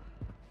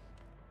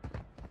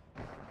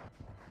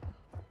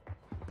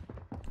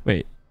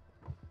 Wait.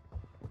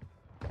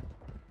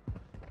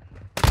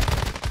 Aim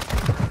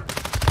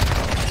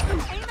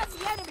at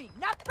the enemy,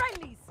 not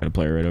friendlies. Got a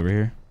player right over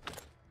here.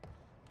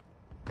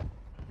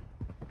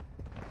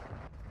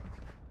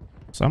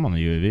 So I'm on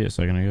the UAV a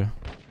second ago.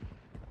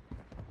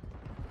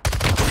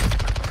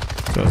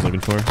 That's what I was looking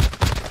for.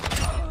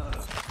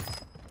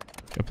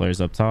 Got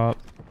players up top.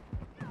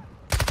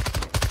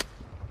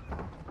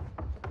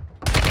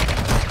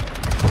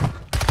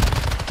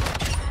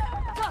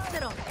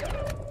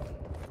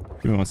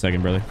 Give me 1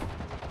 second, brother.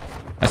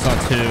 I saw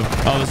 2.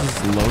 Oh, this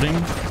is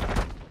loading.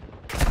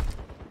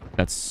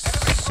 That's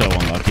so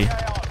unlucky.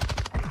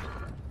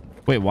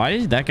 Wait, why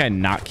did that guy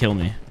not kill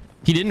me?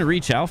 He didn't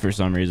reach out for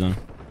some reason.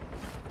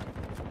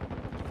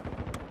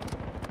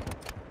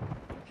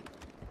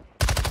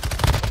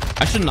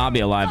 I should not be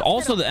alive.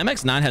 Also, the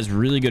MX-9 has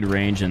really good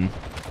range, and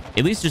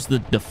at least just the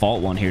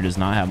default one here does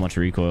not have much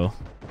recoil.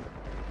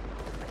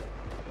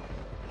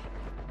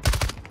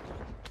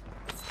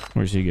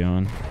 Where's he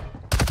going?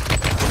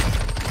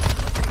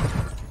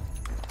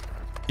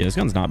 Yeah, this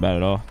gun's not bad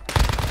at all.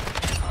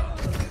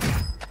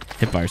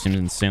 Hipfire seems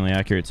insanely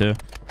accurate too.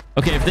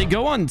 Okay, if they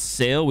go on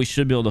sale, we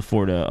should be able to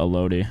afford a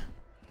loadie.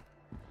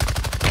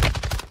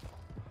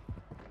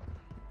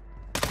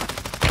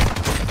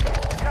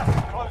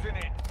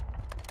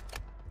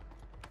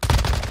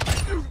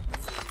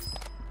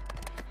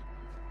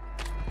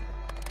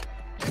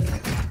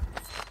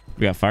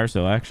 We got fire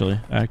sale actually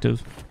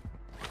active.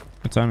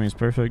 The timing is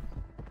perfect.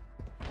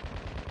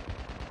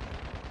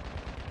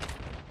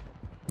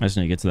 I just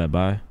need to get to that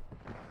buy.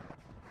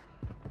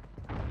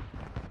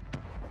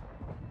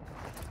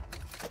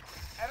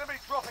 Enemy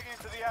dropping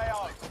into the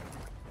AI.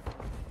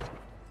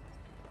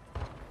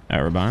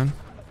 We're buying.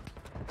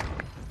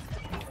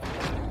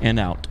 And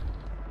out.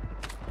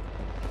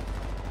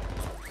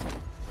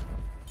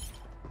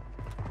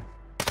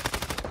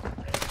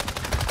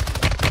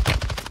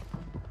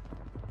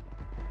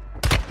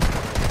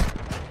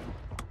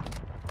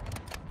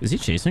 Is he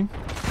chasing?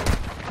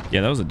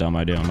 Yeah, that was a dumb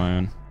idea on my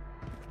own.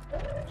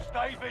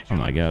 Oh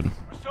my god.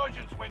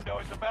 Resurgence window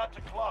is about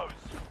to close.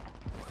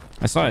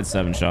 I saw I had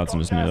 7 shots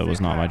and just knew that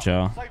was not my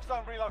chow. Safe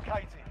zone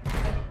relocated.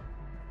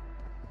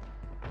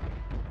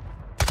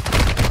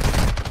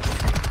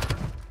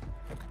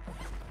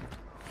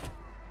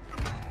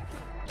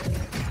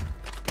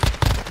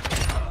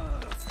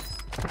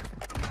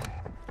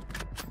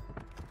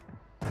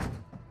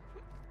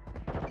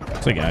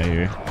 There's a guy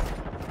here.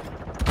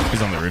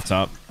 He's on the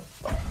rooftop.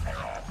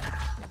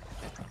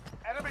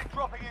 Enemy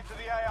dropping into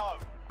the AO.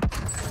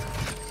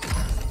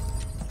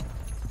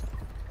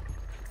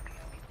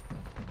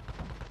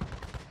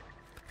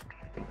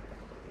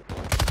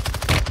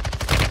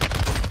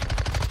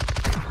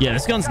 Yeah,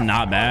 this gun's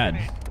not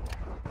bad.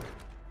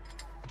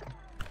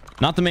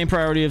 Not the main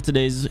priority of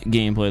today's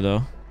gameplay,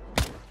 though.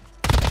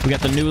 We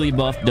got the newly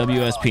buffed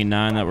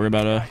WSP-9 that we're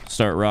about to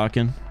start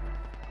rocking.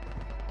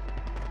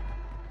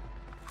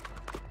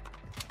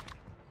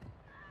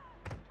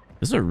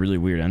 This is a really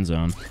weird end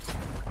zone.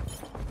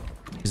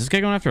 Is this guy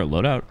going after a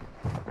loadout?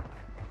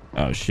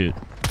 Oh, shoot.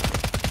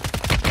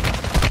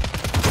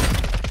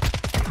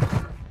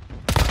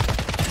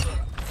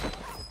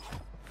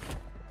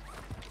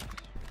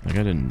 That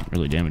guy didn't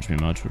really damage me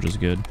much, which is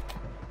good.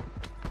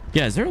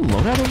 Yeah, is there a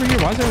loadout over here?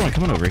 Why is everyone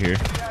coming over here?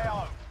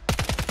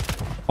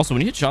 Also,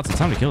 when you hit shots, the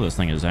time to kill this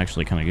thing is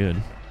actually kind of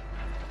good.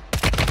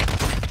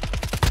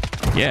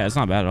 Yeah, it's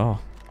not bad at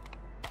all.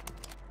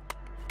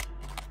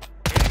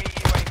 Enemy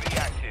UAV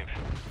active.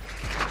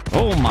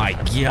 Oh my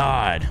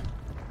god.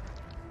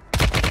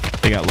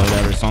 They got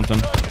loadout or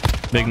something.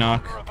 Big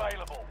knock.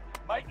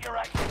 Make your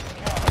actions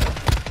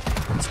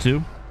count. That's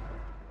two.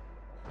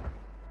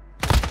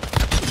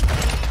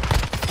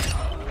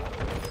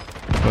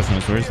 Question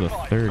is, where's the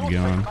third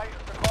going?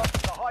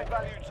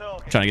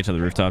 Trying to get to the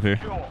rooftop here.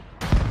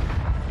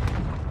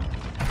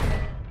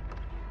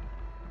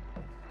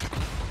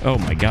 Oh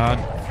my god.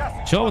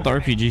 Chill with the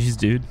RPGs,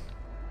 dude.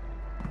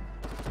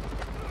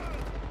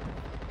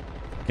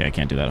 Okay, I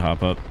can't do that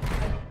hop up.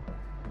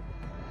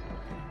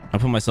 I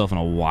put myself in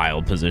a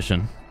wild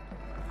position.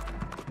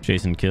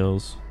 Chasing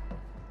kills.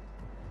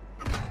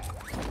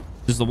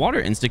 Does the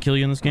water insta-kill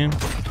you in this game?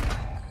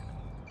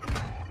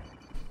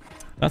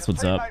 That's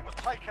what's up.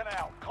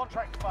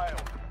 Contract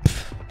failed.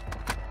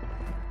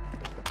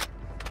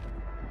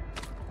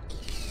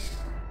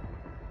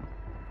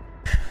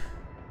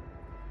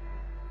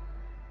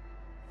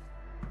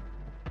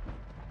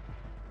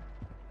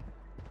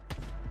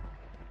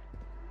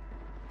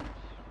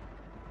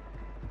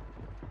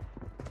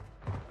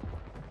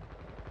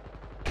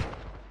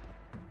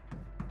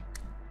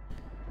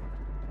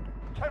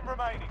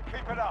 Remaining.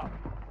 Keep it up.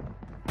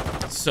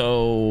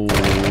 So,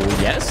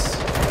 yes.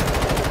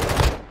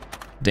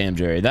 Damn,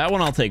 Jerry. That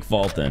one I'll take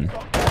fault in.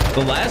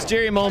 The last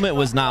Jerry moment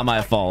was not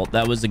my fault.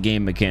 That was a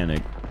game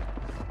mechanic.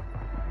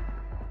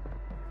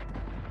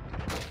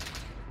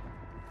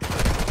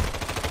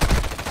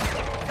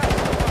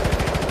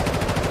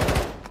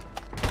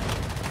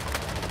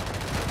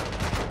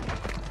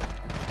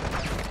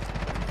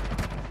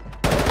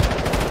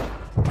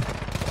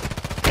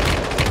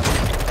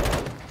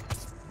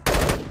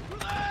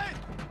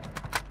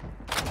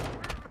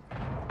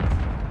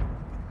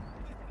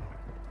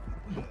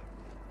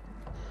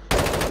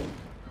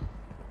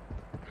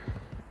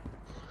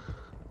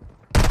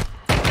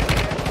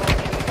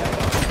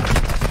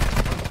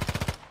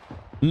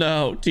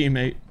 No,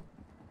 teammate.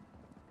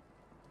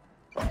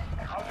 Only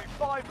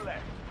 5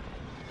 left.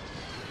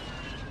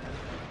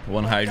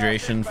 One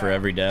hydration for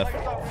every death.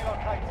 Safe zone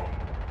relocated.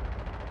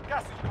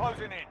 Gas is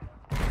closing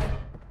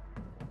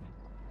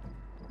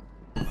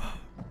in.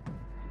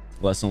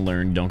 Lesson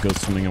learned, don't go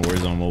swimming in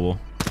Warzone mobile.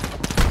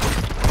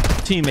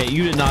 Teammate,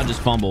 you did not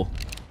just fumble.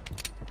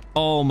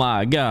 Oh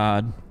my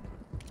god.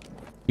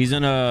 He's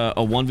in a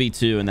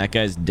 1v2 and that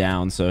guy's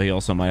down, so he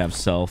also might have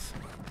self.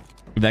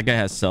 If that guy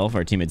has self,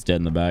 our teammate's dead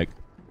in the back.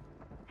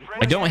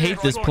 I don't hate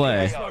this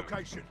play. I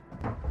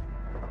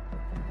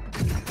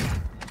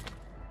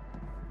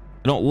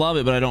don't love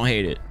it, but I don't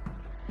hate it.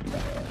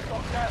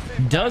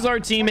 Does our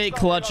teammate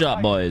clutch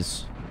up,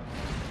 boys?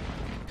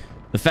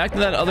 The fact that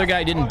that other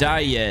guy didn't die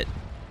yet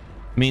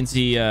means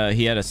he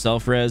had a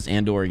self-res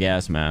and or a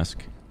gas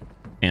mask.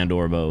 And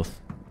or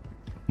both.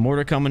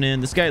 Mortar coming in.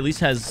 This guy at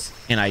least has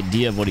an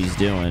idea of what he's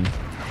doing.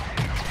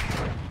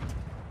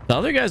 The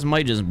other guys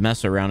might just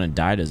mess around and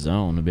die to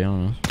zone, to be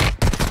honest.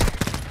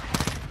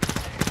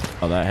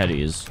 Oh, that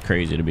heady is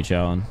crazy to be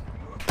chowing.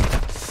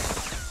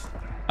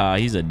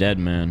 He's a dead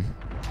man.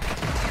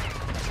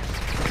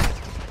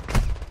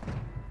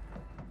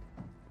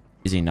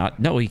 Is he not?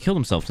 No, he killed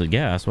himself to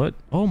gas. What?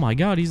 Oh my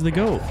god, he's the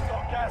GOAT.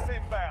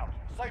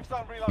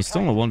 He's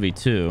still in a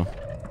 1v2.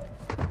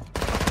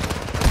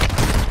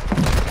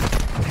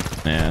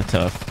 Yeah,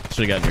 tough.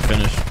 Should have gotten your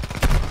finish.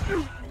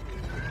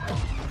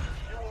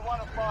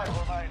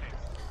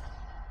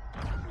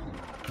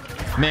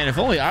 Man, if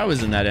only I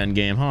was in that end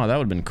game, huh? That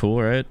would have been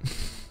cool, right?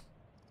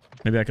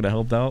 Maybe I could have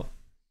helped out.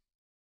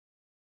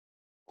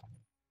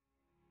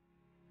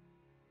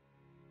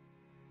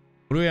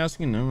 What are we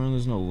asking? No,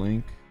 there's no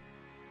link.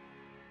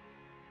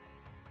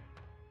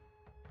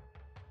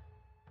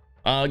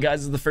 Guys,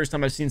 this is the first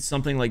time I've seen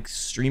something like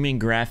streaming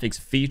graphics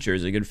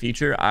features. A good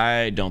feature?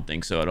 I don't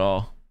think so at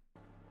all.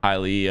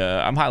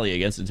 I'm highly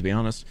against it, to be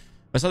honest.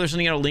 I saw they're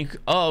sending out a link.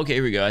 Oh, okay,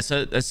 here we go. I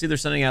see they're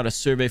sending out a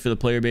survey for the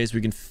player base.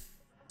 We can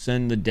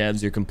send the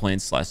devs your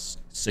complaints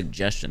 /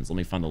 suggestions. Let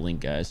me find the link,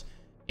 guys.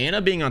 Anna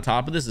being on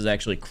top of this is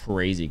actually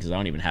crazy because I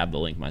don't even have the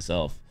link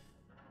myself.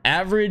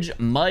 Average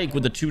Mike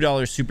with a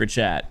 $2 super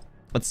chat.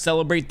 Let's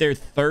celebrate their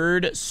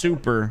 3rd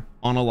super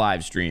on a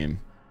live stream.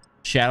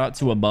 Shout out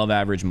to Above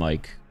Average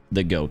Mike,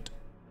 the GOAT.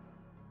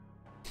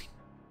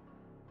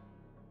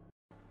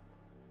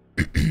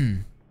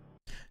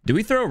 Do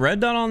we throw a red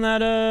dot on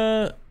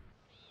that?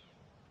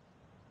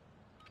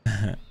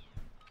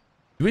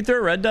 Do we throw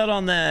a red dot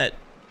on that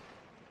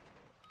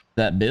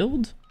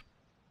build?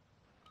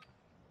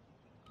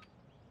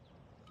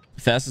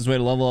 Fastest way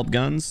to level up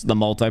guns, the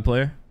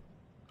multiplayer.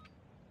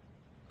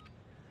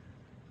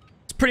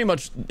 It's pretty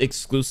much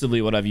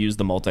exclusively what I've used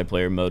the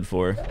multiplayer mode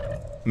for.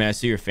 May I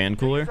see your fan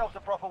cooler?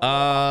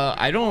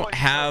 I don't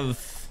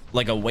have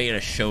like a way to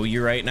show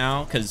you right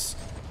now because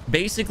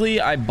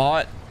basically I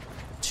bought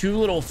 2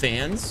 little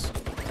fans.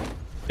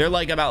 They're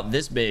like about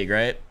this big,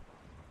 right?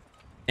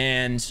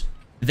 And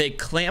they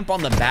clamp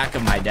on the back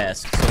of my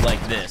desk. So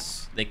like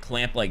this, they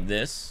clamp like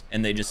this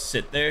and they just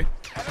sit there.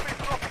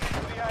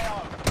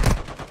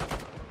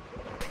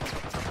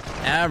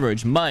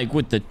 Average Mike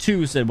with the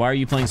 2 said, why are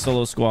you playing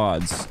solo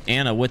squads?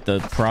 Anna with the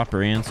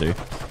proper answer.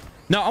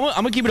 No, I'm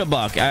gonna keep it a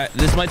buck.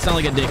 This might sound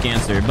like a dick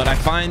answer, but I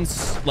find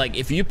like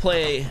if you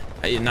play,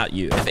 not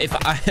you, if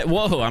I,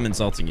 whoa, I'm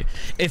insulting you.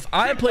 If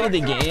I play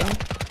the game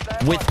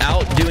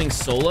without doing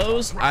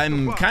solos,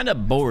 I'm kind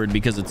of bored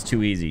because it's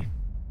too easy.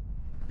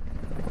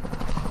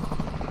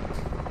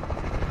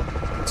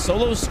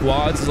 Solo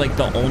squads is like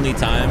the only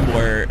time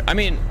where, I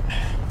mean,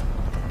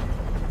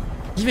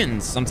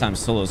 even sometimes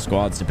solo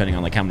squads, depending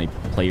on like how many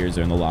players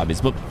are in the lobbies.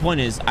 But the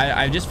point is,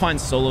 I just find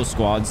solo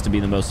squads to be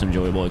the most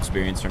enjoyable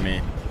experience for me.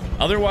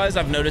 Otherwise,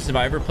 I've noticed if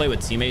I ever play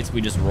with teammates,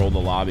 we just roll the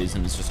lobbies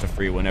and it's just a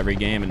free win every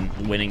game, and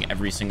winning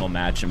every single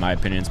match, in my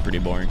opinion, is pretty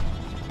boring. Do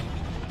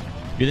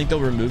you think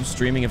they'll remove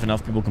streaming if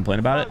enough people complain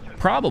about it?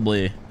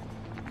 Probably.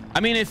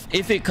 I mean,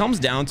 if it comes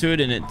down to it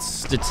and it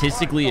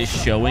statistically is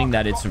showing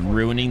that it's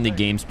ruining the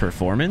game's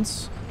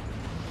performance,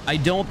 I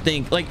don't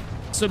think, like,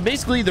 so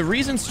basically the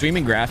reason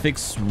streaming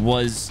graphics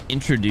was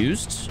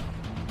introduced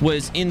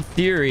was, in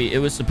theory, it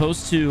was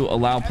supposed to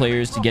allow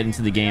players to get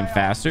into the game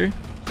faster.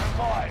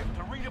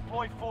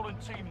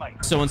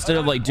 So instead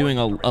of like doing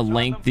a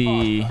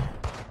lengthy,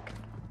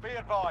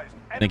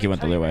 I think he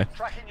went the other way.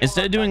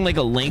 Instead of doing like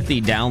a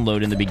lengthy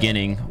download in the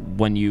beginning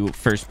when you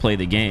first play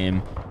the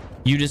game,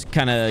 you just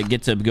kind of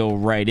get to go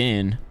right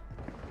in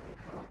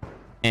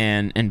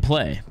and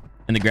play,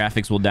 and the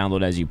graphics will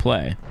download as you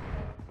play.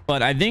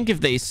 But I think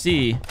if they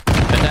see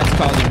that that's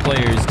causing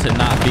players to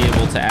not be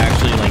able to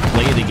actually like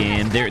play the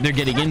game, they're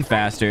getting in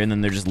faster and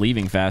then they're just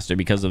leaving faster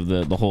because of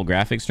the whole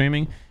graphic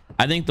streaming,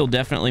 I think they'll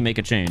definitely make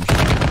a change.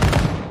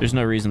 There's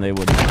no reason they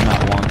would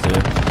not want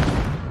to.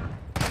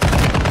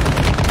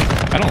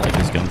 I don't like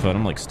this gunfight.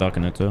 I'm like stuck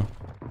in it too.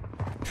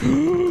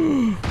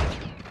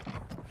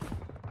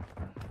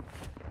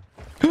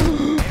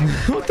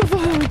 What the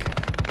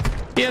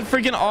fuck? He had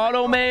freaking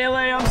auto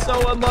melee. I'm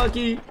so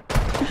unlucky.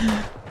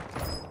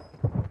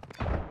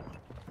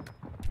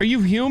 Are you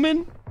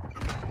human?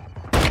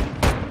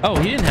 Oh,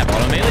 he didn't have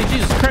auto melee.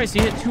 Jesus Christ, he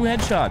hit 2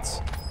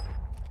 headshots.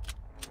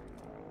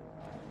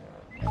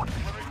 We're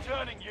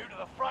returning you to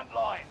the front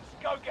lines.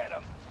 Go get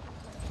them.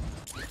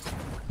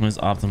 When's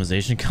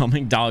optimization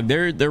coming? Dog,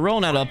 they're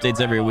rolling out updates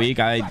every week.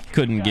 I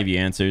couldn't give you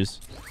answers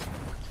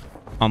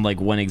on like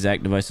when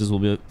exact devices will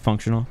be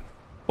functional.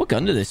 What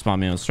gun did they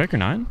spawn me on? Striker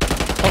 9?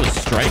 Oh,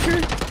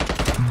 Striker?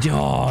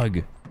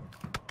 Dog.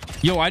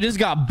 Yo, I just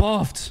got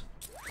buffed.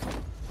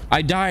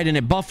 I died and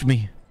it buffed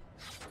me.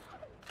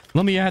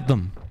 Let me at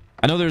them.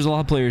 I know there's a lot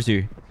of players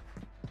here.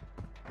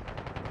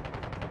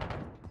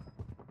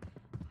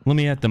 Let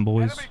me at them,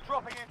 boys. Enemy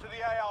dropping into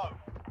the AO.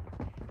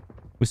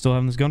 We still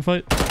having this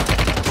gunfight?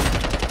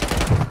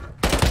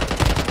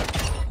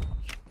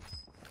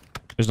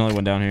 There's another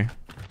one down here.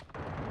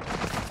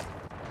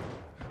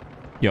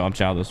 Yo, I'm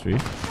childless for you.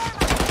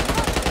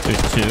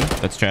 There's 2.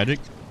 That's tragic.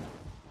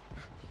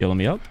 Yo, let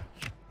me up.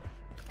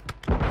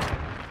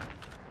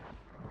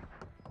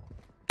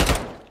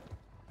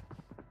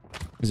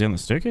 Is he on the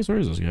staircase? Where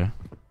is this guy?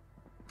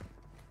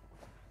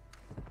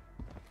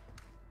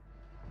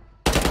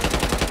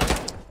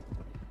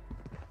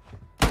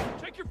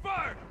 Take your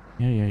fire.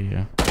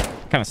 Yeah.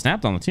 Kind of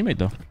snapped on the teammate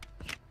though.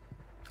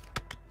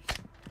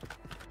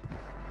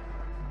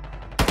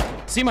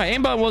 See, my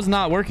aimbot was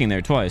not working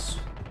there twice.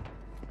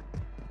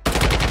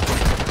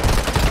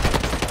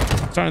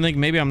 Starting to think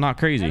maybe I'm not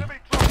crazy.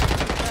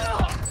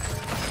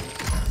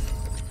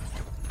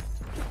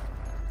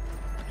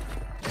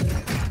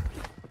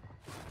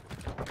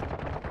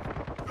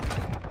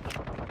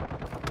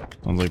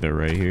 Sounds like they're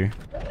right here.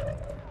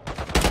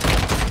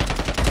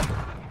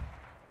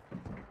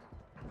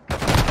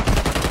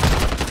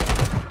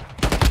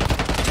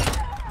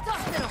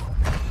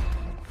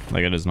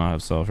 Like, it does not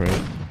have self,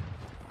 right?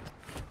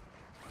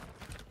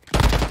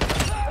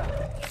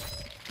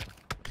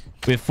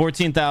 We have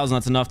 14,000.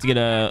 That's enough to get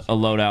a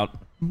loadout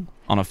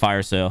on a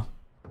fire sale,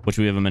 which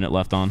we have a minute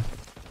left on.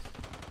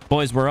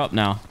 Boys, we're up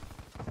now.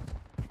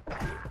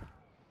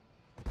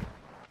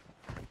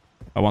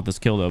 I want this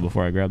kill, though,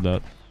 before I grab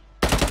that.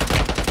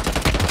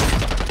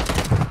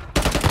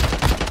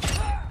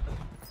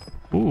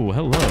 Ooh,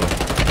 hello.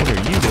 What are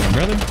you doing,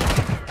 brother?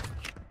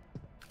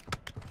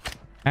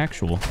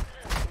 Actual.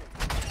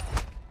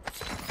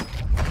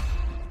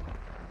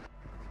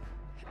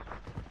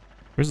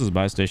 Where's this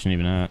buy station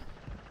even at?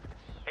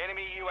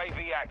 Enemy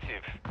UAV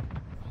active.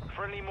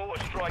 Friendly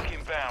mortar strike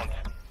inbound.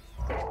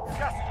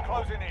 Gas is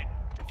closing in.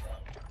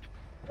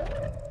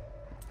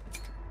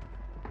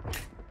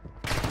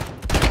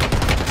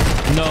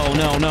 No.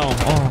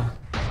 Oh.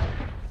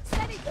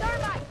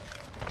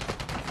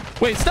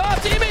 Wait, stop,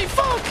 teammate!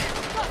 Fuck!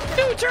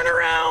 Dude, turn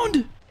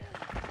around!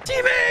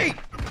 teammate!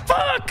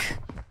 Fuck!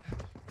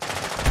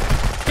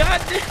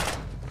 God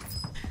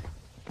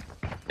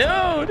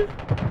dude!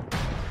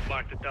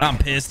 I'm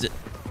pissed.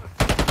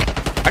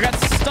 I got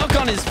stuck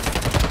on his...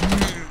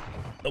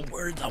 The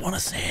words I want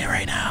to say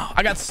right now.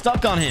 I got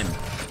stuck on him.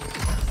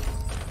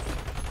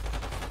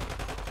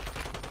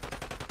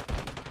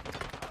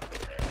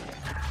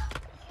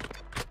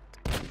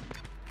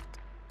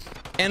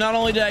 And not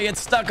only did I get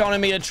stuck on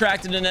him, he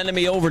attracted an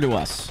enemy over to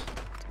us.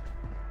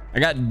 I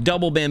got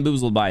double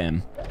bamboozled by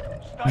him.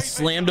 He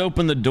slammed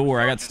open the door.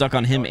 I got stuck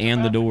on him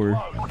and the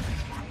door.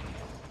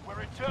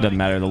 Doesn't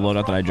matter. The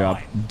loadout that I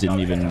dropped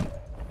didn't even...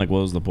 Like,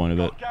 what was the point of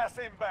it? Gas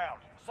inbound.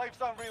 Safe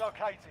zone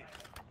relocated.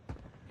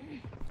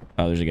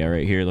 Oh, there's a guy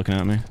right here looking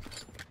at me.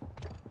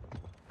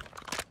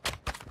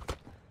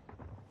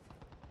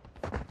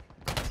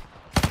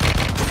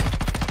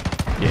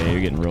 Yeah,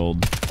 you're getting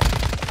rolled.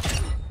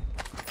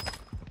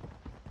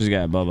 There's a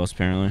guy above us,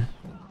 apparently.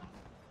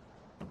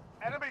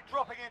 Enemy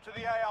dropping into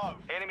the AO.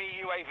 Enemy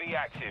UAV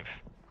active.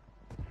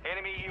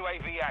 Enemy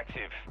UAV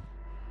active.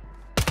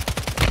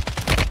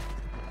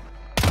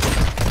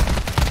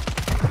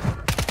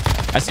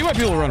 I see why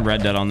people run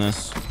Red Dead on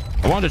this.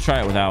 I wanted to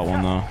try it without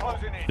one, though.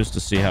 Just to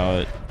see how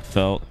it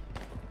felt.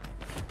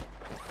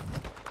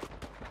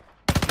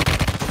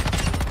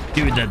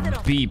 Dude, the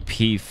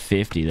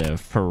BP-50, though.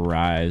 For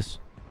Rise.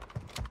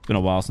 It's been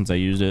a while since I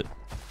used it.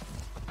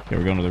 Okay,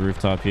 we're going to the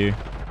rooftop here.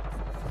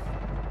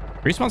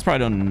 Respawns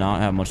probably do not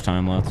have much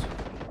time left.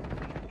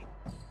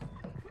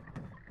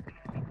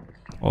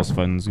 All this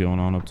fighting's going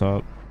on up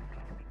top.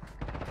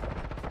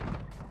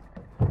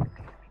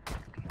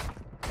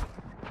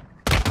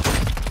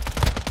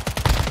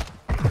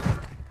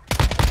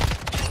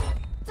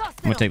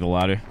 I'm gonna take the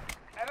ladder.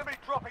 Enemy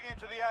dropping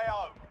into the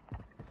AO.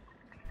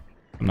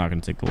 I'm not gonna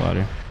take the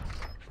ladder.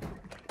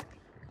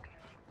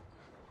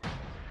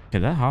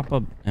 Did that hop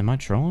up? Am I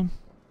trolling?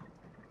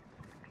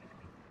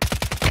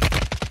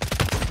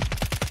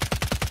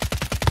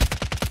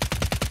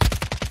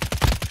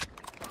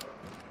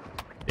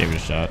 Gave it a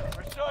shot.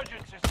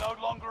 Resurgence is no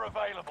longer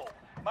available.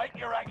 Make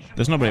your action.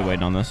 There's nobody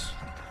waiting on this.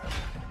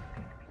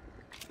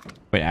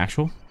 Wait,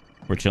 actual?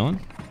 We're chilling?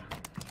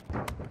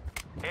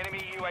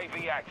 Enemy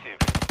UAV active.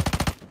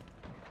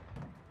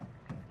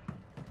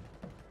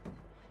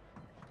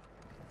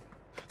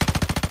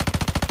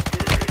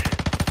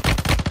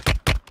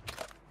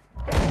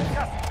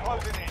 Gas is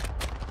closing in.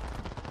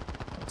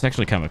 It's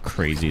actually kind of a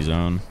crazy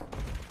zone.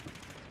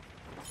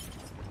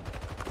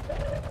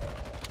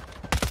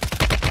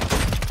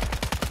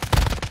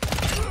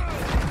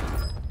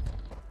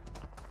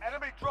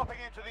 Enemy dropping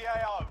into the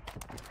AO.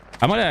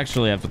 I might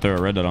actually have to throw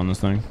a Red Dot on this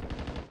thing.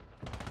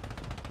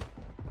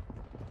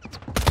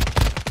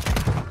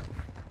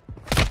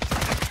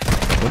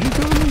 What are you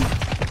doing?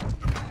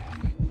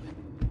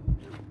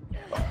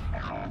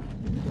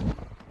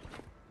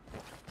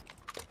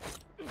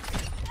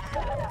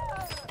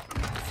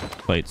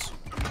 Plates.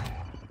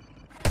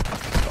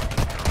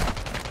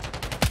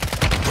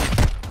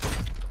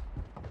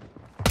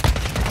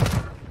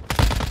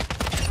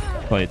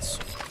 Plates.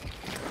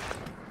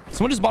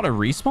 Someone just bought a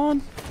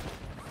respawn?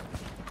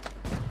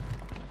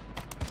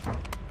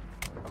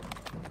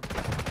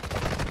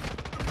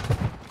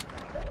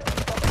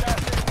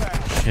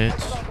 Shit. I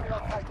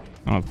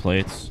don't have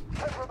plates.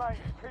 10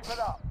 remaining. Keep it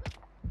up.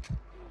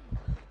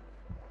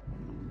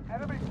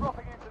 Enemy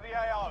dropping into the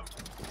AO.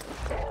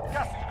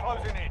 Gas is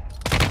closing in.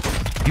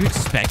 You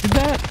expected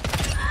that?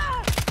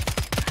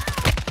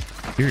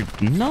 You're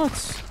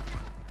nuts.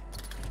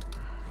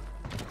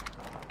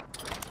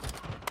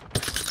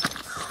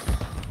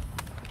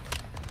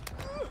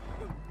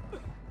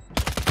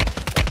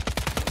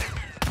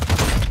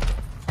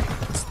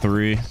 It's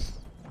 3.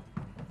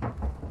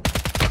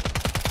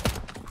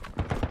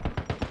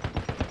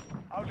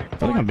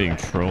 I think I'm being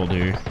trolled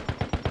here.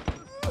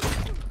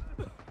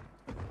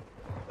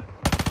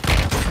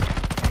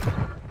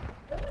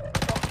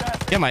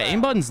 Yeah, my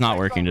aim button's not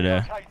working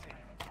today.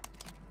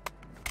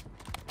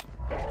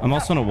 I'm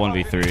also in a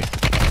 1v3.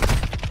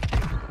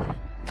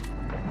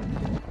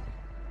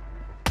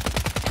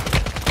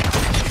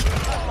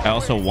 I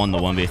also won the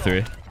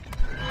 1v3.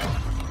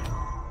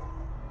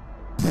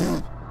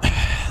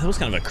 That was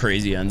kind of a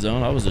crazy end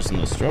zone. I was just in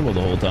the struggle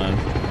the whole time.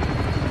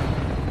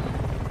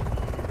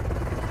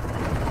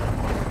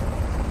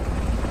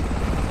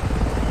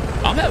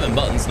 I'm having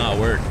buttons not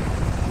work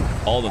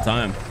all the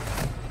time.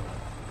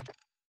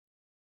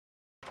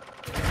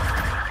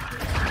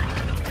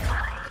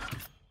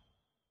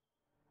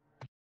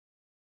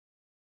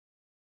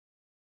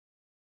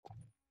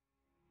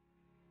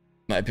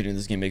 In my opinion,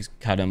 this game makes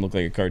goddamn look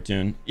like a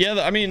cartoon.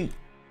 Yeah, I mean,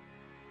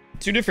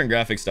 2 different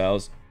graphic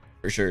styles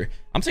for sure.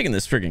 I'm taking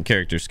this freaking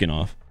character skin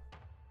off.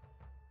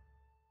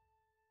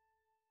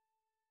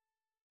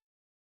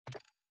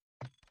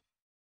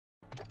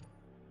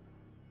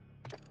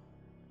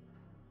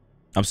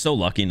 I'm so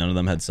lucky none of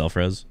them had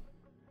self-res.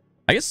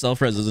 I guess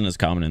self-res isn't as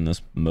common in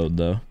this mode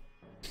though.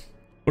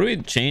 What do we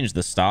change?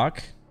 The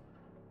stock?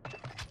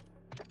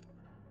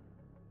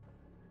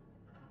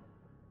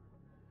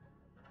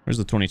 Where's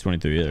the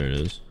 2023? There it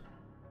is.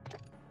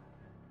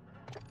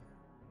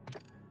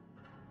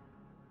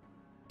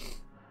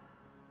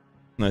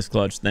 Nice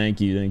clutch.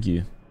 Thank you. Thank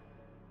you.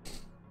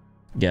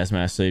 Gas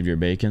mask saved your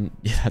bacon.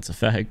 Yeah, that's a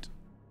fact.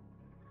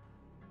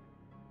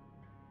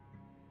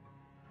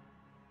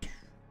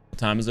 What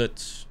time is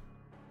it?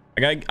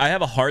 I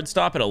have a hard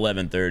stop at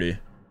 11:30.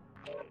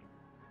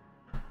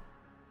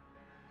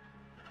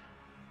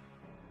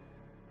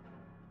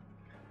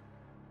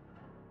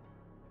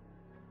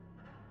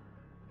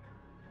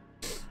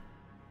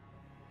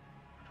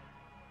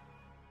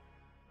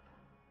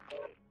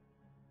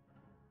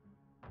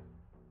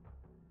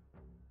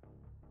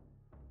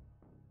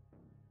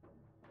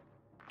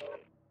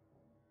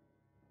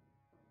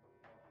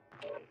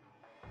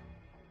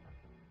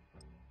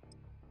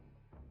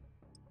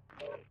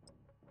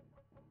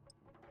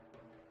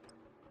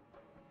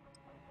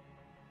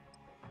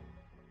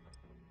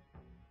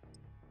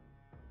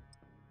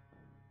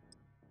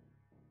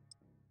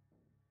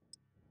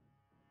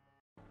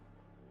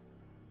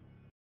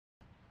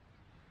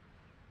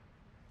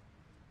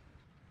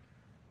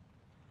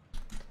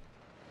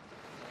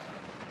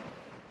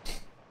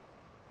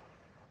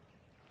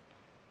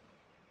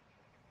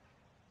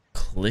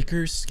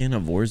 Clicker skin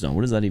of Warzone.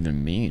 What does that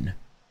even mean?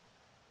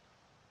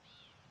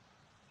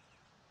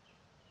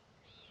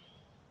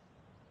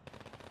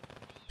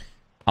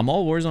 I'm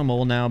all Warzone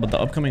mobile now, but the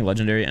upcoming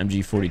legendary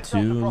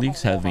MG42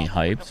 leaks have me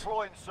hyped.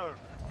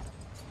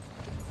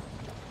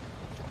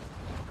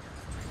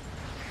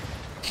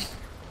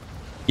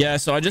 Yeah,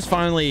 so I just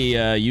finally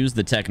used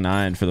the Tech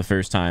 9 for the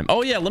first time.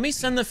 Oh yeah, let me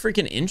send the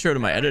freaking intro to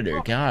my editor.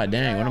 God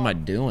dang, what am I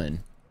doing?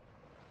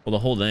 Well, the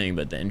whole thing,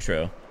 but the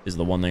intro is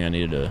the one thing I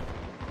needed to...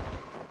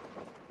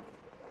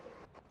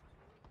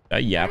 I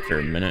yapped for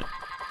a minute.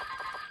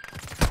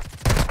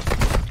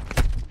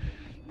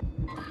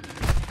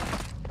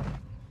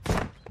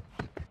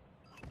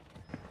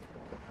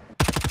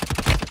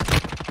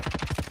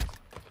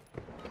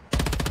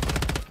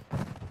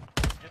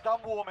 You're done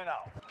warming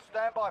up.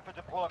 Stand by for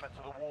deployment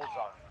to the war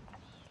zone.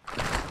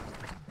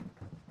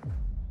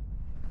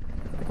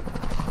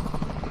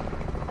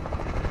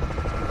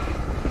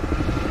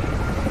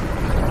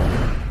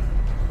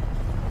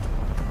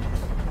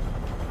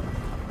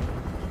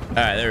 All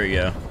right, there we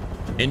go.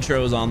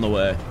 Intro's on the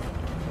way.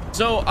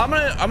 So I'm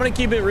gonna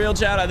keep it real,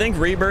 chat. I think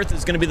Rebirth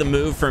is gonna be the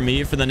move for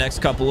me for the next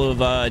couple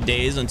of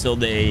days until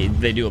they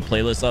do a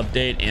playlist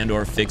update and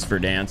or fix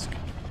Verdansk.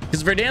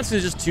 Because Verdansk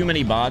is just too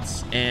many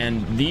bots,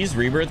 and these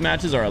Rebirth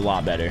matches are a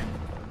lot better.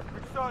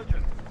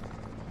 Resurgence.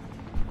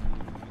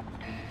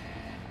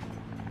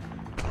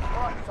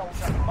 Right,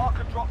 soldier. Mark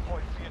a drop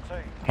point for your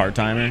team. Part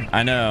timer.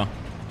 I know.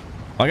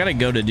 I gotta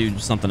go to do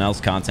something else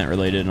content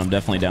related, and I'm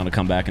definitely down to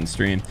come back and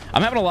stream.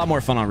 I'm having a lot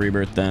more fun on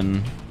Rebirth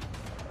than...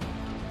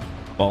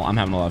 Well, I'm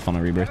having a lot of fun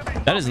on Rebirth.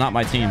 That is not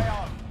my team.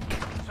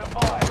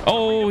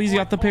 Oh, he's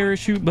got the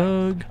parachute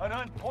bug. And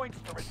earn points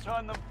to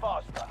return them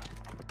faster.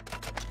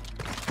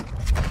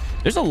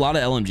 There's a lot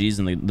of LMGs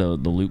in the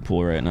loot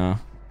pool right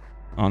now,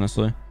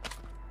 honestly.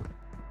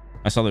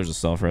 I saw there's a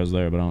self-res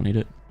there, but I don't need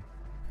it.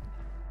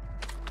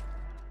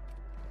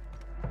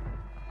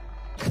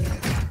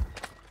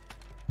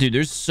 Dude,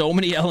 there's so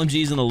many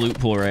LMGs in the loot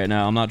pool right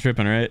now. I'm not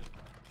tripping, right?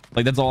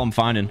 Like, that's all I'm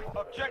finding.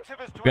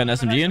 We got an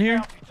SMG in here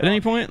at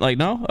any point? Like,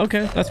 no?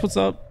 Okay, that's what's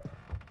up.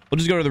 We'll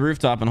just go to the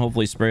rooftop and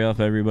hopefully spray off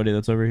everybody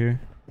that's over here.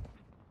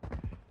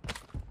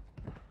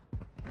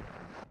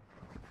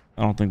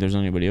 I don't think there's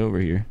anybody over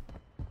here.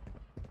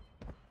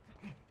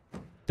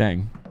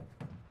 Dang.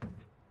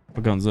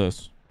 What gun's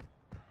this?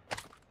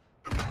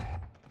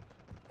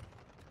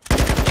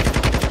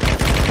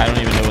 I don't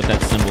even know what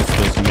that symbol's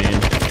supposed to mean.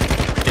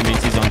 It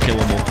means he's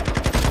unkillable.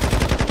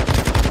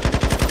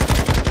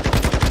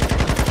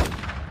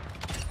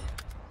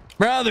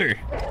 Brother,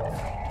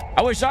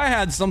 I wish I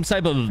had some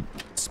type of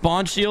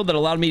spawn shield that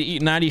allowed me to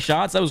eat 90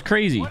 shots. That was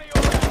crazy.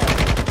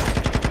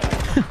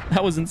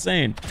 That was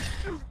insane.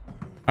 All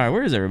right,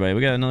 where is everybody? We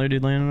got another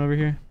dude landing over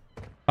here.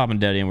 Popping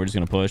Daddy, and we're just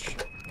gonna push.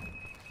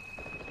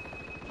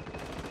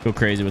 Go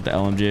crazy with the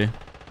LMG.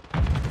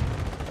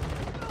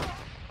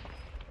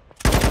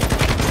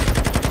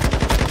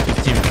 There's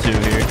a team of 2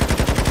 here.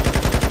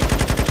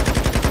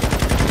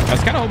 I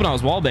was kind of hoping I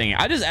was wallbanging.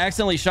 I just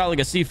accidentally shot like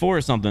a C4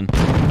 or something.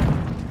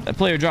 That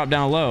player dropped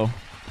down low.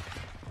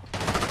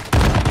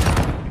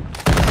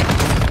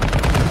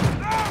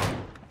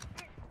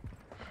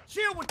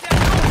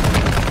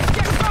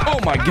 Oh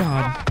my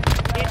god.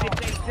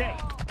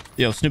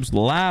 Yo, Snoop's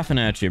laughing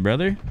at you,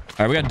 brother. All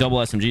right, we got double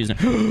SMGs now.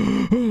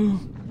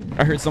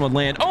 I heard someone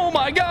land. Oh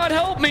my god,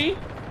 help me.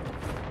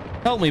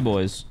 Help me,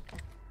 boys.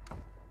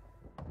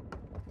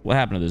 What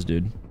happened to this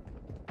dude?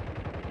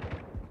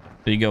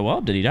 Did he go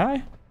up? Did he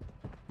die?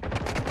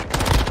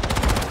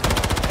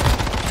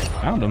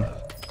 Found him.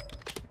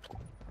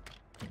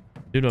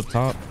 Dude up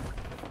top.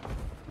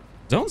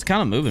 Zone's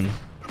kind of moving.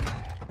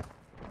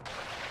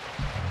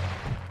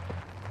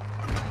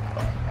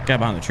 Guy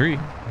behind the tree.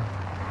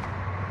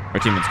 Our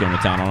teammate's going to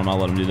town on him. I'll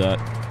let him do that.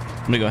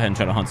 I'm gonna go ahead and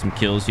try to hunt some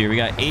kills here. We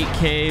got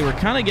 8K. We're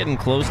kind of getting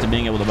close to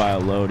being able to buy a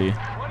Lodi.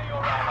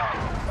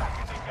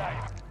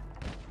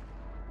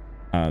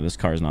 This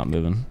car's not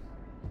moving.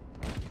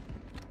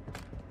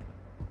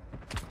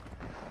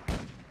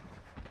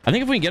 I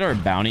think if we can get our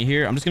bounty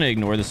here, I'm just going to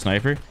ignore the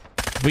sniper.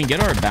 If we can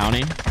get our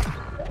bounty,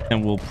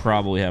 then we'll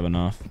probably have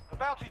enough. The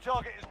bounty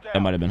target is down.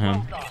 That might have been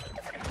him. Well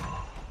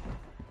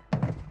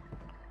done.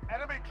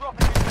 Enemy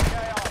dropping into the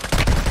AR.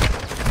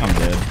 I'm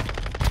dead.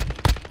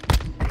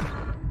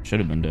 Should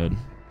have been dead.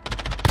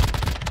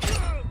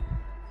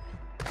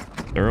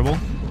 Durable.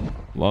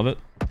 Love it.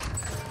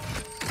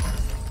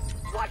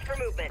 Watch for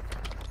movement.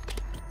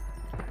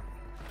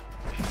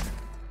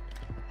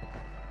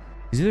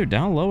 He's either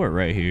down low or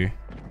right here.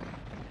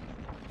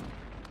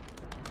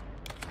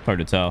 Hard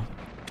to tell.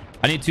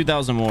 I need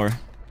 2,000 more.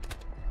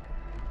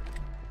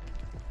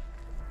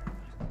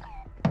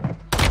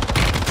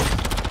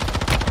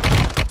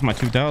 That's my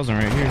 2,000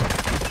 right here.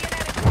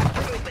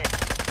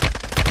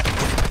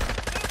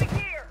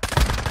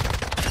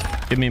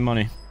 Give me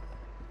money.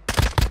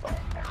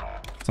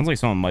 Sounds like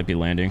someone might be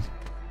landing.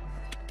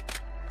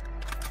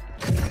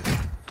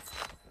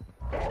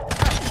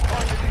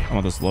 I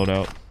want this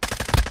loadout.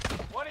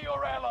 One of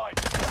your allies.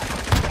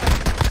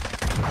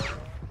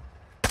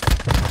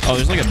 Oh,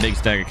 there's like a big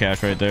stack of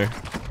cash right there.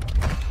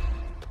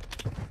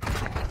 All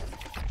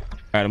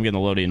right, I'm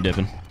getting the loadie and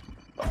dipping.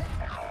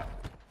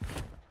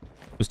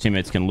 Those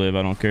teammates can live.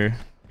 I don't care.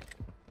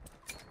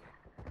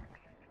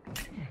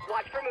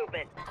 Watch for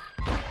movement.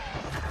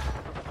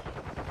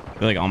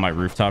 They're like on my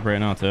rooftop right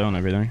now too and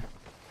everything.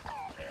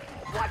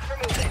 Watch for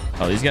movement.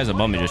 Oh, these guys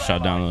above me just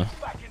shot down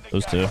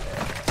those two.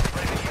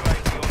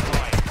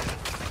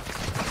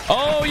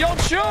 Oh, y'all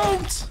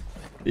choked!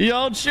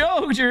 Y'all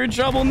choked! You're in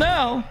trouble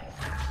now.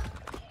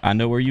 I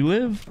know where you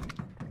live.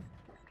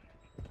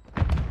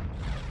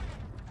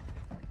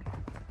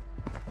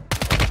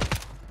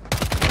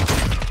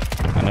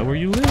 I know where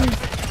you live.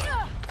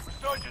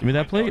 Give me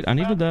that plate. I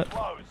needed that.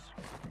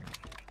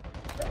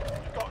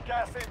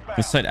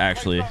 This site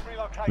actually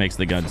makes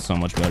the gun so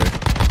much better.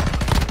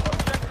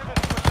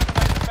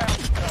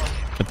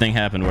 The thing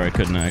happened where I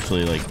couldn't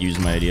actually like use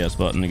my ADS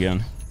button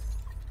again.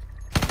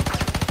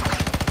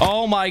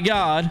 Oh my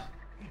god.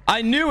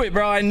 I knew it,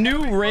 bro. I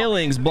knew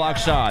railings block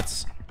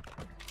shots.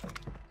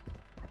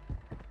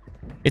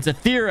 It's a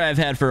theory I've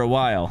had for a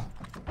while.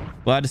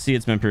 Glad to see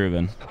it's been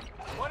proven.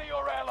 One of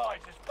your allies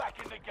is back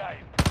in the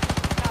game.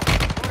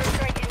 Order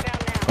strike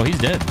inbound now. Oh, he's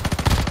dead.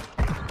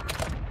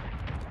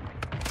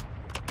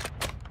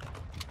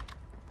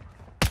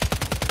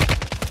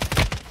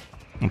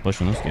 I'm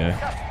pushing this guy.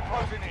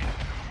 Closing in.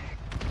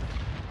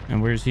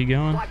 And where's he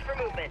going? Watch for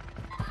movement.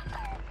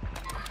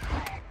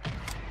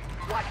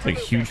 Watch It's for like a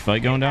movement. huge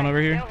fight going down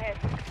over here. Go ahead.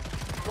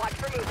 Watch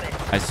for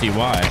movement. I see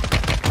why.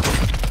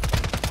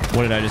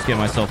 What did I just get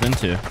myself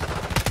into?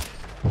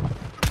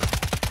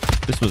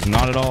 This was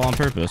not at all on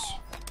purpose.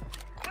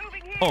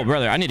 Moving here. Oh,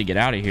 brother, I need to get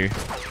out of here.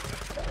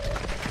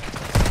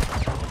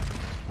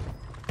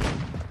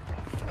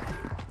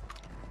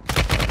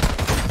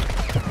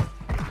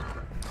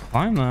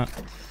 Climb that.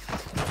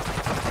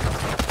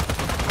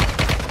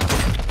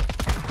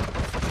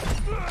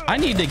 I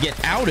need to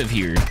get out of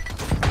here.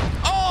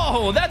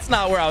 Oh, that's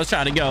not where I was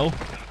trying to go.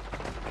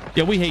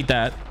 Yeah, we hate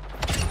that.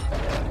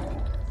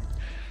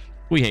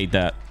 We hate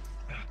that.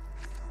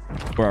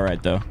 We're all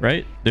right, though,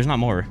 right? There's not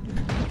more.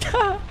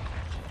 Remaining.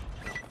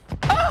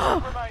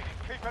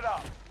 Keep it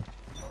up.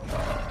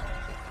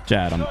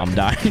 Chad, I'm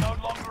dying. No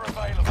longer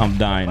available. I'm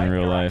dying in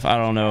real life. I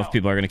don't know if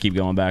people are going to keep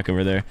going back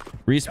over there.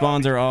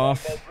 Respawns are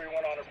off. All 3-1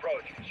 on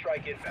approach.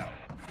 Strike inbound.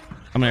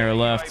 How many are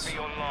left? UAV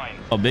online.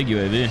 Oh, big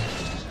UAV.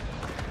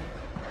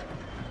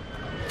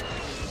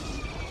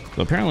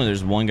 So apparently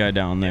there's one guy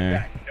down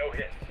there. No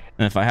hits.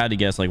 And if I had to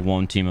guess, like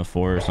one team of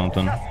 4 or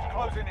something.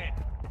 Closing in.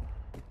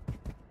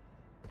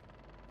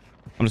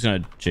 I'm just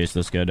going to chase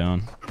this guy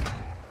down.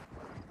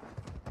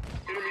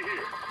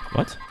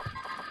 What?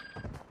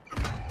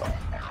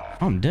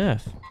 I'm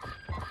deaf.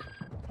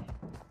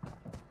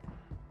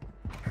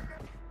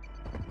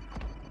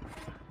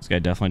 This guy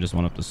definitely just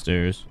went up the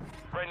stairs.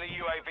 Friendly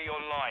UAV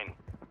online.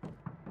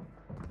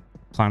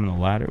 Climbing the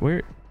ladder.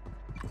 Where?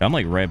 I'm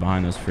like right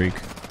behind this freak.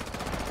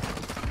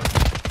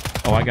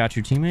 Oh, I got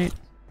you, teammate.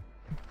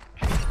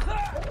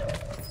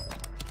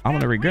 I'm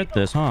gonna regret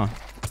this, huh?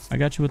 I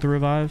got you with the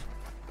revive.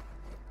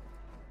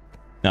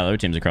 No, the other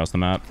team's across the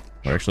map.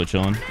 We're actually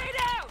chilling.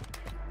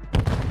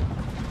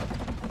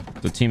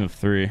 It's a team of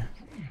 3.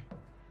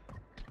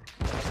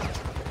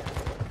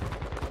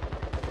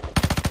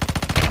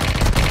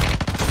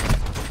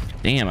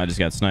 Damn, I just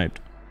got sniped.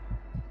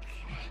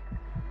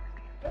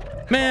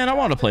 Man, I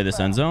want to play this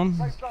end zone.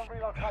 Safe zone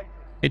relocated.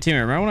 Hey,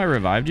 teammate, remember when I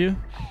revived you?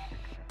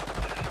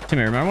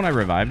 Teammate, remember when I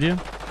revived you?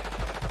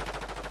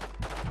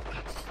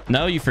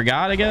 No, you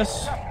forgot, I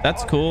guess?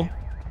 That's cool.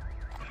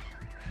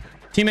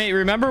 Teammate,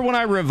 remember when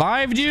I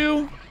revived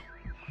you?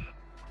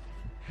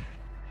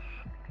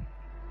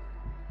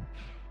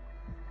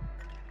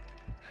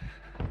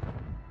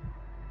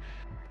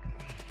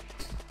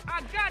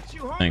 I got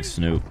you, homie. Thanks,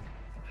 Snoop.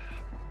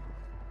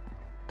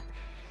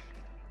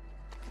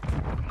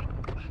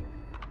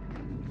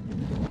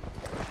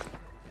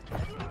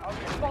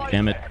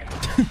 Damn it.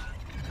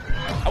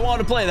 I want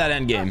to play that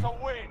end game. That's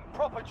a win.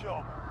 Proper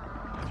job.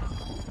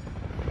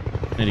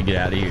 Need to get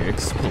out of here.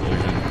 Explosion.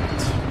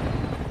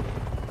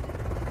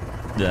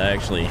 That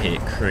actually hit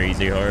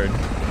crazy hard.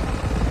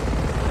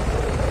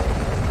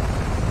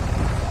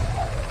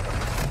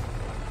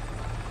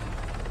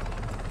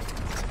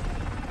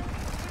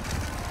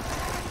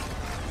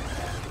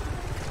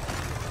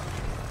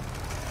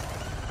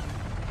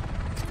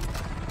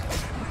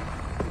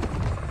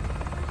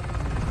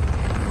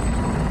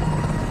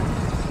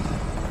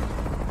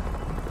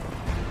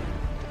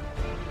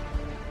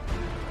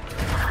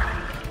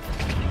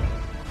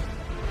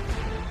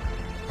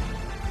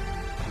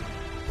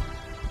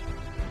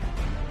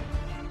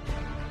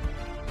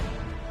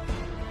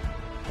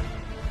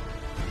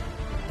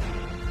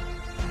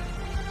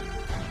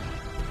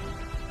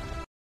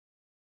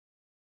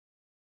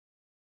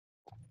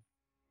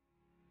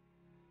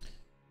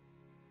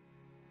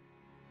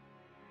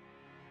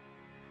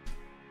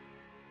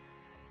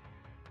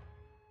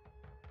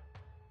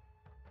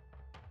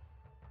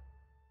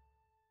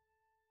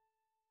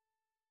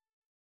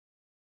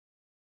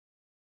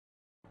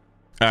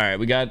 All right,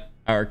 we got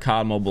our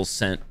COD mobile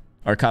sent.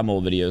 Our COD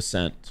mobile video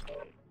sent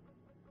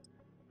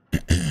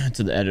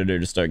to the editor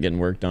to start getting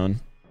worked on.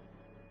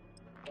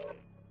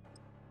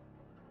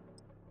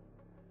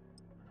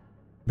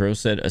 Bro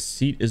said a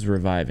seat is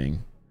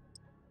reviving.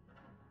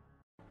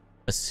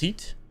 A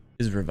seat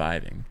is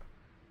reviving.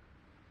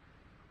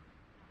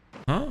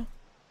 Huh?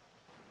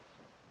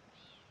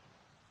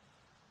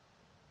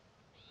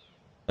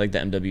 I like the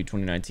MW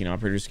 2019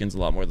 operator skins a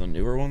lot more than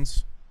newer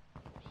ones.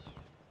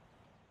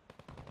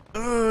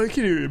 I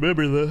can't even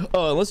remember the.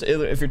 Oh, unless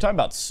if you're talking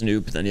about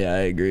Snoop, then yeah, I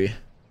agree.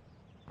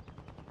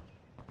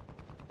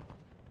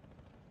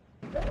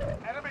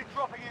 Enemy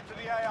dropping into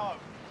the AO.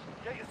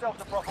 Get yourself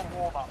to proper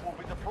warm-up. We'll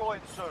be deploying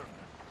soon.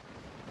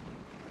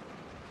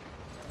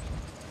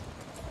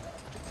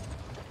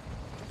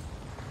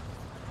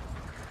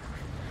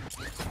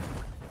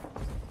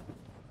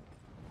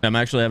 I'm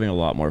actually having a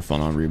lot more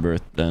fun on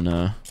Rebirth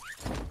than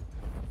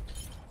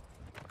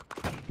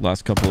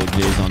last couple of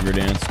days on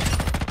Verdansk.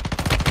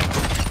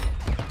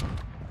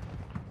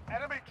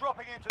 Enemy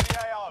dropping into the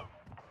AO.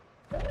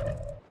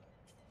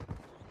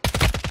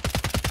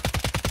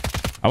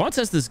 I want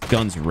to test this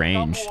gun's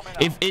range.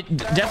 If it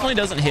definitely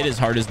doesn't hit as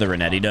hard as the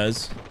Renetti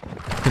does,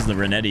 because the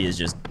Renetti is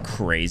just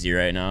crazy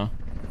right now.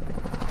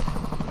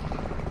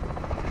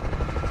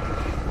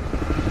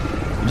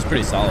 It's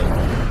pretty solid.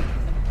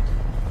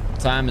 What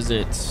time is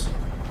it?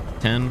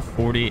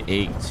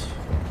 10:48.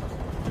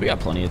 We got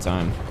plenty of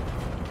time.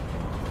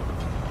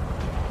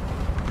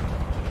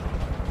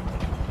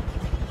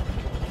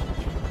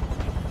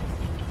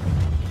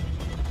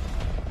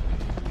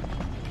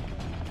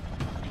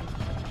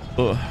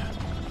 Ugh.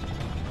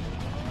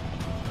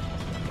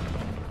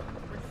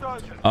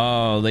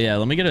 Oh, yeah,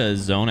 let me get a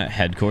zone at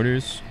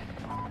headquarters.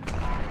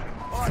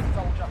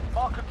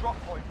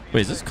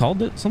 Wait, is this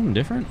called it something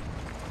different?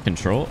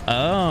 Control?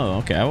 Oh,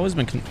 okay. I've always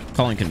been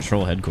calling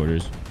control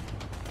headquarters.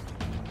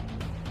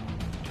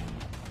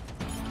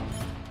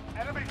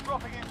 Enemy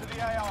dropping into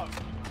the AO.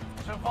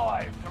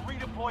 Survive to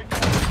redeploy.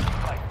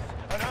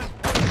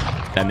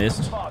 I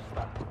missed.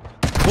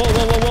 Whoa,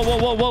 whoa, whoa, whoa,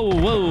 whoa, whoa,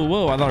 whoa, whoa,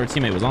 whoa. I thought our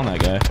teammate was on that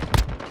guy.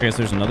 I guess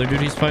there's another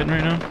dude he's fighting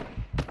right now.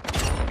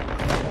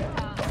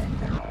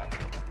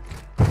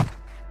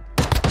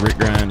 Rick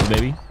Grimes,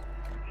 baby.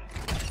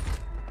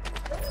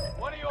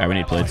 Alright, we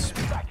need plates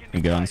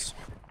and guns.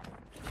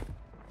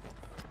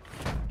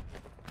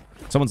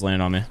 Someone's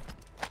landing on me.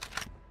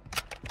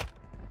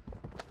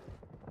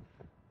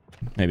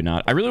 Maybe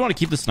not. I really want to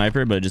keep the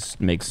sniper, but it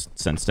just makes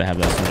sense to have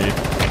the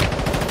SMG.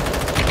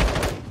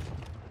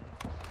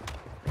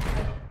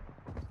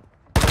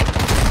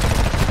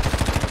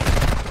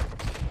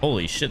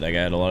 Holy shit, that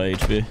guy had a lot of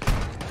HP.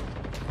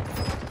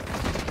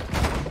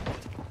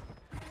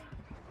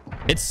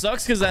 It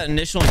sucks because that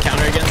initial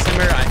encounter against him,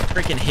 I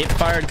freaking hip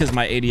fired because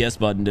my ADS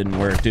button didn't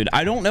work, dude.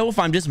 I don't know if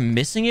I'm just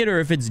missing it or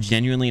if it's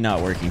genuinely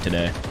not working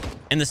today.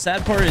 And the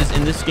sad part is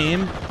in this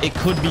game, it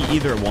could be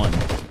either one.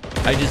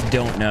 I just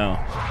don't know.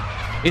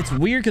 It's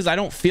weird because I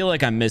don't feel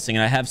like I'm missing,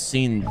 and I have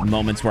seen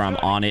moments where I'm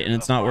on it and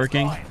it's not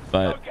working,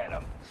 but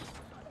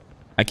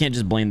I can't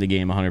just blame the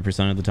game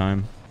 100% of the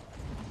time.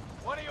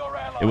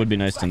 It would be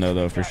nice to know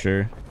though, for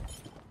sure.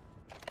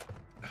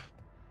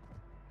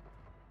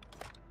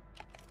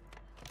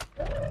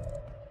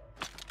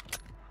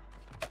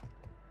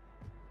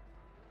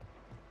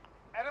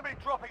 Enemy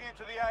dropping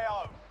into the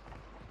AO.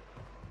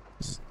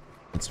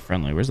 It's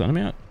friendly. Where's the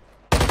enemy at?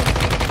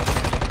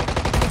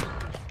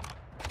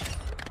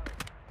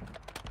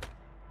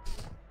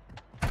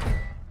 I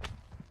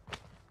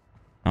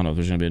don't know if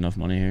there's gonna be enough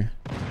money here.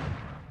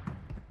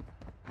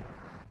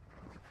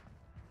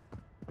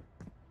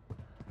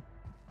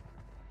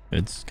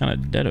 It's kind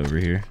of dead over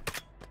here.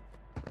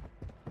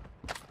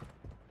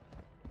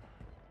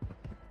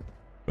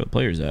 Where the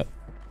players at?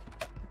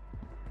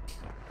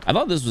 I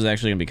thought this was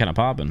actually gonna be kind of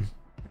popping.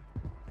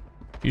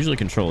 Usually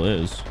control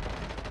is.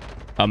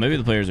 Oh, maybe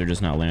the players are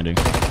just not landing.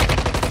 The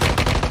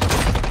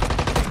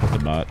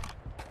bot.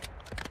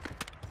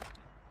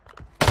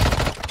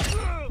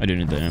 I do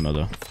need the ammo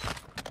though.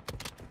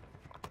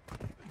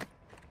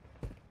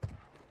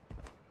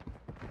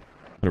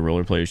 But a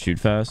roller player shoot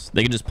fast.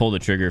 They can just pull the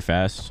trigger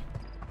fast.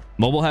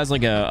 Mobile has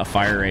like a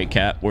fire rate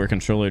cap where a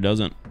controller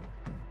doesn't.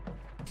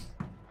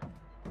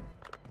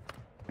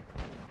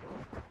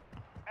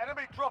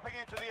 Enemy dropping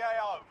into the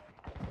AO.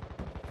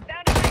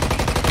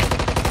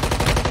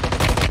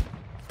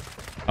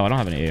 Oh, I don't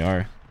have an AR.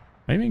 Am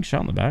I being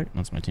shot in the back?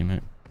 That's my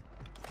teammate.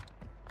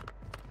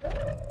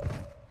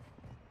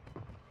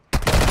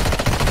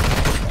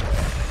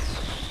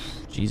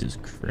 Jesus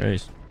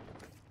Christ.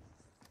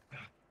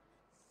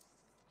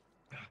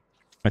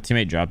 My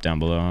teammate dropped down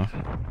below,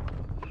 huh?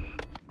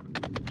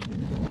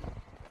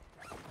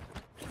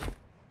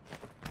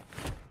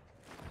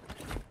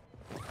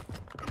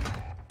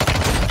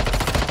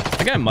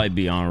 That guy might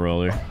be on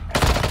roller.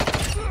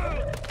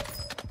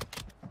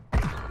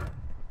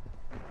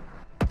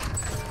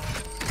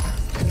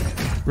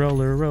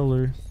 Roller,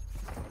 roller.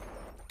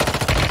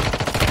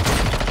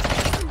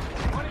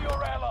 One of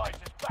your allies is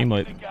back He in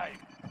might the game.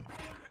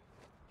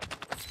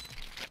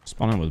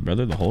 spawn in with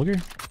brother the Holger.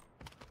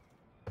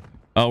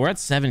 Oh, we're at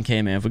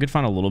 7K, man. If we could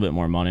find a little bit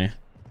more money,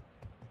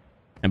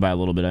 and by a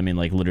little bit I mean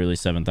like literally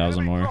 7,000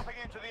 Enemy more. dropping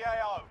into the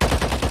AO.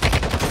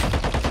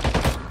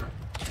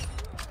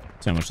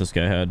 That's how much this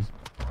guy had.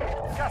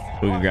 Gas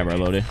is We can grab our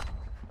closing in. loadie.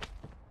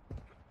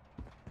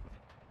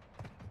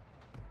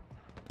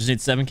 Just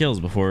need 7 kills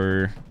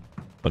before,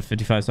 what,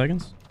 55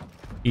 seconds?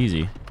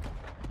 Easy.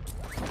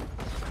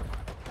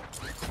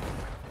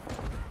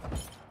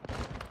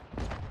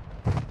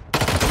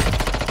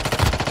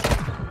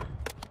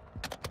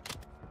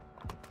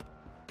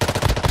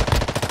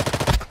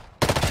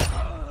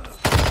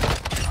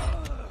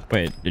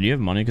 Wait, did you have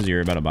money because you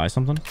were about to buy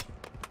something?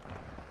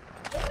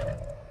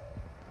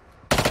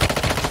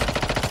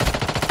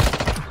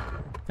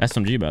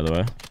 SMG, by the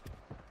way.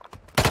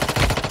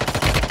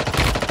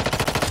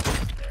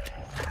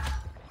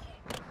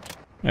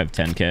 I have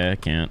 10K. I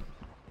can't.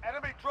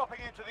 Enemy dropping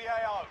into the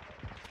AO.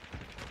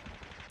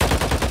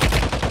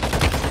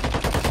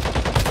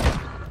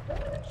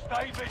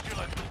 Stay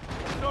vigilant.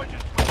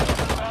 Surgeons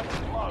are about to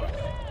close.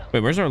 Wait,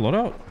 where's our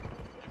loadout?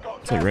 You've got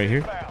It's like right gas here.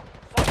 inbound.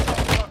 Safe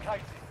zone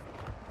located.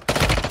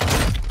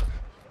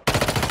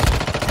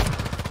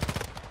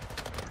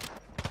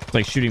 It's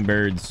like shooting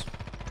birds.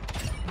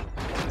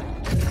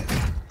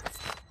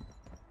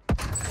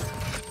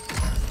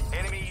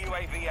 Enemy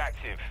UAV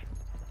active.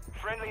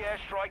 Friendly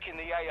airstrike in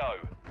the AO.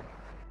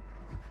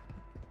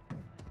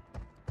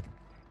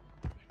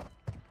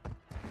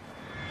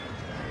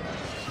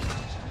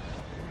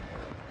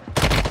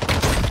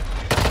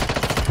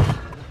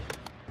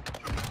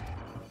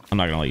 I'm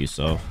not gonna let you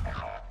self.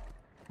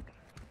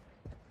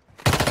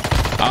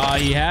 Ah,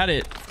 he had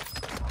it.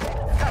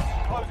 Gas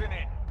is closing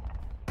in.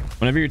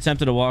 Whenever you're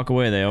tempted to walk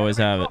away, they always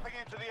have it. Dropping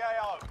into the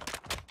AO.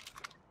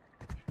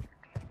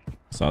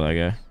 Saw that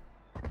guy.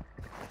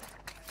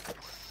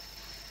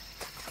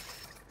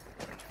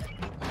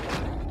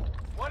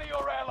 One of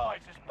your allies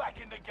is back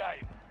in the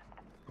game.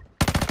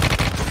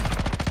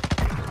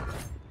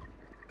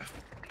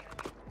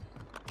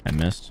 I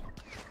missed.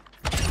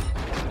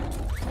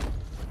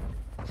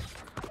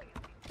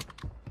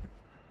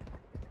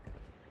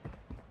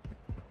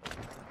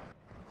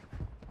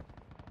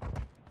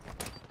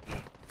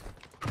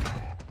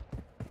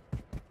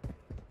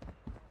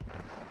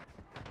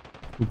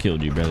 Who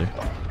killed you, brother?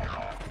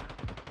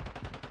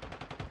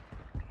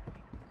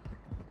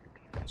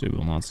 So we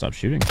will not stop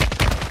shooting.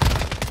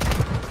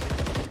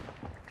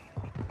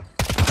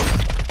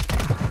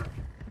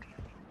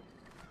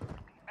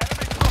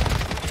 Enemy dropping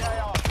into the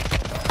AO.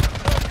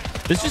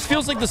 This just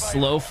feels like the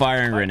slow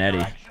firing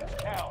Renetti, Actions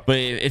count. but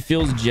it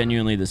feels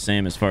genuinely the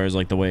same as far as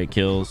like the way it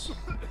kills.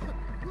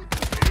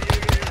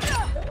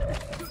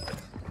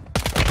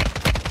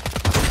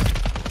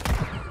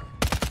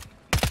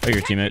 Oh,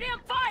 your teammate.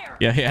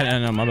 Yeah,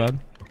 no, my bad.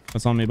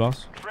 That's on me,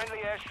 boss. Friendly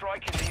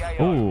airstrike in the AO.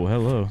 Oh,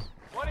 hello.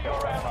 One of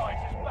your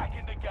allies is back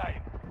in the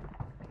game.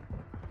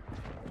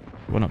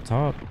 Went up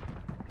top.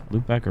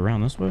 Loop back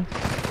around this way.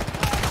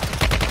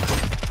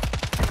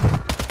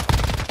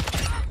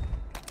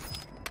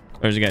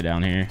 There's a guy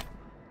down here.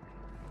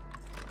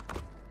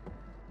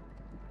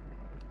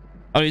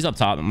 Oh, he's up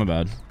top. My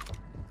bad.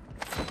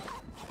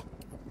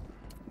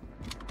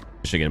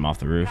 Should get him off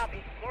the roof. Copy.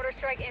 Mortar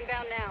strike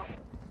inbound now.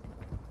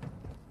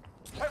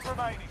 10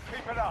 remaining.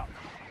 Keep it up.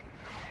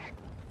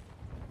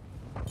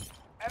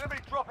 Enemy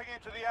dropping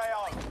into the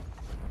AO. I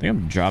think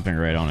I'm dropping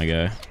right on a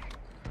guy.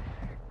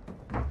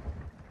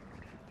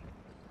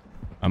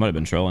 I might have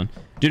been trolling.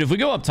 Dude, if we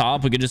go up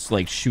top, we could just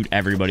like shoot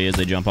everybody as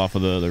they jump off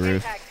of the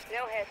roof. Impact.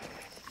 No hit.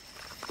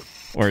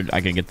 Or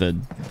I could get the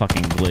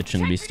fucking glitch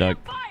and be stuck.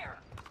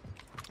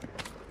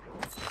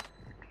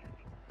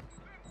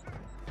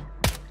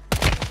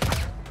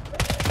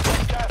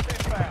 Gas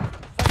inbound.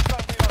 Safe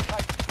zone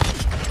relocated.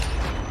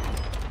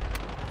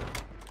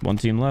 One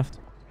team left.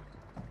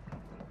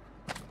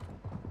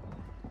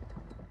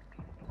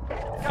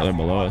 Oh, they're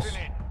below us.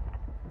 Closing in.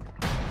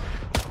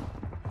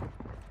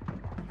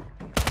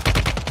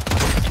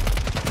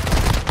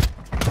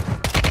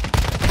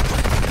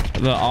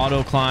 The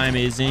auto climb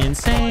is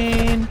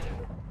insane.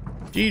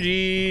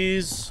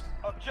 GG's.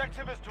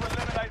 Objective is to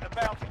eliminate the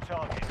bounty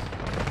target.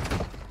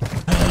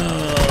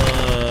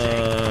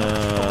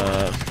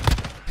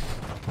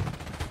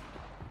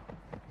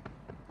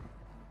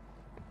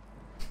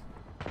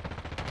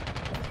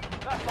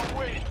 That's a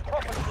win.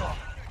 Proper job.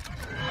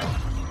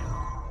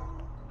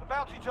 The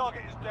bounty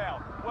target is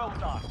down. Well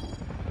done.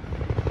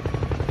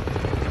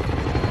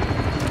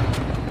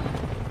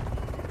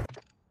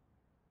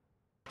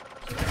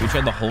 We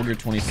tried the Holger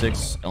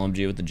 26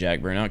 LMG with the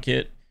Jack Burnout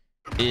kit.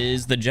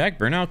 Is the Jack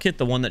Burnout kit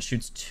the one that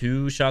shoots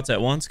 2 shots at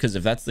once? Because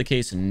if that's the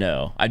case,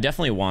 no. I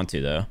definitely want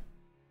to, though.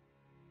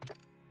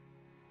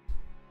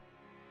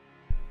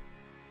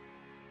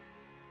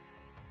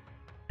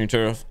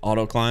 Turn off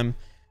auto climb.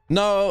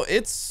 No,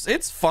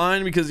 it's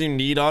fine because you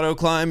need auto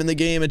climb in the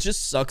game. It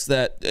just sucks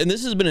that, and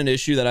this has been an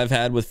issue that I've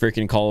had with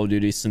freaking Call of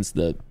Duty since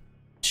the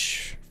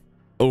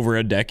over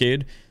a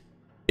decade,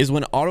 is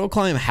when auto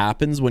climb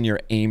happens when you're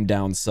aimed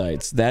down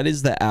sights. That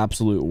is the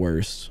absolute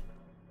worst.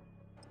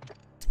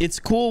 It's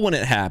cool when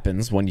it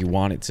happens when you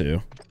want it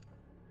to,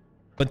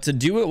 but to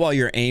do it while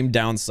you're aimed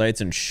down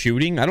sights and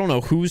shooting, I don't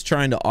know who's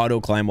trying to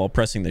auto climb while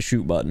pressing the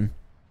shoot button.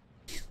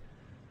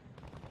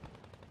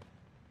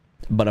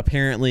 But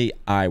apparently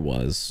I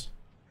was.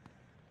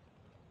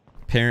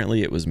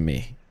 Apparently it was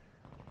me.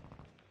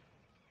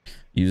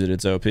 Use it,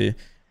 it's OP.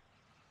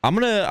 I'm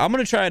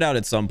gonna try it out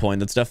at some point.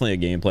 That's definitely a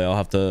gameplay I'll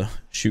have to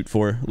shoot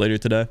for later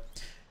today.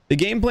 The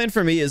game plan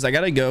for me is I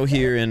gotta go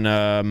here in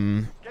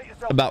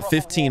about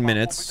 15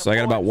 minutes. So I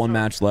got about 1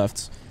 match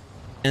left.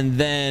 And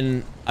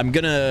then I'm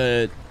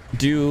gonna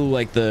do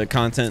like the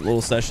content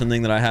little session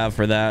thing that I have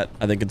for that.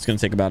 I think it's gonna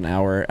take about an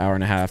hour, hour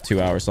and a half,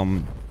 2 hours,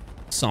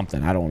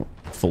 something. I don't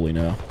fully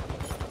know.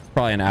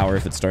 Probably an hour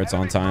if it starts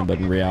on time, but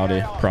in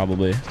reality,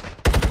 probably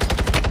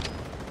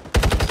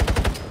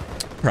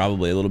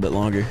a little bit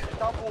longer.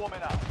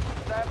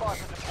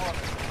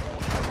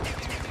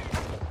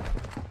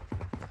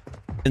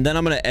 And then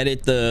I'm gonna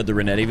edit the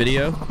Renetti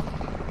video,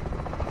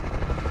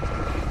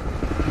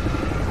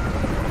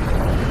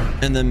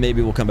 and then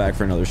maybe we'll come back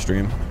for another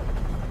stream.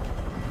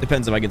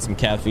 Depends if I get some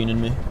caffeine in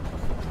me.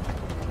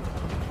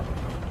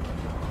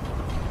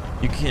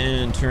 You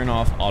can turn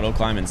off auto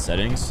climb in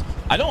settings.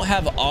 I don't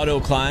have auto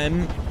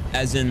climb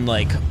as in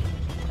like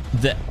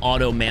the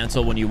auto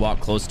mantle when you walk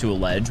close to a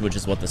ledge, which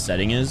is what the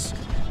setting is.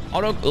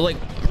 Auto, like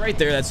right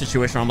there, that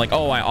situation where I'm like,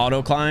 oh, I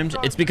auto climbed.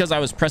 It's because I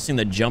was pressing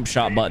the jump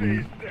shot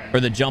button, or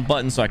the jump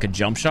button, so I could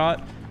jump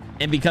shot.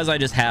 And because I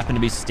just happened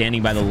to be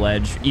standing by the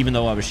ledge, even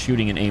though I was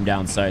shooting and aim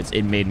down sights,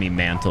 it made me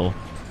mantle.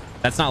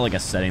 That's not like a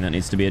setting that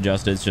needs to be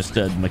adjusted. It's just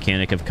a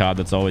mechanic of COD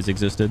that's always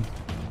existed.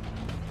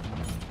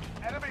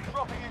 I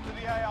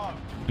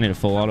need a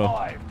full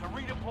auto.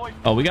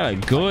 Oh, we got a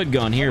good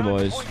gun here,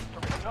 boys.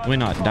 We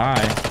not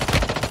die.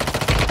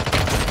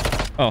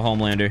 Oh,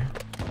 Homelander.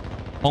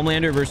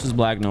 Homelander versus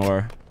Black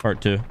Noir, part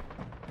 2.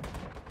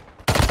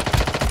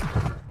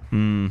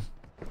 The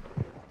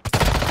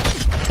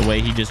way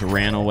he just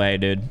ran away,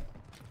 dude.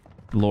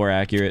 Lore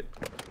accurate.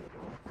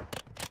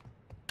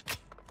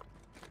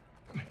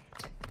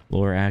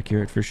 Lore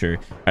accurate for sure.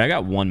 All right, I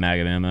got 1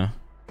 mag of ammo.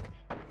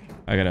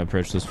 I gotta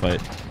approach this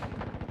fight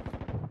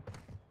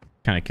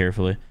kind of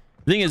carefully.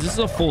 The thing is, this is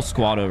a full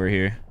squad over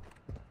here.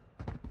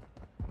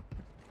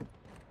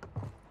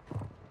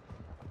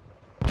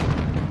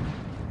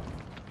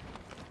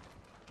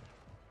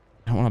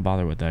 I don't want to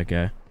bother with that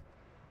guy.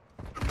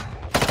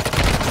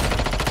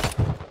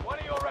 One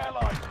of your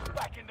allies is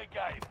back in the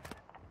game.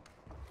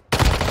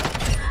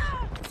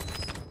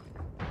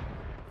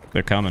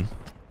 They're coming.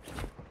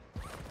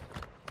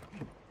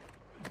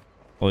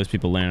 All these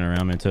people landing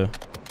around me too.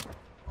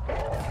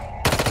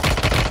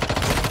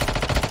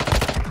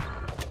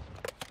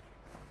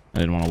 I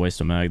didn't want to waste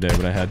a mag there,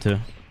 but I had to. I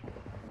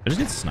just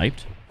get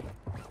sniped.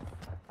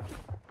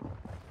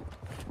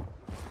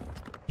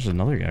 There's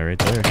another guy right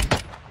there.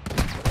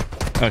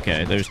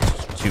 Okay, there's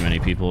too many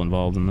people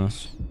involved in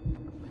this.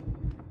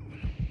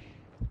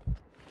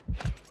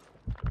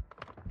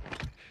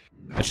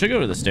 I should go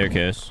to the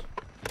staircase.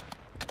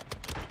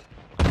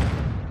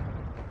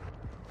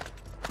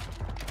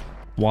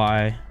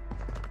 Why?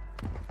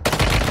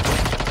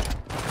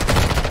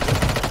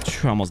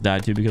 I almost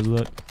died too because of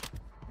that.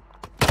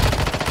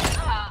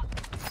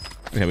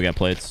 Okay, we got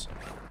plates.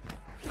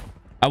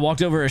 I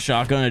walked over a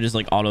shotgun. I just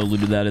like auto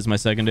looted that as my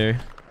secondary.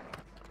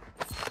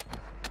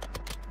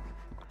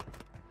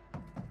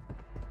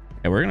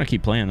 Yeah, we're gonna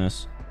keep playing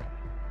this.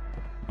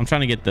 I'm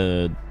trying to get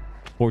the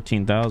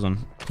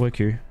 14,000 quick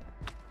here.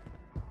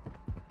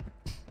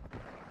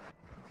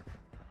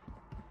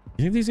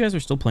 You think these guys are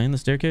still playing the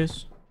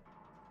staircase?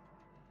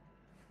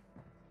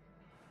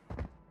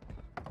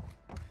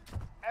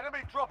 Enemy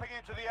dropping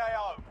into the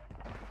AO.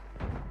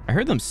 I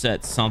heard them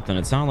set something.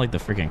 It sounded like the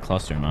freaking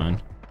cluster mine.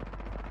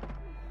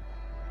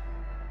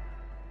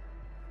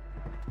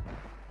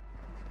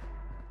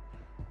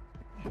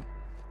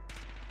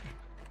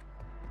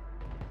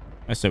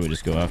 I said we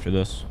just go after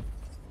this.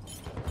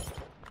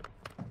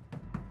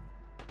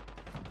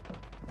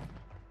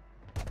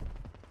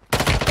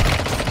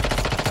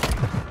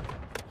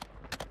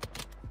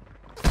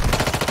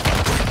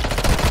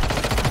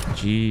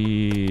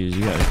 Jeez,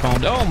 you gotta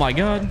calm down. Oh my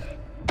god.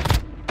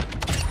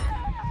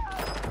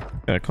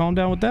 Gotta calm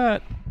down with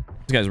that.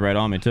 This guy's right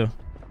on me too.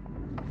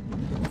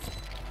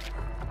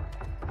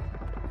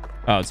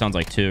 Oh, it sounds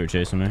like two are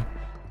chasing me.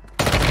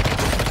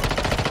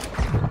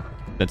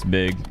 That's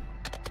big.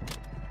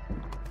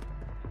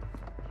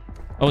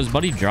 Oh, his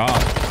buddy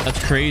dropped.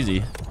 That's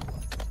crazy.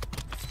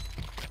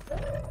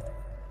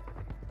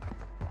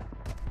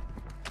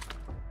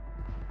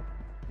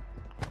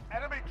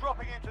 Enemy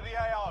dropping into the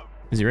AO.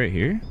 Is he right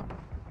here?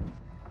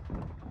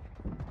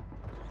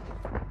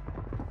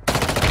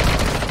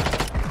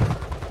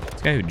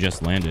 This guy who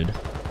just landed.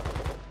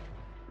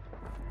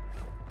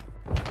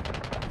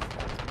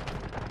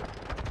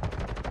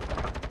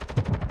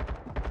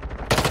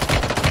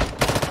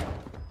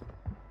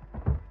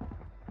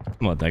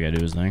 I'm gonna let that guy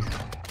do his thing.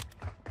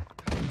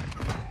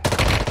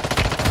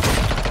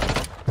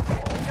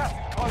 Gas is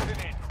closing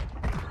in.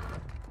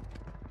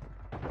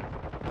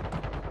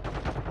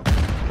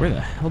 Where the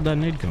hell did that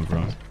nade come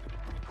from?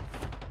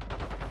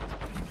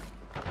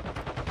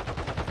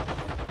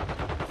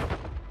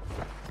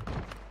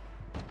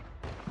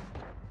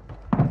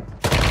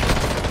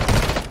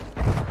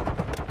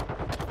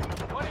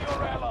 One of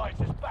your allies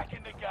is back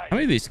in the game. How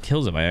many of these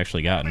kills have I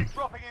actually gotten?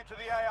 Dropping into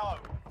the AO.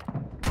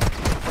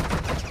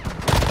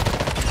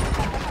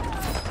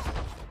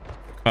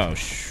 Oh,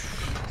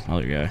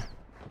 other guy.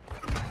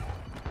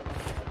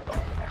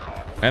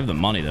 I have the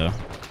money though.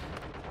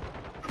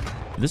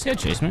 Did this guy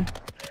chase me?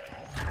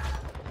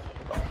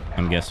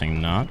 I'm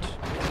guessing not.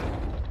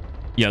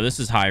 Yo,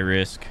 this is high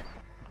risk.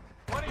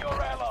 One of your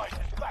allies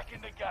is back in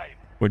the game.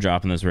 We're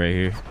dropping this right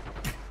here.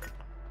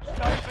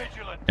 Stay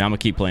vigilant. Yeah, I'm gonna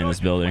keep playing this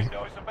building.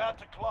 Window is about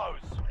to close.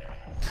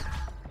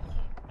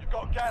 You've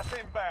got gas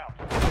inbound.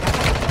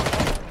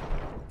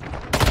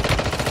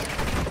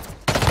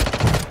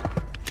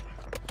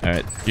 All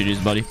right,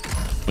 GG's, buddy.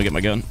 Let me get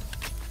my gun.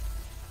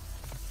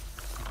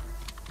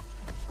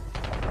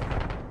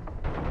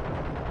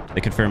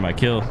 They confirmed my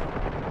kill.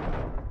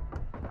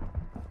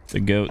 The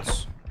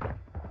goats.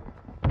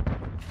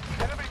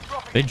 Enemy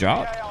dropping They into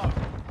dropped? the AO.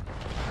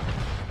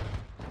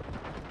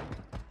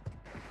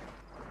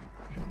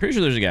 Pretty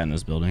sure there's a guy in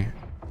this building.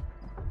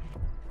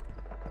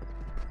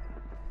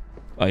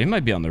 Oh, he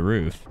might be on the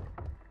roof.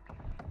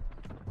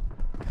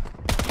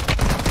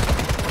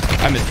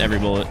 I missed every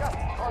bullet.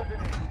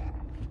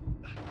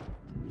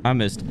 I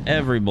missed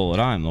every bullet.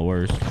 I'm the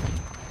worst.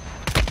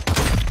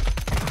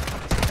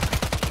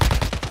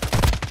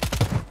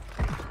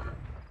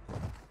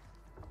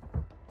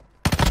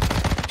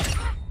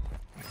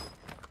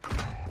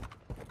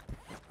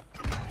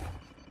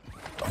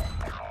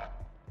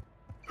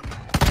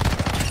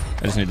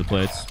 I just need the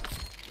plates.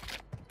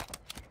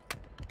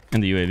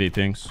 And the UAV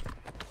pings.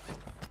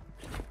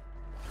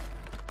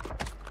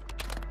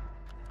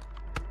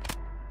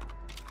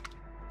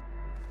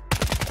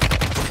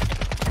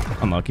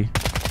 Unlucky.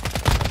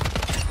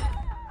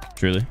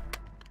 Truly.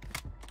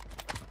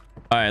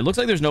 All right, looks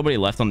like there's nobody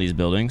left on these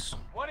buildings.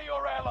 One of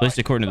your allies At least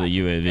according to is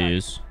the back in game.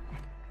 UAVs.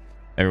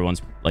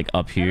 Everyone's like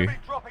up here. Enemy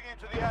dropping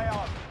into the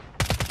AO.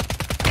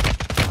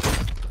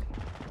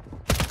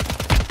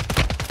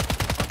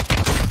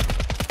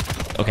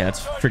 Okay, that's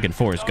freaking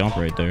Forrest Gump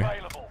right there.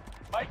 Available.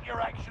 Make your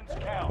actions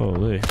count.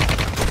 Holy.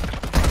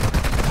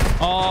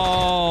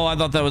 Oh, I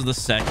thought that was the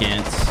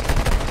second.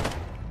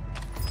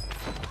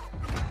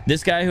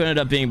 This guy who ended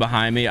up being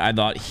behind me, I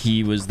thought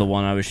he was the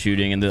one I was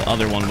shooting, and the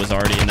other one was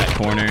already in that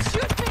corner. Shoot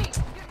me,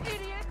 you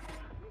idiot!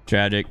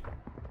 Tragic.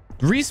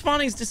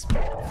 Respawning's just...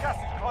 Gas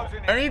is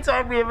closing in.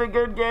 Anytime we have a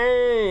good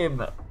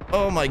game.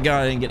 Oh my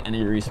god, I didn't get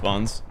any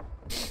respawns.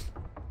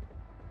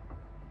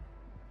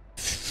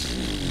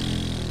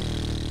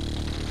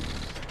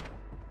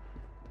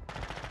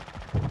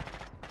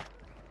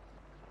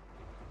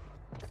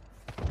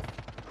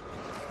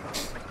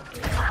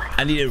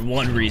 I needed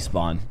one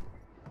respawn.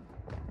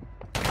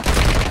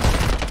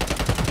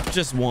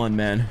 Just one,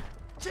 man.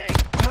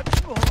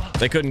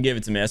 They couldn't give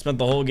it to me. I spent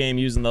the whole game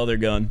using the other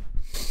gun.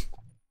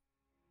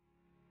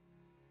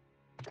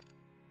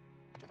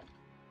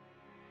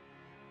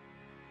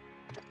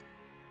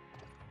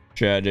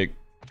 Tragic.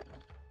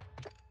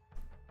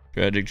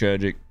 Tragic,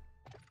 tragic.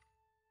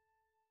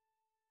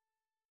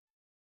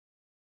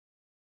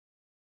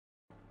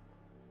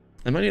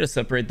 I might need to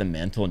separate the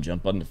mantle and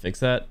jump button to fix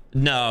that.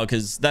 No,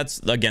 because that's,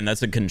 again,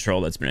 that's a control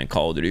that's been in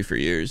Call of Duty for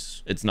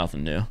years. It's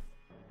nothing new.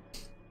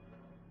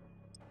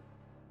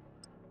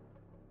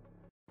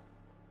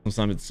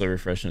 Sometimes it's so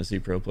refreshing to see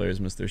pro players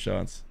miss their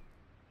shots.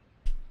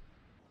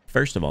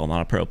 First of all, I'm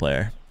not a pro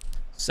player.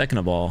 Second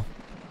of all,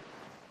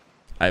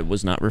 it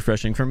was not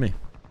refreshing for me.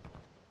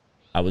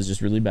 I was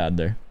just really bad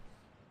there.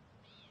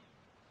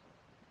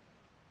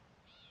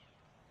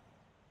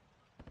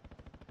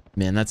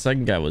 Man, that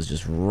second guy was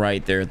just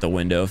right there at the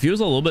window. If he was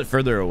a little bit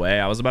further away,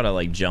 I was about to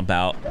like jump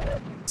out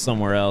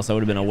somewhere else. I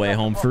would have been away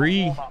home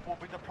free. We'll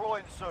be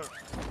deploying soon.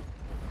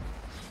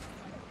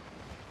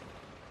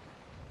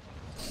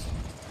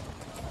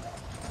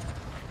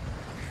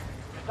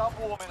 Stop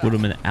warming up. Would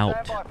have been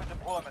out. Stand by for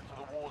deployment to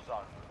the war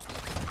zone.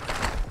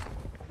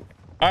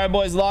 All right,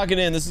 boys, lock it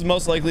in. This is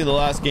most likely the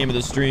last game of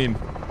the stream.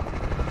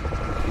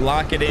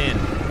 Lock it in.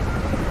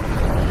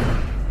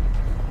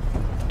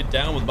 Get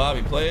down with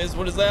Bobby Plays.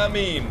 What does that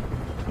mean?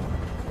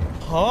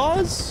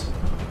 Pause?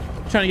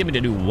 Trying to get me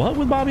to do what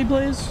with Bobby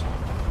Plays?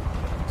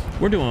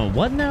 We're doing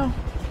what now?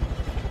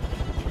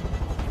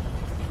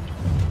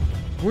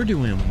 We're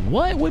doing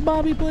what with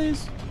Bobby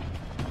Plays?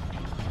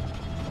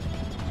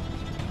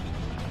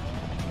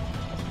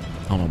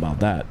 I don't know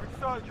about that.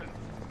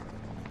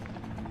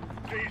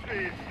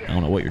 I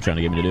don't know what you're trying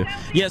to get me to do.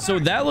 Yeah, so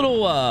that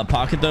little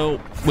pocket,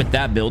 though, with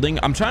that building,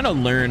 I'm trying to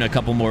learn a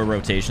couple more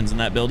rotations in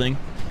that building.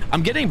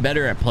 I'm getting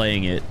better at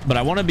playing it, but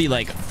I want to be,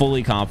 like,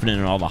 fully confident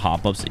in all the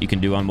hop-ups that you can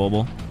do on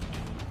mobile.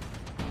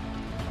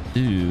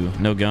 Ooh,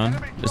 no gun.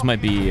 This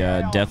might be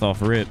death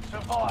off rip.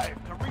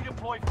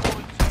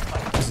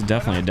 This is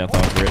definitely a death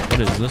off rip. What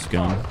is this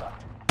gun?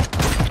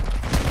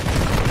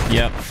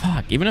 Yep,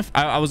 fuck. Even if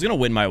I was going to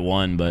win my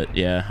one, but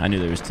yeah, I knew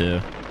there was two.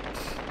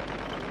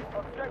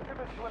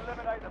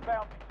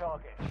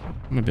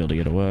 I'm gonna be able to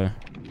get away.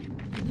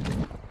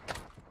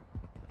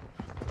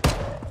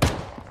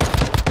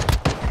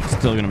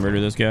 Still gonna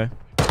murder this guy.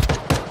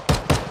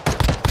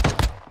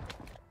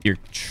 You're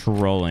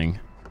trolling.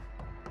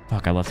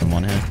 Fuck, I left him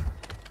one hit.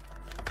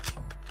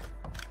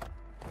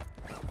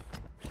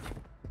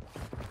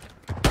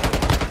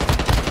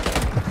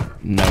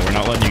 No, we're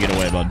not letting you get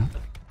away, bud.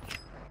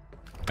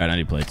 Alright, I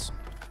need plates.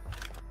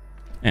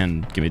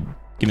 And give me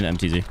the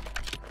MTZ.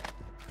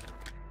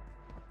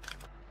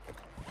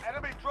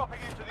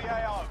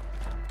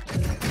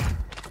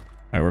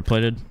 All right, we're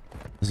plated.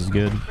 This is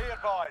good.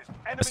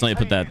 I still need to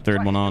put that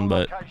third one on,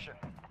 but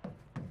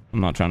I'm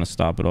not trying to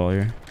stop it all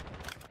here.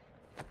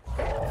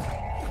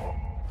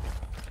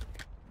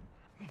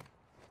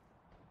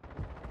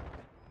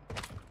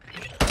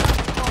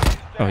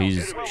 Oh,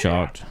 he's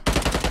shocked.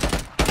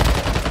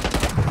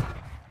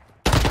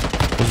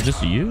 Was it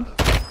just you?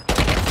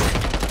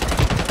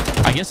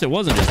 I guess it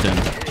wasn't just him.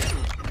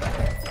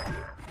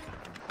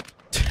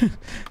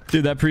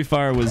 Dude, that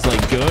pre-fire was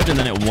like good, and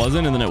then it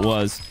wasn't, and then it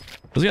was.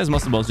 Those guys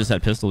must have both just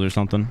had pistols or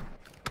something.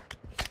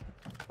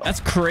 That's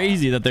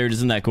crazy that they were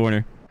just in that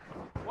corner.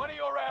 One of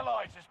your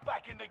allies is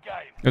back in the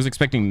game. I was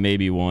expecting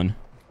maybe one.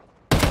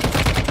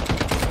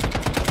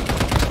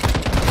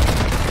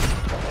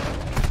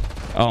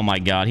 Oh my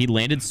god, he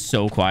landed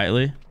so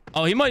quietly.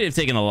 Oh, he might have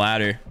taken the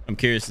ladder. I'm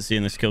curious to see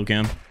in this kill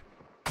cam.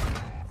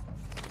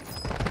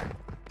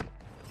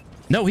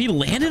 No, he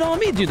landed on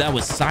me? Dude, that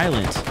was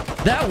silent.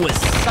 That was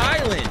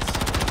silent.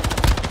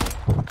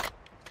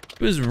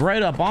 It was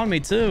right up on me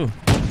too.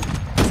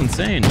 That's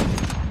insane.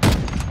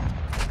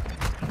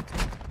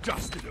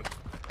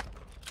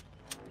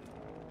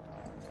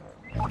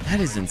 That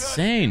is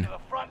insane.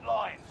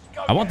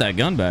 I want that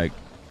gun back.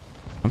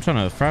 I'm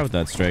trying to fry with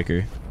that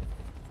striker.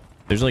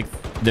 There's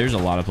a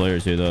lot of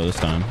players here though this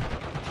time.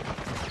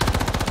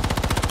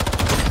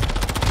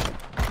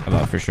 I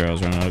thought for sure I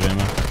was running out of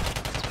ammo.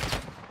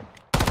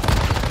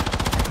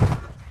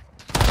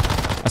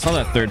 I saw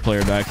that third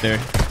player back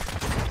there.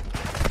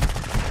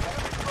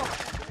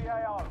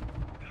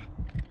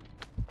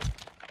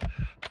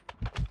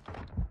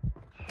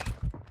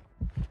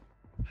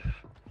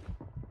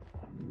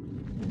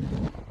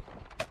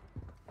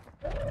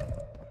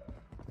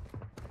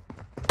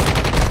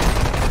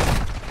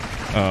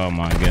 Oh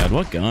my god,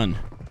 what gun?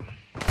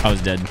 I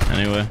was dead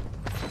anyway.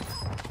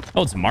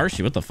 Oh, it's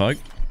Marshy. What the fuck?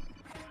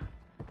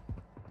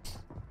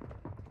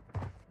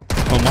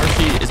 Oh,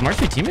 Marshy. Is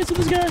Marshy teammates with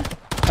this guy?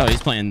 Oh,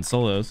 he's playing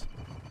solos.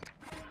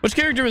 Which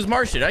character was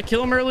Marshy? Did I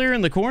kill him earlier in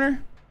the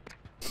corner?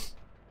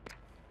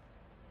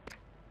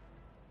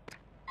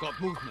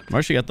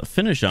 Marshy got the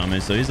finish on me,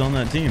 so he's on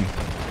that team.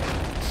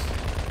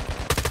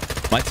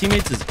 My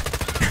teammates is...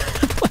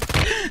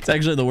 It's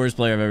actually the worst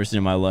player I've ever seen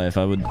in my life.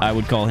 I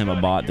would call him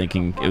a bot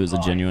thinking it was a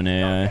genuine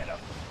AI.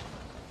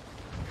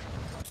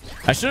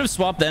 I should have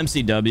swapped the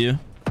MCW.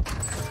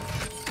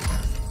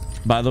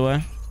 By the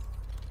way.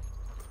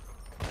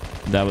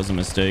 That was a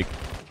mistake.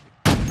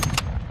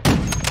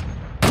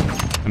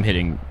 I'm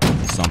hitting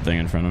something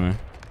in front of me.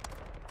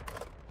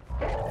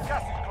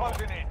 Gas is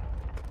closing in.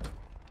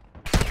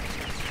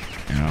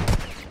 Yeah.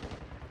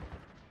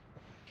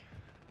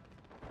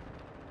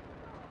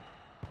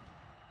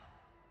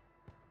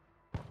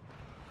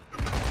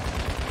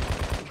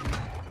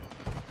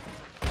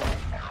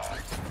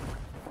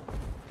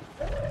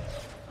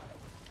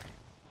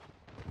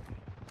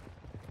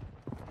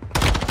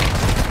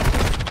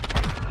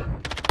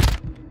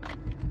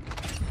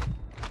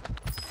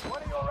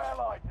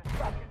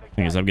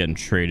 Thing is, I'm getting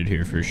traded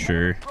here for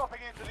sure. Dropping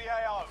into the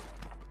AO.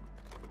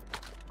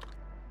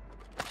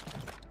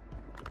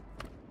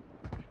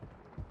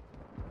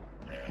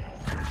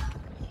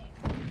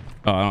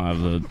 Oh, I don't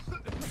have the...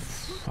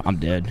 I'm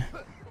dead.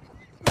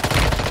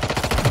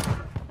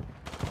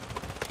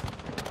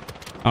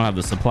 I don't have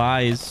the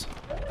supplies.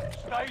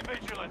 Stay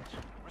vigilant.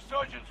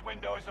 Resurgence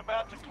window is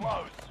about to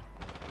close.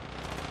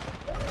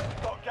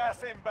 Got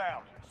gas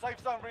inbound. Safe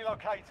zone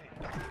relocated.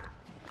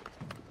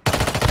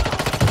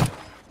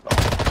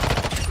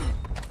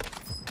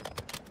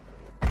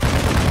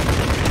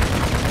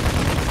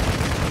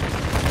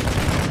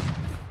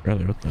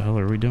 Brother, what the hell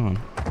are we doing?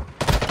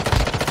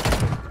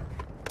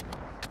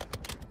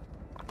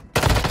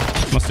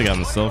 Must have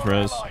gotten the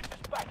self-res. Allied is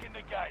back in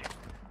the game.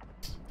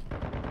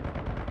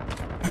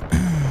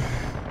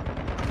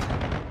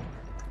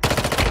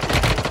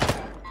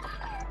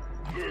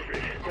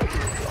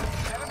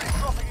 Enemy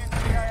dropping into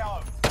the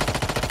AO.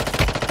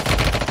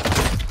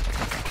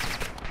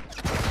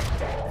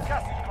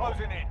 Gas is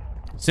closing in.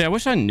 See, I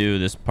wish I knew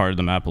this part of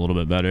the map a little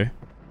bit better.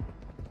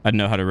 I'd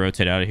know how to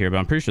rotate out of here, but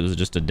I'm pretty sure this is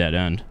just a dead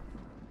end.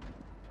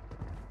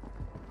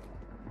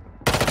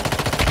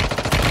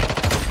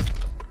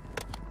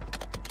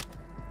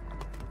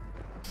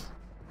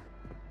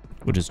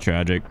 Which is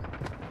tragic. Your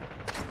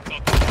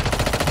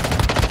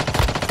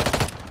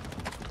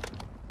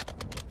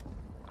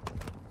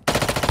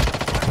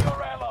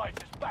allies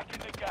is back in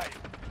the game.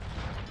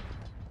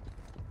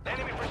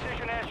 Enemy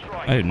precision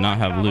airstrike. I do not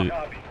have loot.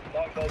 Copy.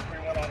 Longbow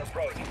 3-1 on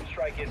approach.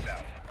 Strike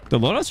inbound. The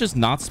loadouts just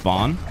not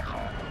spawn?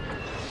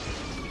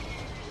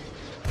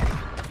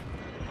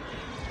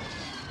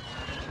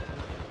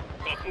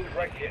 Move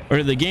right here. Or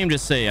did the game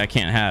just say I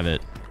can't have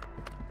it?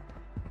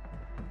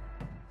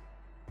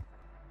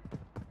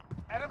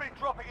 Enemy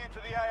dropping into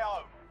the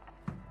AO.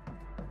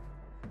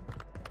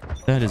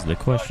 That is the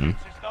question.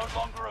 Emergency is no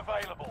longer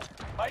available.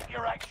 Make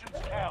your actions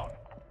count.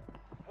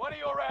 One of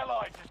your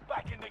allies is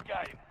back in the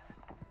game.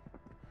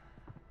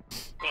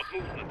 Got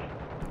movement.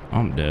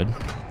 I'm dead.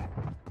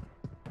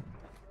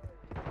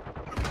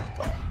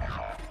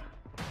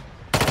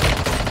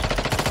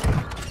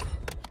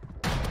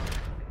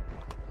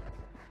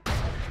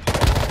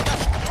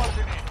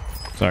 Closing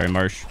in. Sorry,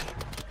 Marsh.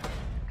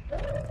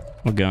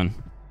 What gun?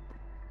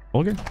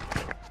 Vulgar?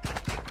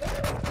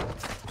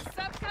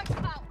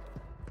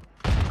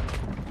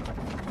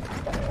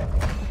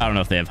 I don't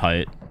know if they have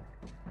height.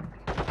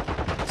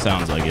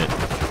 Sounds like it.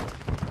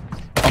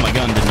 Oh, my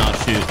gun did not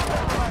shoot.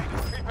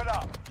 Keep it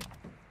up.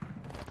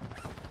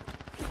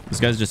 This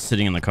guy's just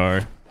sitting in the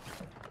car.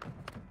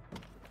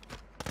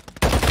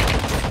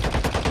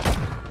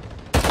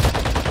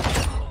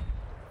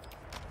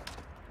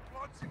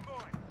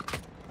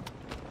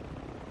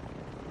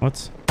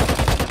 What?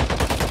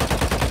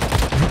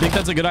 You think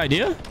that's a good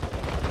idea?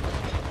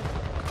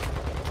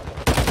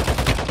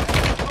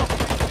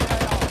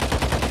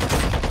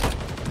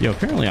 Yo,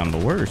 apparently I'm the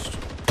worst.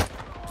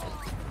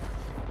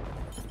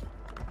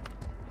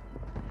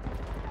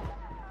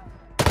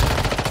 Got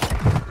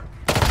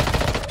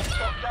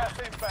gas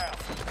inbound.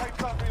 Safe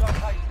zone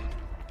relocated.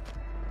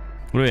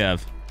 What do we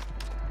have?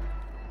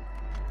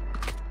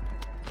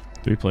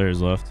 3 players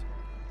left.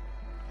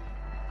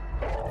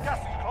 Gas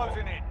is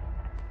closing in.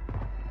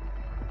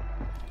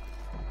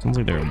 Sounds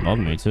like they're above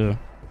me too.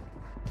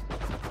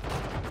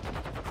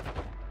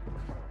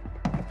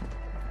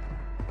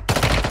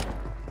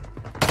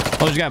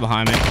 Oh, there's a guy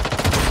behind me.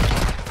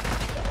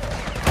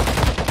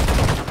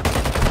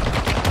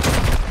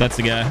 That's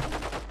the guy.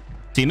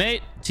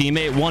 Teammate?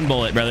 Teammate, 1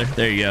 bullet, brother.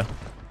 There you go.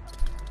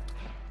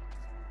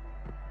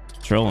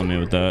 Trolling me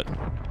with that.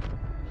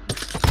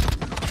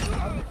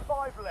 Only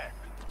 5 left.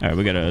 All right,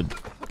 we gotta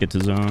get to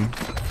zone.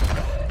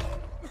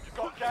 You've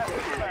got gas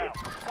inbound.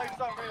 Safe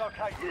zone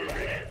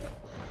relocated.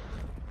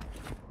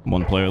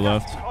 1 player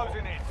left.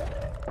 Closing in.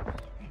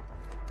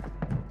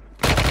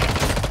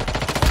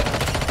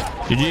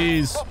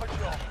 GG's. Proper job.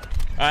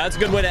 All right, that's a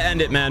good way to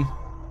end it, man.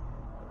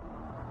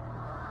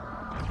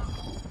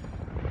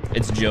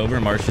 It's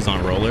Jover. Marsh is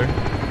on roller.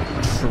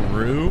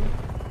 True.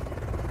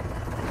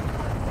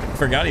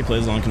 Forgot he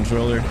plays on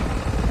controller.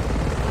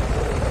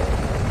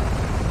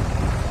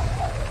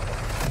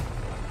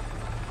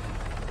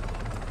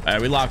 All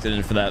right, we locked it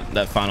in for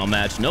that final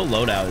match. No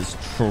loadout is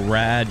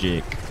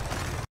tragic.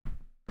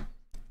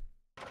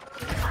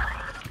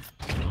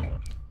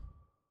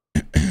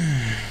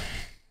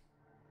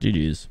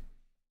 GG's.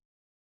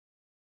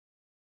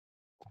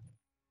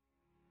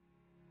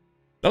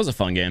 That was a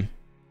fun game.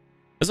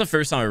 That's the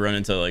first time I run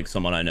into like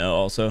someone I know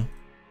also.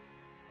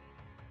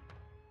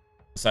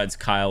 Besides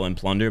Kyle and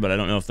Plunder, but I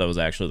don't know if that was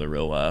actually the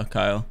real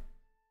Kyle.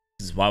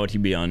 'Cause why would he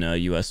be on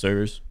US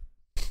servers?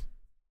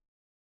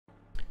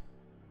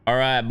 All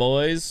right,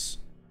 boys.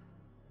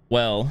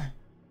 Well,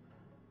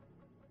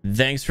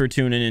 thanks for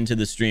tuning into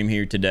the stream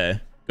here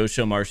today. Go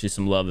show Marshy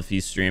some love if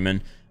he's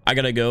streaming. I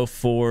gotta go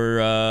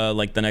for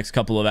like the next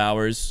couple of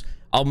hours.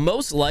 I'll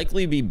most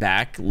likely be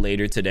back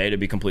later today, to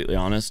be completely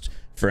honest,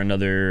 for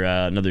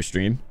another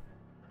stream.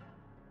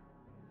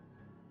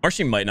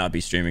 Marshy might not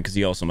be streaming because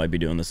he also might be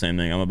doing the same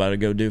thing I'm about to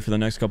go do for the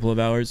next couple of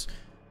hours.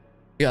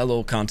 We got a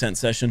little content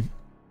session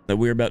that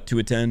we're about to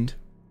attend.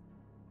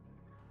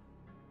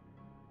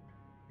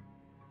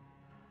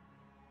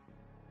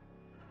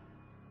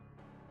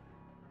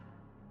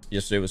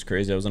 Yesterday was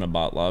crazy. I was in a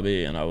bot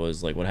lobby and I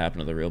was like, what happened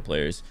to the real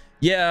players?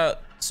 Yeah,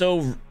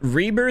 so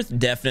Rebirth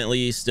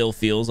definitely still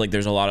feels like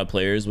there's a lot of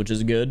players, which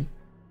is good.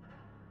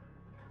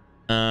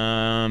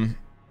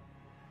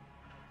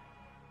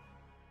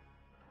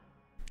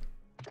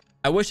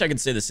 I wish I could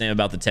say the same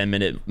about the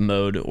 10-minute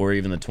mode or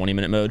even the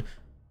 20-minute mode.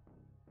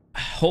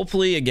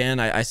 Hopefully, again,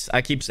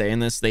 I keep saying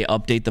this, they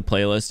update the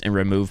playlist and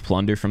remove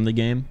Plunder from the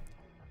game.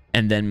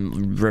 and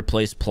then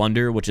replace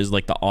Plunder, which is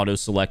like the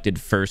auto-selected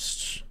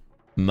first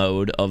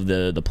mode of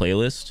the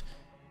playlist.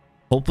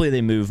 Hopefully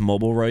they move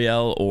Mobile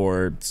Royale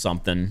or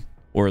something,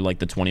 or like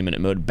the 20-minute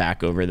mode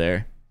back over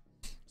there,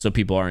 so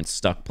people aren't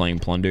stuck playing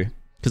Plunder.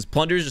 Because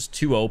Plunder is just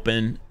too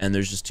open, and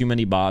there's just too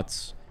many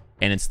bots,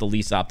 and it's the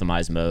least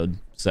optimized mode.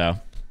 So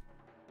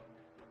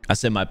I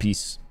said my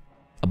piece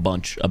a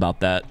bunch about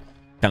that,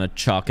 kind of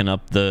chalking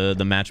up the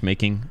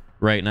matchmaking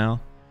right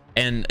now.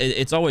 And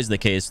it's always the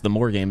case, the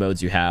more game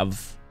modes you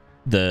have,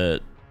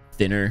 the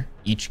thinner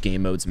each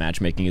game mode's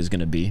matchmaking is going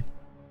to be.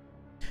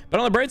 But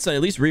on the bright side,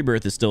 at least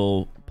Rebirth is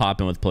still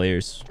popping with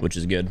players, which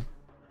is good.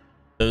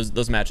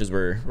 Those matches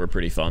were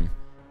pretty fun.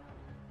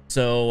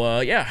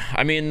 So yeah,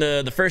 I mean,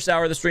 the first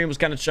hour of the stream was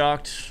kind of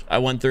chalked. I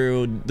went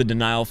through the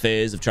denial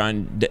phase of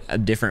trying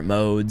different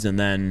modes, and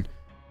then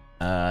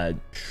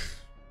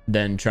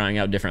trying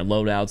out different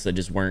loadouts that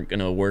just weren't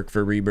gonna work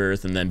for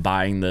Rebirth, and then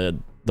buying the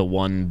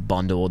one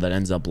bundle that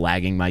ends up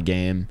lagging my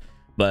game.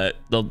 But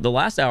the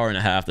last hour and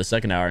a half, the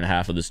second hour and a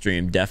half of the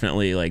stream,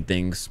 definitely like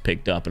things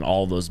picked up, and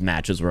all those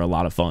matches were a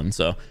lot of fun.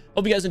 So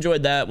hope you guys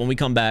enjoyed that. When we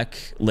come back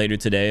later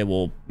today,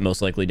 we'll most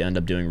likely end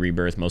up doing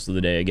Rebirth most of the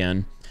day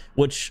again,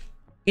 which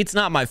it's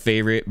not my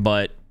favorite,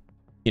 but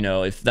you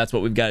know, if that's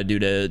what we've got to do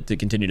to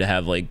continue to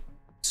have like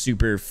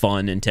super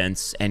fun,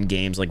 intense end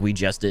games like we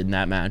just did in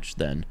that match,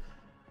 then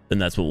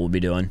that's what we'll be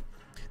doing.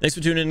 Thanks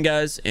for tuning in,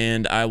 guys,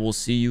 and I will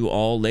see you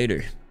all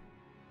later.